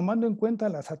decir, tomando en cuenta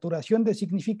la saturación de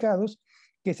significados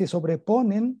que se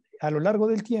sobreponen a lo largo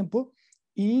del tiempo.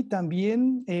 Y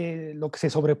también lo que se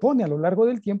sobrepone a lo largo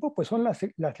del tiempo, pues son las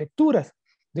lecturas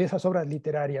de esas obras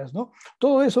literarias, ¿no?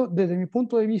 Todo eso, desde mi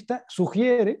punto de vista,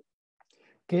 sugiere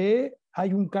que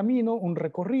hay un camino, un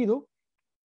recorrido,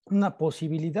 una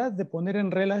posibilidad de poner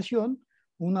en relación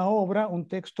una obra, un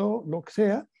texto, lo que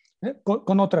sea,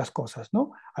 con otras cosas,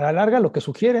 ¿no? A la larga, lo que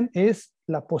sugieren es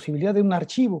la posibilidad de un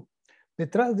archivo.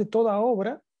 Detrás de toda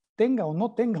obra, tenga o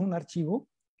no tenga un archivo,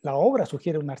 la obra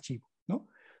sugiere un archivo, ¿no?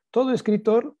 Todo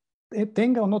escritor,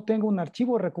 tenga o no tenga un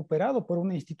archivo recuperado por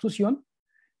una institución,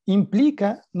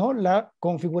 implica, ¿no?, la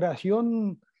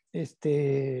configuración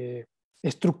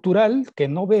estructural que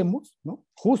no vemos, ¿no?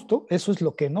 Justo, eso es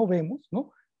lo que no vemos,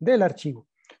 ¿no?, del archivo.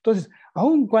 Entonces,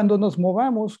 aun cuando nos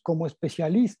movamos como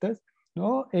especialistas,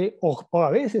 ¿no?, o a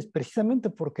veces precisamente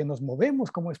porque nos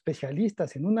movemos como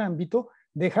especialistas en un ámbito,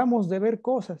 dejamos de ver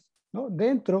cosas, ¿no?,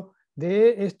 dentro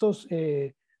de estos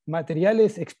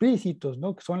materiales explícitos,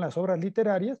 ¿no?, que son las obras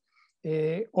literarias,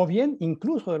 o bien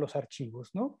incluso de los archivos,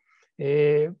 ¿no?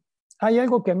 Hay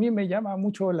algo que a mí me llama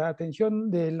mucho la atención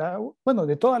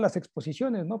de todas las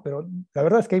exposiciones, ¿no? Pero la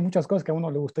verdad es que hay muchas cosas que a uno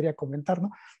le gustaría comentar,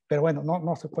 ¿no? Pero bueno,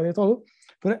 no se puede todo.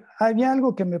 Pero había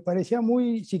algo que me parecía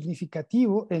muy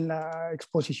significativo en la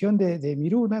exposición de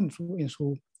Miruna, en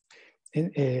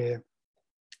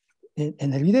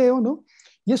el video, ¿no?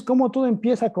 Y es como todo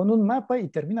empieza con un mapa y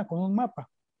termina con un mapa,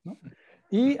 ¿no?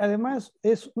 Y además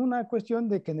es una cuestión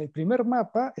de que en el primer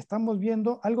mapa estamos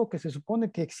viendo algo que se supone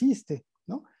que existe,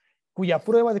 ¿no?, cuya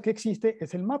prueba de que existe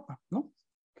es el mapa, ¿no?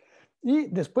 Y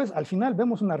después, al final,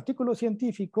 vemos un artículo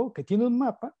científico que tiene un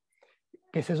mapa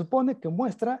que se supone que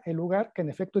muestra el lugar que en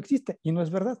efecto existe, y no es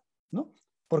verdad, ¿no?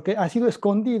 Porque ha sido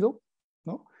escondido,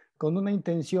 ¿no?, con una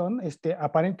intención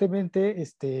aparentemente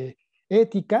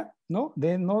ética, ¿no?,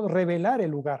 de no revelar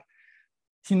el lugar.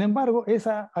 Sin embargo,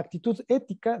 esa actitud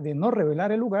ética de no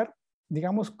revelar el lugar,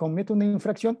 digamos, comete una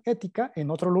infracción ética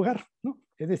en otro lugar, ¿no?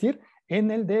 Es decir,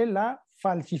 en el de la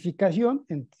falsificación,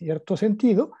 en cierto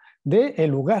sentido,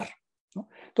 del lugar, ¿no?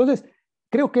 Entonces,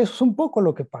 creo que eso es un poco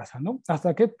lo que pasa, ¿no?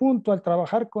 Hasta qué punto al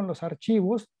trabajar con los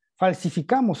archivos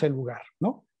falsificamos el lugar,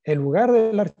 ¿no? El lugar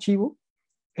del archivo,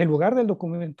 el lugar del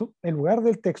documento, el lugar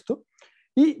del texto,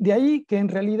 y de ahí que en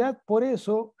realidad por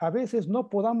eso a veces no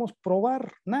podamos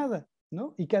probar nada,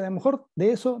 ¿no? Y que a lo mejor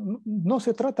de eso no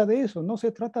se trata de eso, no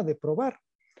se trata de probar,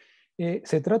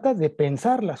 se trata de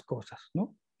pensar las cosas,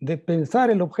 ¿no?, de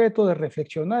pensar el objeto, de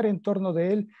reflexionar en torno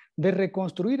de él, de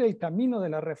reconstruir el camino de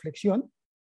la reflexión,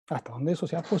 hasta donde eso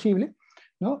sea posible,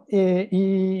 ¿no?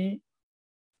 Y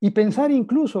pensar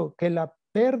incluso que la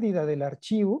pérdida del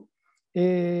archivo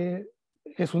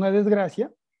es una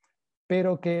desgracia,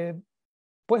 pero que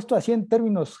puesto así en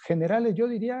términos generales, yo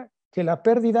diría que la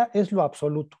pérdida es lo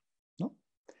absoluto, ¿no?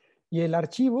 Y el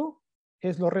archivo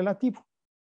es lo relativo.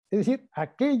 Es decir,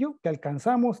 aquello que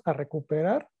alcanzamos a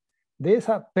recuperar de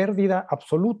esa pérdida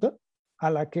absoluta a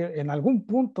la que en algún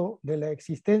punto de la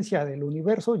existencia del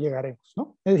universo llegaremos,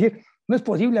 ¿no? Es decir, no es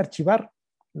posible archivar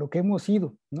lo que hemos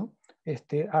sido, ¿no?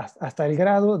 Hasta el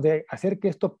grado de hacer que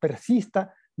esto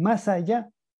persista más allá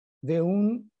de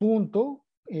un punto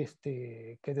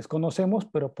que desconocemos,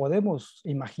 pero podemos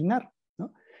imaginar,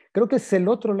 ¿no? Creo que es el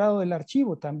otro lado del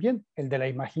archivo también, el de la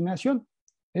imaginación.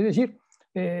 Es decir,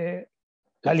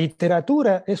 la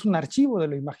literatura es un archivo de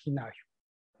lo imaginario,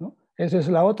 ¿no? Esa es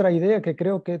la otra idea que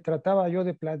creo que trataba yo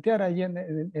de plantear ahí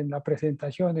en la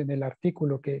presentación, en el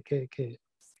artículo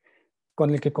con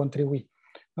el que contribuí,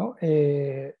 ¿no?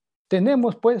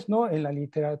 Tenemos, pues, ¿no?, en la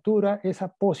literatura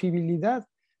esa posibilidad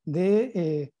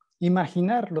de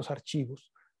imaginar los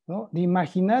archivos, ¿no?, de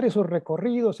imaginar esos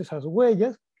recorridos, esas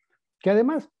huellas, que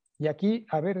además, y aquí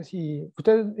a ver si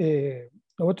usted,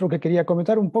 otro que quería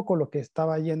comentar un poco lo que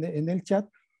estaba ahí en el chat,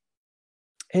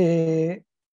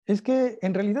 es que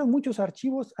en realidad muchos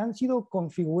archivos han sido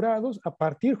configurados a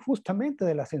partir justamente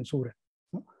de la censura,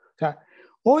 ¿no? O sea,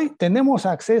 hoy tenemos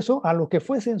acceso a lo que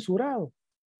fue censurado,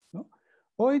 ¿no?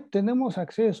 Hoy tenemos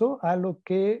acceso a lo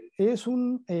que es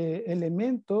un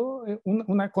elemento,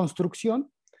 una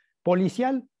construcción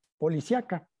policial,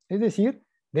 policíaca, es decir,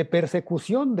 de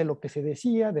persecución de lo que se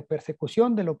decía, de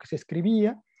persecución de lo que se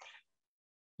escribía.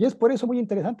 Y es por eso muy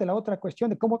interesante la otra cuestión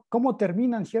de cómo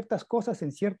terminan ciertas cosas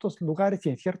en ciertos lugares y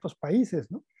en ciertos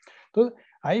países, ¿no? Entonces,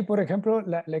 ahí, por ejemplo,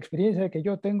 la experiencia que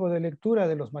yo tengo de lectura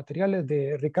de los materiales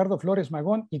de Ricardo Flores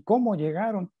Magón y cómo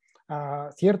llegaron a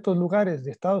ciertos lugares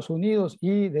de Estados Unidos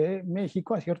y de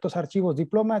México, a ciertos archivos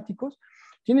diplomáticos,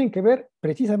 tienen que ver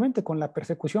precisamente con la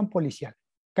persecución policial,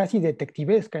 casi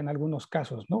detectivesca en algunos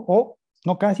casos, ¿no? O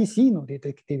no casi, sino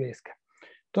detectivesca.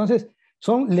 Entonces,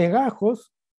 son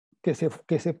legajos que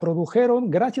se produjeron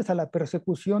gracias a la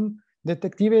persecución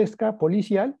detectivesca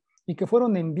policial y que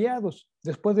fueron enviados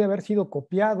después de haber sido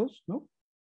copiados, ¿no?,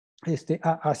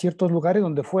 a ciertos lugares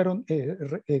donde fueron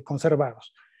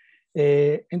conservados.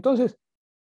 Entonces,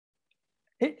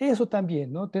 eso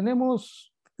también, ¿no?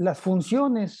 Tenemos las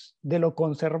funciones de lo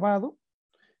conservado,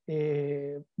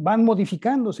 van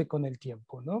modificándose con el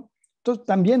tiempo, ¿no? Entonces,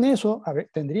 también eso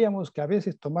tendríamos que a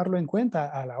veces tomarlo en cuenta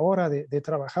a la hora de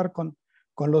trabajar con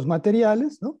los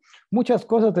materiales, ¿no? Muchas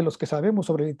cosas de los que sabemos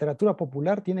sobre literatura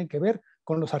popular tienen que ver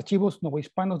con los archivos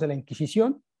novohispanos de la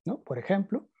Inquisición, ¿no?, por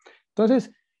ejemplo.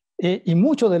 Entonces, y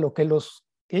mucho de lo que los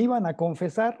que iban a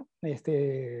confesar,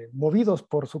 movidos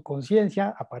por su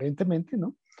conciencia, aparentemente,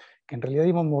 ¿no?, que en realidad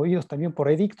iban movidos también por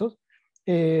edictos,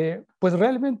 pues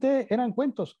realmente eran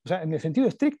cuentos, o sea, en el sentido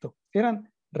estricto,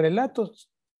 eran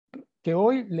relatos que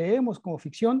hoy leemos como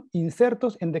ficción,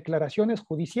 insertos en declaraciones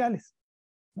judiciales,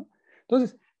 ¿no?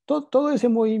 Entonces, todo ese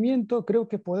movimiento creo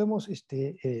que podemos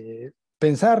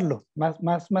pensarlo,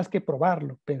 más que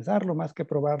probarlo, pensarlo más que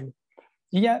probarlo.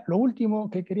 Y ya lo último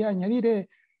que quería añadir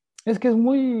es que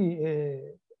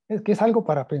es que es algo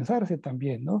para pensarse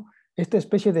también, ¿no? Esta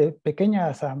especie de pequeña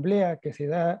asamblea que se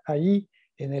da ahí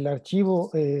en el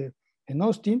archivo en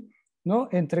Austin, ¿no?,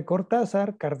 entre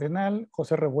Cortázar, Cardenal,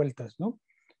 José Revueltas, ¿no?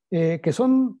 Que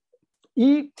son,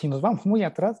 y si nos vamos muy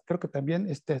atrás, creo que también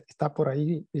está por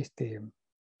ahí,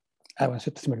 bueno,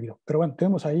 se me olvidó, pero bueno,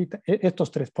 tenemos ahí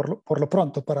estos tres, por lo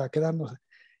pronto, para quedarnos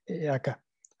acá.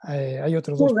 Hay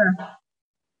otros dos.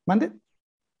 ¿Mande?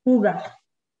 Puga.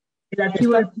 El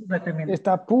archivo de Puga también.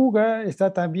 Está Puga,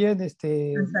 está también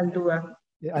Ansaldúa.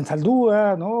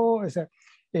 Ansaldúa, ¿no? O sea,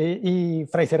 y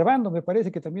Fray Servando, me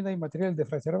parece que también hay material de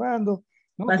Fray Servando,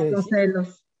 ¿no?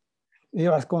 Vasconcelos. Y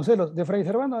Vasconcelos. De Fray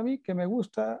Servando, a mí que me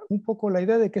gusta un poco la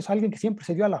idea de que es alguien que siempre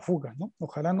se dio a la fuga, ¿no?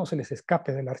 Ojalá no se les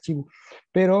escape del archivo.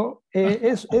 Pero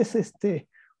esa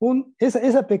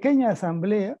pequeña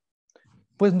asamblea,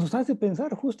 pues nos hace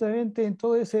pensar justamente en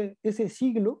todo ese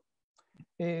siglo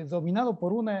dominado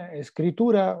por una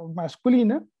escritura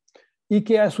masculina y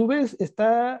que a su vez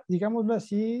está, digámoslo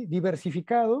así,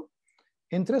 diversificado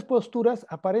en tres posturas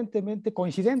aparentemente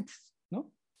coincidentes, ¿no?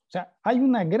 O sea, hay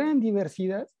una gran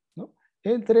diversidad, ¿no?,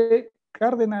 entre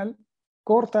Cardenal,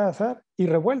 Cortázar y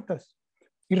Revueltas.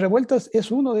 Y Revueltas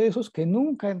es uno de esos que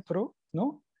nunca entró,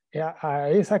 ¿no?, a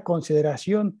esa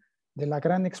consideración de la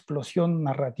gran explosión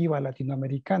narrativa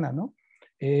latinoamericana, ¿no?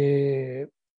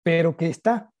 Pero que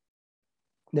está,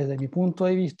 desde mi punto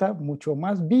de vista, mucho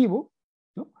más vivo,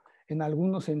 ¿no?, en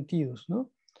algunos sentidos,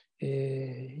 ¿no?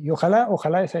 Y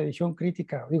ojalá esa edición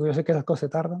crítica, digo, yo sé que esas cosas se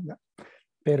tardan, ¿no?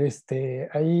 Pero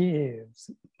ahí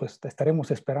pues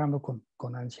estaremos esperando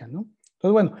con ansia, ¿no?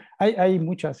 Entonces, bueno, hay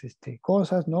muchas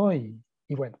cosas, ¿no? Y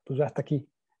bueno, pues hasta aquí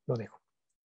lo dejo.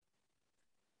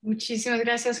 Muchísimas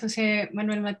gracias, José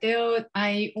Manuel Mateo.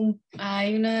 Hay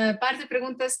una par de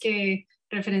preguntas que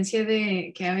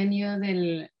referencié que ha venido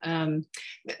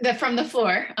from the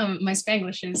floor. My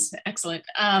Spanglish is excellent.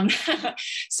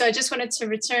 So I just wanted to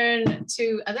return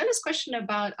to Adela's question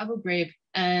about Abu Ghraib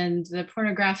and the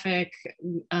pornographic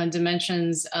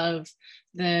dimensions of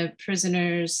the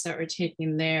prisoners that were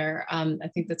taken there. I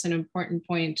think that's an important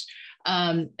point.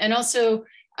 And also,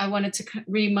 I wanted to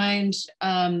remind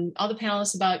all the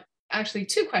panelists about actually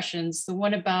two questions. The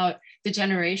one about the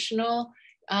generational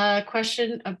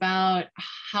question about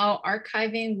how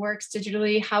archiving works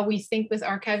digitally, how we think with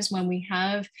archives when we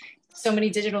have so many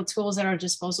digital tools at our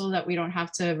disposal that we don't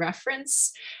have to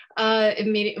reference.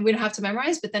 We don't have to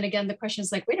memorize, but then again, the question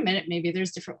is like, wait a minute, maybe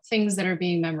there's different things that are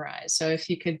being memorized. So if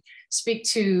you could speak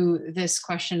to this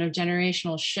question of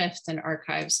generational shift in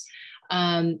archives.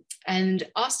 And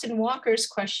Austin Walker's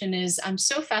question is, I'm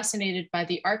so fascinated by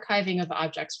the archiving of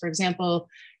objects. For example,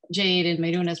 Jade and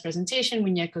Mayruna's presentation,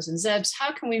 Muñecos and Zebs,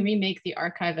 how can we remake the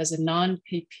archive as a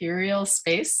non-paperial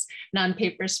space,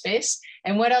 non-paper space?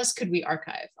 And what else could we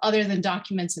archive other than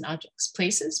documents and objects,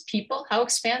 places, people? How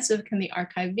expansive can the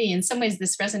archive be? In some ways,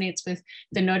 this resonates with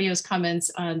Tenorio's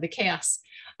comments on the chaos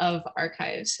of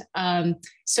archives.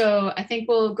 So I think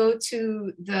we'll go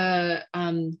to the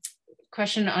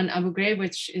question on Abu Ghraib,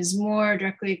 which is more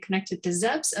directly connected to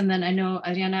Zebs. And then I know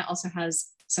Adriana also has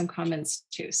some comments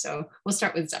too. So we'll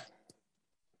start with Zeb.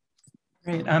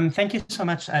 Great. Thank you so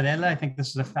much, Adela. I think this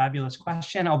is a fabulous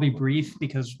question. I'll be brief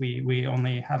because we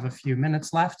only have a few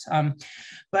minutes left.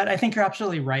 But I think you're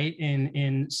absolutely right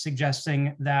in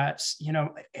suggesting that, you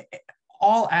know,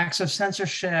 all acts of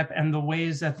censorship and the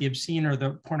ways that the obscene or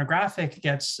the pornographic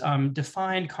gets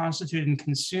defined, constituted, and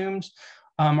consumed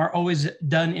are always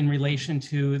done in relation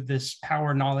to this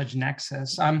power-knowledge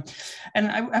nexus. And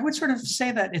I would sort of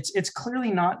say that it's clearly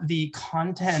not the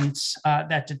content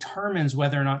that determines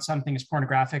whether or not something is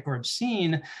pornographic or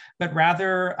obscene, but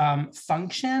rather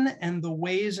function and the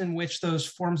ways in which those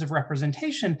forms of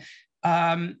representation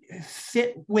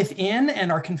fit within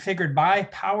and are configured by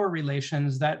power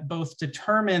relations that both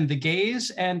determine the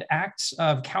gaze and acts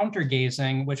of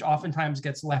counter-gazing, which oftentimes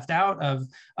gets left out of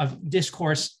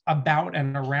discourse about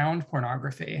and around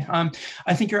pornography.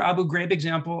 I think your Abu Ghraib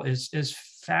example is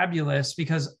fabulous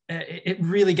because it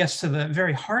really gets to the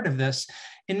very heart of this.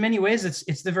 In many ways,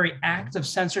 it's the very act of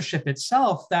censorship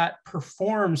itself that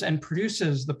performs and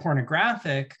produces the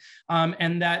pornographic,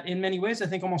 and that in many ways, I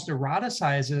think almost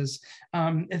eroticizes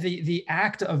the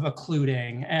act of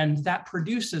occluding, and that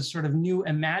produces sort of new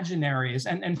imaginaries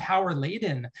and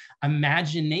power-laden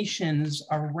imaginations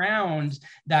around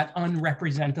that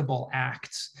unrepresentable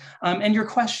act. And your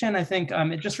question, I think,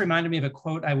 it just reminded me of a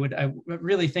quote I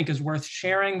really think is worth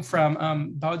sharing from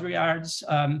Baudrillard's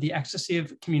The Ecstasy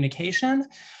of Communication,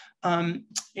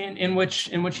 in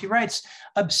which he writes,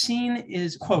 obscene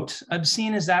is, quote,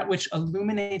 obscene is that which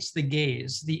illuminates the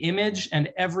gaze, the image, and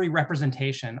every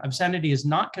representation. Obscenity is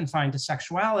not confined to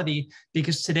sexuality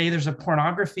because today there's a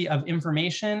pornography of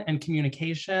information and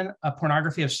communication, a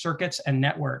pornography of circuits and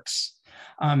networks.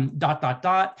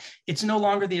 It's no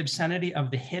longer the obscenity of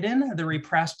the hidden, the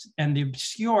repressed, and the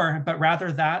obscure, but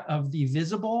rather that of the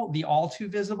visible, the all too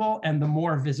visible, and the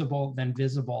more visible than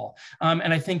visible.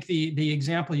 And I think the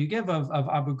example you give of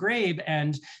Abu Ghraib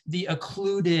and the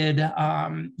occluded,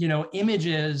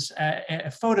 images,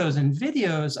 photos, and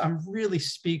videos really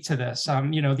speak to this.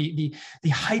 The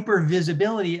hyper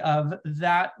visibility of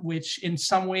that which in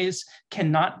some ways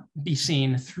cannot be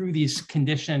seen through these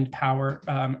conditioned power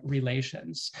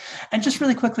relations. And just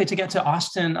really quickly to get to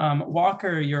Austin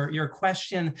Walker, your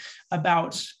question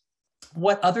about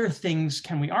what other things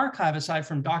can we archive aside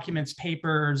from documents,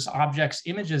 papers, objects,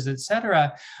 images, et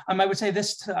cetera? I would say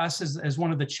this to us is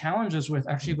one of the challenges with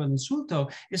Archivo de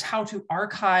Insulto is how to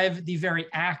archive the very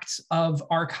act of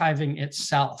archiving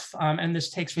itself. And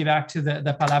this takes me back to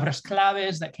the palabras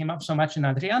claves that came up so much in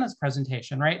Adriana's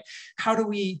presentation, right? How do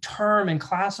we term and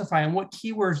classify, and what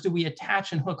keywords do we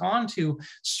attach and hook onto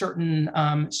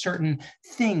certain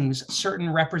things,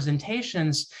 certain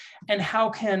representations, and how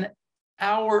can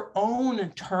our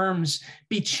own terms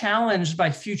be challenged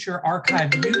by future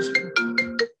archive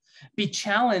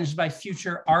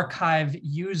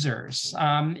users,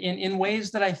 in ways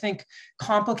that I think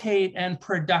complicate and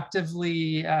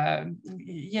productively,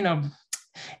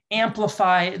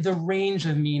 amplify the range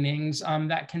of meanings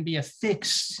that can be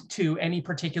affixed to any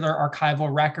particular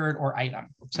archival record or item.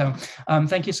 So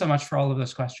thank you so much for all of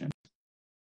those questions.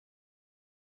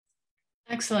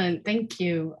 Excellent, thank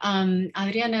you.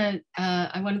 Adriana,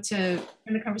 I wanted to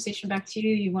turn the conversation back to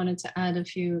you. You wanted to add a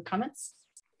few comments?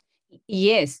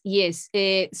 Yes.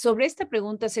 Sobre esta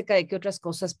pregunta acerca de qué otras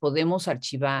cosas podemos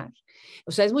archivar.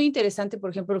 O sea, es muy interesante, por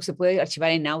ejemplo, lo que se puede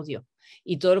archivar en audio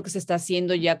y todo lo que se está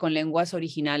haciendo ya con lenguas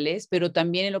originales, pero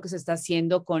también en lo que se está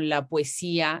haciendo con la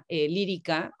poesía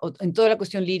lírica, en toda la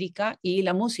cuestión lírica y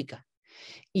la música.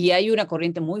 Y hay una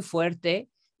corriente muy fuerte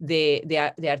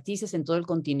de artistas en todo el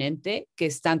continente que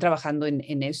están trabajando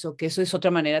en eso, que eso es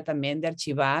otra manera también de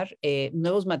archivar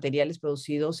nuevos materiales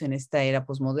producidos en esta era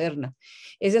posmoderna.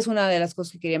 Esa es una de las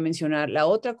cosas que quería mencionar. La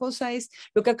otra cosa es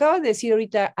lo que acaba de decir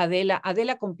ahorita Adela.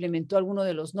 Adela complementó alguno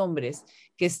de los nombres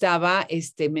que estaba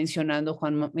mencionando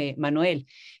Juan Manuel.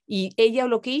 Y ella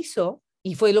lo que hizo,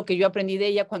 y fue lo que yo aprendí de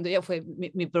ella cuando ella fue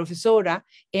mi profesora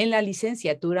en la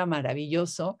licenciatura,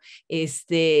 maravilloso,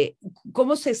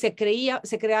 cómo se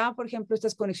creaban, por ejemplo,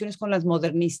 estas conexiones con las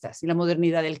modernistas y la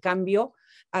modernidad del cambio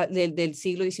del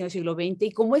siglo XIX, siglo XX,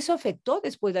 y cómo eso afectó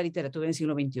después la literatura en el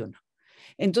siglo XXI.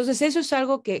 Entonces, eso es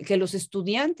algo que los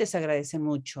estudiantes agradecen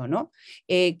mucho, ¿no?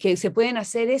 Que se pueden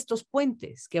hacer estos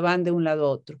puentes que van de un lado a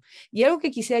otro. Y algo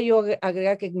que quisiera yo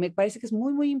agregar, que me parece que es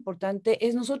muy, muy importante,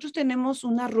 es nosotros tenemos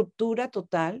una ruptura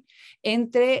total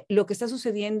entre lo que está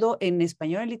sucediendo en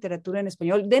español, en literatura en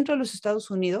español, dentro de los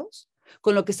Estados Unidos,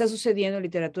 con lo que está sucediendo en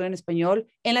literatura en español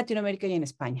en Latinoamérica y en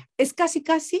España. Es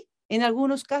casi, en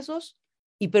algunos casos,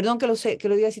 y perdón que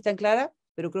lo diga así tan clara,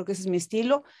 pero creo que ese es mi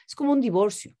estilo, es como un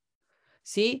divorcio.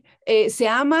 ¿Sí? Se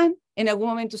aman, en algún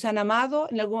momento se han amado,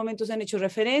 en algún momento se han hecho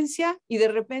referencia y de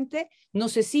repente no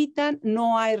se citan,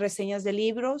 no hay reseñas de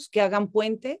libros que hagan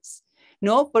puentes,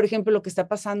 ¿no? Por ejemplo, lo que está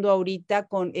pasando ahorita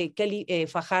con Kelly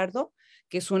Fajardo,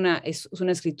 que es una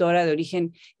escritora de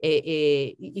origen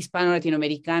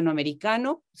hispano-latinoamericano,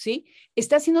 americano, ¿sí?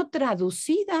 Está siendo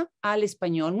traducida al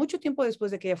español mucho tiempo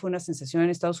después de que ella fue una sensación en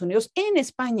Estados Unidos, en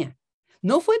España.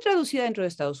 No fue traducida dentro de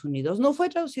Estados Unidos, no fue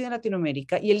traducida en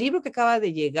Latinoamérica, y el libro que acaba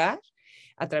de llegar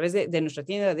a través de nuestra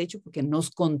tienda, de hecho, porque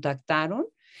nos contactaron,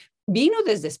 vino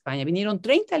desde España. Vinieron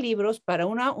 30 libros para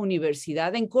una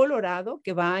universidad en Colorado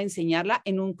que va a enseñarla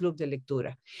en un club de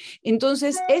lectura.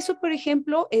 Entonces, eso, por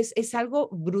ejemplo, es algo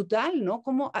brutal, ¿no?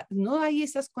 Como no hay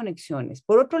esas conexiones.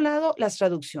 Por otro lado, las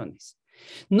traducciones.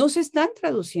 No se están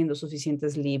traduciendo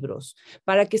suficientes libros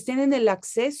para que estén en el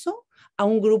acceso a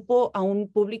un grupo, a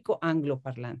un público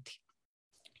angloparlante.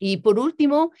 Y por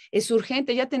último, es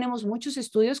urgente, ya tenemos muchos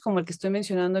estudios como el que estoy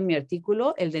mencionando en mi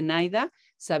artículo, el de Naida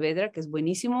Saavedra, que es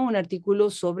buenísimo, un artículo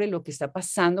sobre lo que está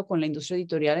pasando con la industria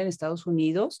editorial en Estados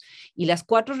Unidos y las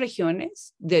 4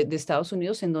 regiones de Estados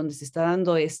Unidos en donde se está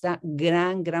dando esta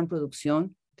gran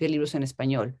producción de libros en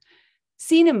español.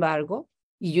 Sin embargo,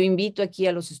 y yo invito aquí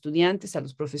a los estudiantes, a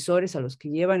los profesores, a los que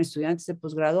llevan estudiantes de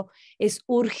posgrado, es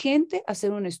urgente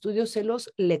hacer un estudio de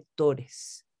los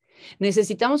lectores.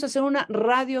 Necesitamos hacer una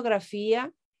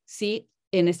radiografía, ¿sí?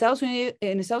 En Estados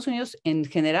Unidos, en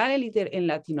general en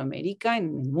Latinoamérica,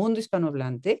 en el mundo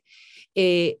hispanohablante,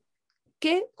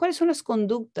 ¿cuáles son las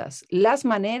conductas, las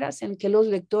maneras en que los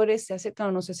lectores se acercan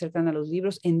o no se acercan a los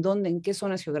libros? ¿En dónde? ¿En qué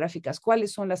zonas geográficas?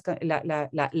 ¿Cuáles son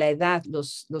la edad,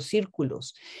 los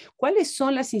círculos? ¿Cuáles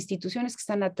son las instituciones que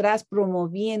están atrás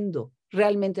promoviendo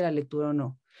realmente la lectura o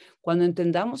no? Cuando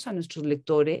entendamos a nuestros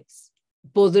lectores,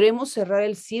 podremos cerrar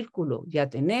el círculo. Ya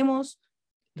tenemos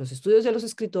los estudios de los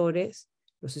escritores,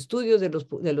 los estudios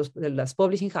de las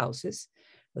publishing houses,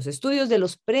 los estudios de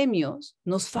los premios.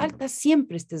 Nos falta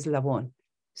siempre este eslabón,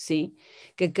 ¿sí?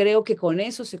 Que creo que con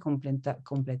eso se completa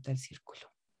el círculo.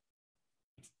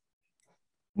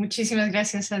 Muchísimas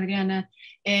gracias, Adriana.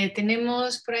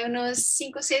 Tenemos por ahí unos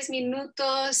 5 o 6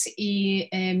 minutos y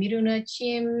Miruna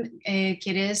Chim,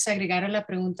 ¿quieres agregar a la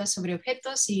pregunta sobre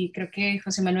objetos? Y creo que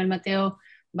José Manuel Mateo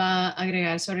va a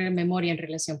agregar sobre memoria en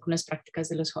relación con las prácticas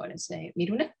de los jóvenes.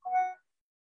 Miruna.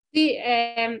 Sí,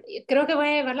 creo que voy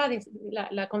a llevar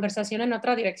la conversación en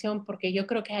otra dirección porque yo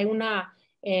creo que hay una,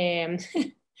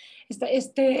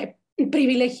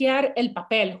 privilegiar el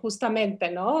papel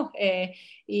justamente, ¿no? En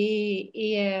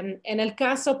el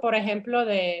caso, por ejemplo,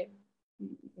 de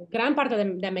gran parte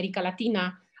de América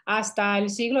Latina, hasta el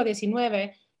siglo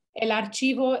XIX, el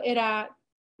archivo era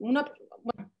bueno,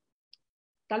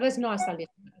 tal vez no hasta el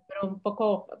XIX, pero un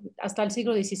poco hasta el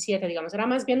siglo XVII, digamos, era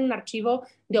más bien un archivo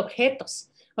de objetos.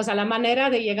 O sea, la manera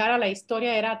de llegar a la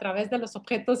historia era a través de los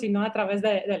objetos y no a través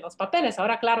de los papeles.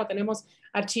 Ahora, claro, tenemos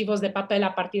archivos de papel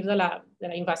a partir de la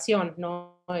invasión,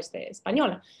 ¿no?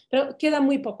 Española, pero queda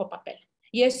muy poco papel.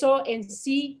 Y eso en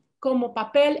sí, como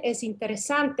papel, es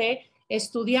interesante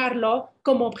estudiarlo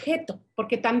como objeto,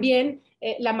 porque también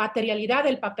la materialidad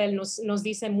del papel nos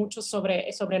dice mucho sobre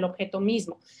el objeto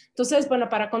mismo. Entonces, bueno,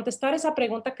 para contestar esa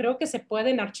pregunta, creo que se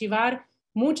pueden archivar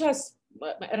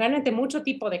realmente mucho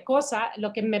tipo de cosas.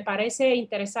 Lo que me parece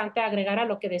interesante agregar a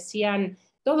lo que decían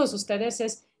todos ustedes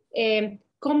es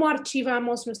cómo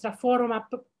archivamos nuestra forma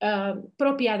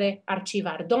propia de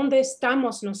archivar, dónde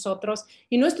estamos nosotros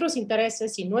y nuestros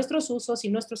intereses y nuestros usos y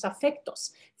nuestros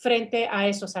afectos frente a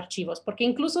esos archivos, porque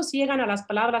incluso si llegan a las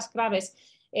palabras claves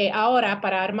ahora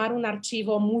para armar un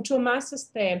archivo mucho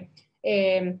más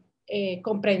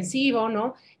comprensivo,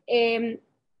 ¿no?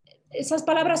 Esas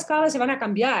palabras claves se van a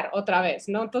cambiar otra vez,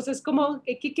 ¿no? Entonces,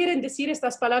 ¿qué quieren decir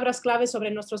estas palabras claves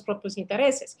sobre nuestros propios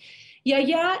intereses? Y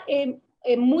allá,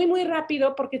 muy, muy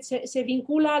rápido, porque se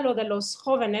vincula a lo de los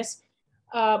jóvenes.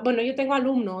 Bueno, yo tengo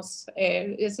alumnos,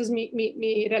 esa es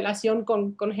mi relación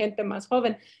con gente más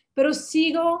joven, pero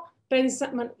sigo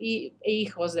pensando, e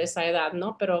hijos de esa edad,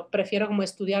 ¿no? Pero prefiero como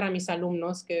estudiar a mis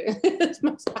alumnos, que es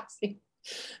más fácil,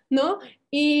 ¿no?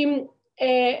 Y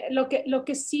lo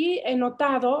que sí he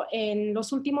notado en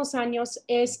los últimos años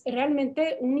es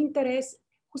realmente un interés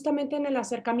justamente en el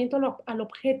acercamiento al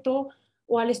objeto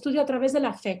o al estudio a través del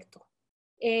afecto.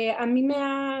 A mí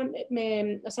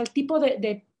o sea, el tipo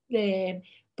de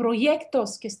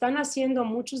proyectos que están haciendo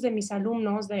muchos de mis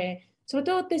alumnos, sobre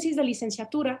todo tesis de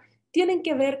licenciatura, tienen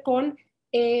que ver con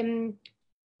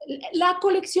la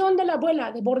colección de la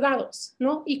abuela de bordados,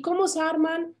 ¿no? Y cómo se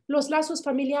arman los lazos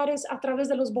familiares a través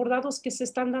de los bordados que se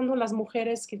están dando las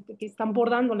mujeres que están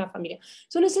bordando la familia.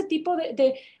 Son ese tipo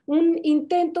de un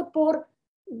intento por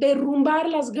derrumbar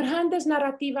las grandes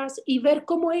narrativas y ver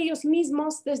cómo ellos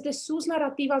mismos, desde sus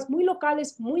narrativas muy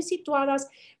locales, muy situadas,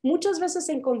 muchas veces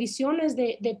en condiciones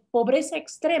de pobreza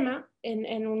extrema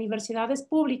en universidades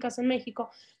públicas en México,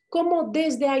 cómo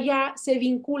desde allá se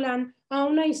vinculan a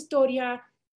una historia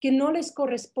que no les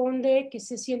corresponde, que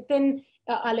se sienten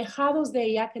alejados de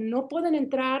ella, que no pueden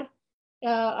entrar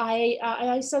a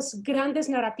esas grandes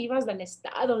narrativas del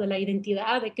Estado, de la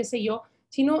identidad, de qué sé yo,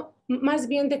 sino más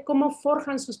bien de cómo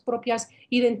forjan sus propias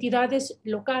identidades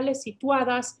locales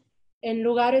situadas en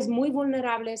lugares muy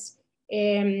vulnerables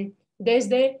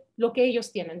desde lo que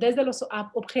ellos tienen, desde los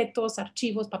objetos,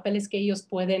 archivos, papeles que ellos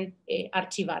pueden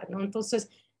archivar, ¿no? Entonces,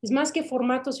 es más que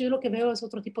formatos, yo lo que veo es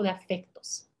otro tipo de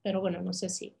afectos, pero bueno, no sé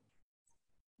si.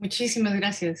 Muchísimas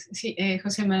gracias. Sí,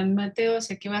 José Manuel Mateo,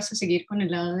 sé que vas a seguir con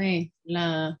el lado de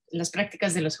las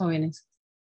prácticas de los jóvenes.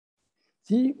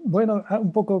 Sí, bueno,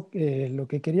 un poco lo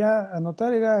que quería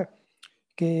anotar era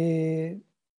que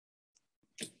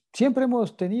siempre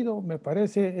hemos tenido, me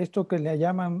parece, esto que le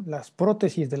llaman las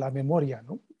prótesis de la memoria,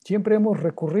 ¿no? Siempre hemos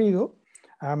recurrido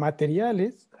a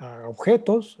materiales, a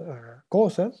objetos, a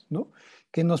cosas, ¿no?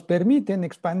 Que nos permiten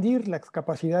expandir las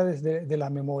capacidades de la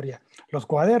memoria. Los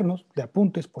cuadernos de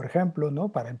apuntes, por ejemplo, ¿no?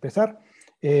 Para empezar,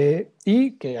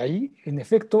 y que ahí, en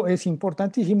efecto, es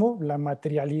importantísimo la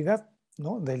materialidad,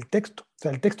 ¿no? Del texto. O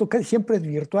sea, el texto casi siempre es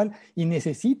virtual y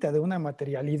necesita de una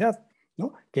materialidad,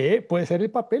 ¿no? Que puede ser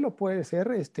el papel o puede ser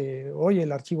hoy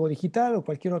el archivo digital o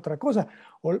cualquier otra cosa,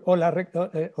 o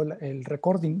el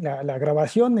recording, la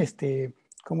grabación,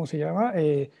 ¿cómo se llama?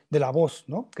 De la voz,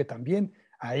 ¿no? Que también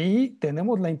ahí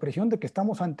tenemos la impresión de que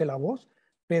estamos ante la voz,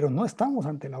 pero no estamos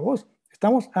ante la voz,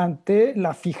 estamos ante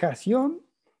la fijación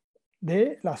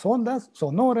de las ondas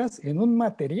sonoras en un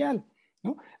material,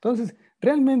 ¿no? Entonces,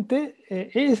 realmente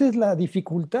esa es la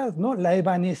dificultad, ¿no? La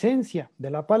evanescencia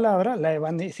de la palabra, la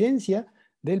evanescencia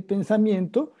del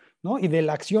pensamiento, ¿no? Y de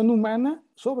la acción humana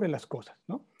sobre las cosas,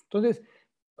 ¿no? Entonces,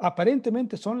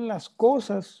 aparentemente son las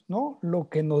cosas, ¿no? Lo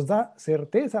que nos da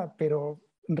certeza, pero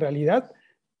en realidad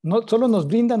no solo nos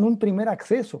brindan un primer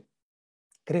acceso,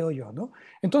 creo yo, ¿no?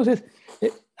 Entonces,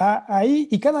 ahí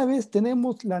y cada vez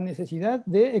tenemos la necesidad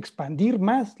de expandir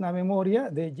más la memoria,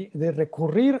 de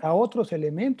recurrir a otros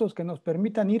elementos que nos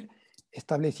permitan ir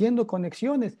estableciendo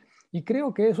conexiones. Y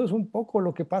creo que eso es un poco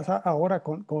lo que pasa ahora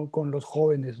con los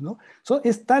jóvenes, ¿no?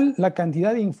 Es tal la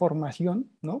cantidad de información,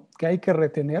 ¿no? Que hay que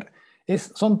retener.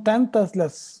 Son tantas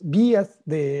las vías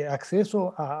de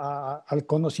acceso al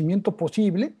conocimiento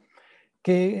posible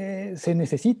que se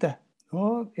necesita,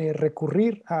 ¿no?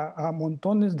 Recurrir a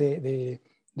montones de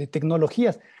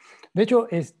tecnologías. De hecho,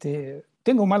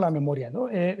 tengo mala memoria, ¿no?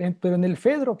 Pero en el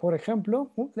FEDRO, por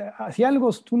ejemplo, si algo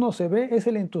uno se ve es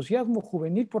el entusiasmo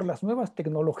juvenil por las nuevas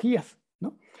tecnologías,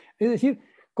 ¿no? Es decir,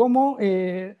 cómo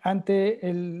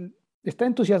está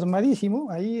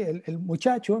entusiasmadísimo ahí el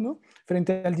muchacho, ¿no?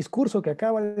 Frente al discurso que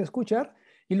acaba de escuchar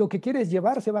y lo que quiere es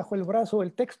llevarse bajo el brazo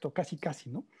el texto, casi,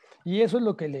 ¿no? Y eso es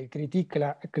lo que le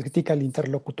critica el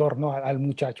interlocutor, ¿no? Al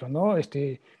muchacho, ¿no?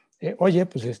 Oye,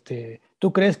 pues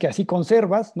tú crees que así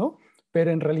conservas, ¿no?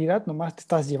 Pero en realidad nomás te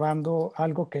estás llevando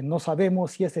algo que no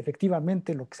sabemos si es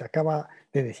efectivamente lo que se acaba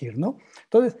de decir, ¿no?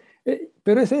 Entonces,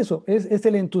 pero es eso, es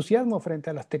el entusiasmo frente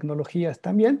a las tecnologías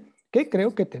también, que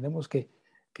creo que tenemos que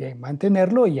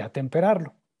mantenerlo y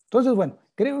atemperarlo. Entonces, bueno,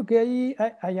 creo que ahí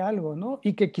hay algo, ¿no?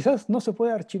 Y que quizás no se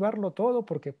puede archivarlo todo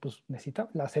porque pues necesita,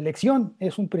 la selección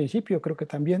es un principio, creo que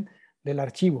también, del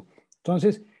archivo.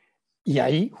 Entonces, y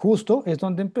ahí justo es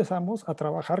donde empezamos a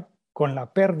trabajar con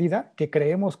la pérdida que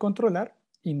creemos controlar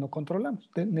y no controlamos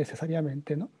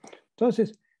necesariamente, ¿no?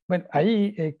 Entonces, bueno,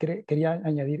 ahí quería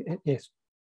añadir eso.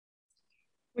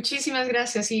 Muchísimas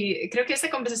gracias y creo que esta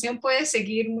conversación puede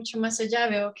seguir mucho más allá.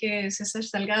 Veo que César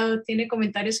Salgado tiene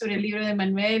comentarios sobre el libro de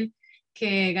Manuel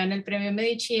que gana el premio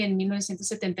Medici en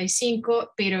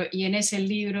 1975, pero y en ese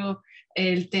libro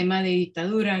el tema de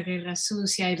dictadura, guerra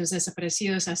sucia y los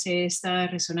desaparecidos hace esta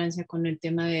resonancia con el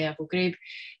tema de Abu Ghraib.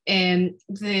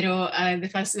 Pero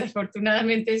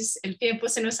desafortunadamente el tiempo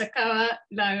se nos acaba,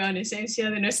 la evanescencia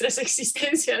de nuestras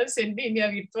existencias en línea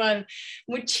virtual.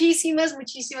 Muchísimas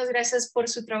gracias por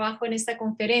su trabajo en esta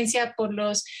conferencia, por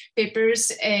los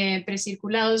papers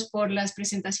precirculados, por las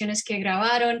presentaciones que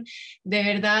grabaron. De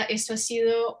verdad, esto ha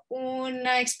sido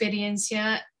una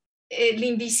experiencia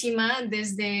lindísima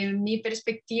desde mi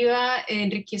perspectiva,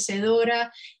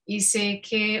 enriquecedora, y sé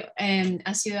que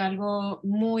ha sido algo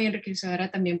muy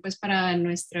enriquecedora también pues para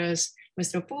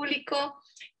nuestro público,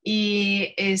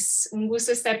 y es un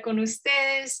gusto estar con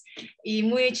ustedes y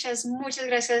muchas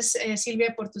gracias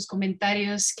Silvia por tus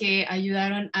comentarios que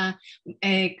ayudaron a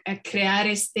crear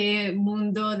este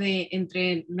mundo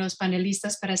entre los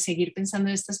panelistas para seguir pensando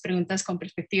estas preguntas con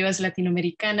perspectivas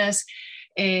latinoamericanas.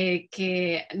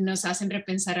 Que nos hacen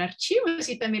repensar archivos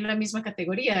y también la misma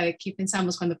categoría de qué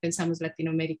pensamos cuando pensamos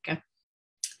Latinoamérica.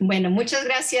 Bueno, muchas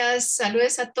gracias,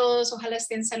 saludos a todos, ojalá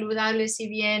estén saludables y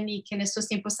bien y que en estos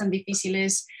tiempos tan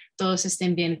difíciles todos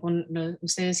estén bien con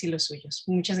ustedes y los suyos.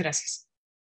 Muchas gracias.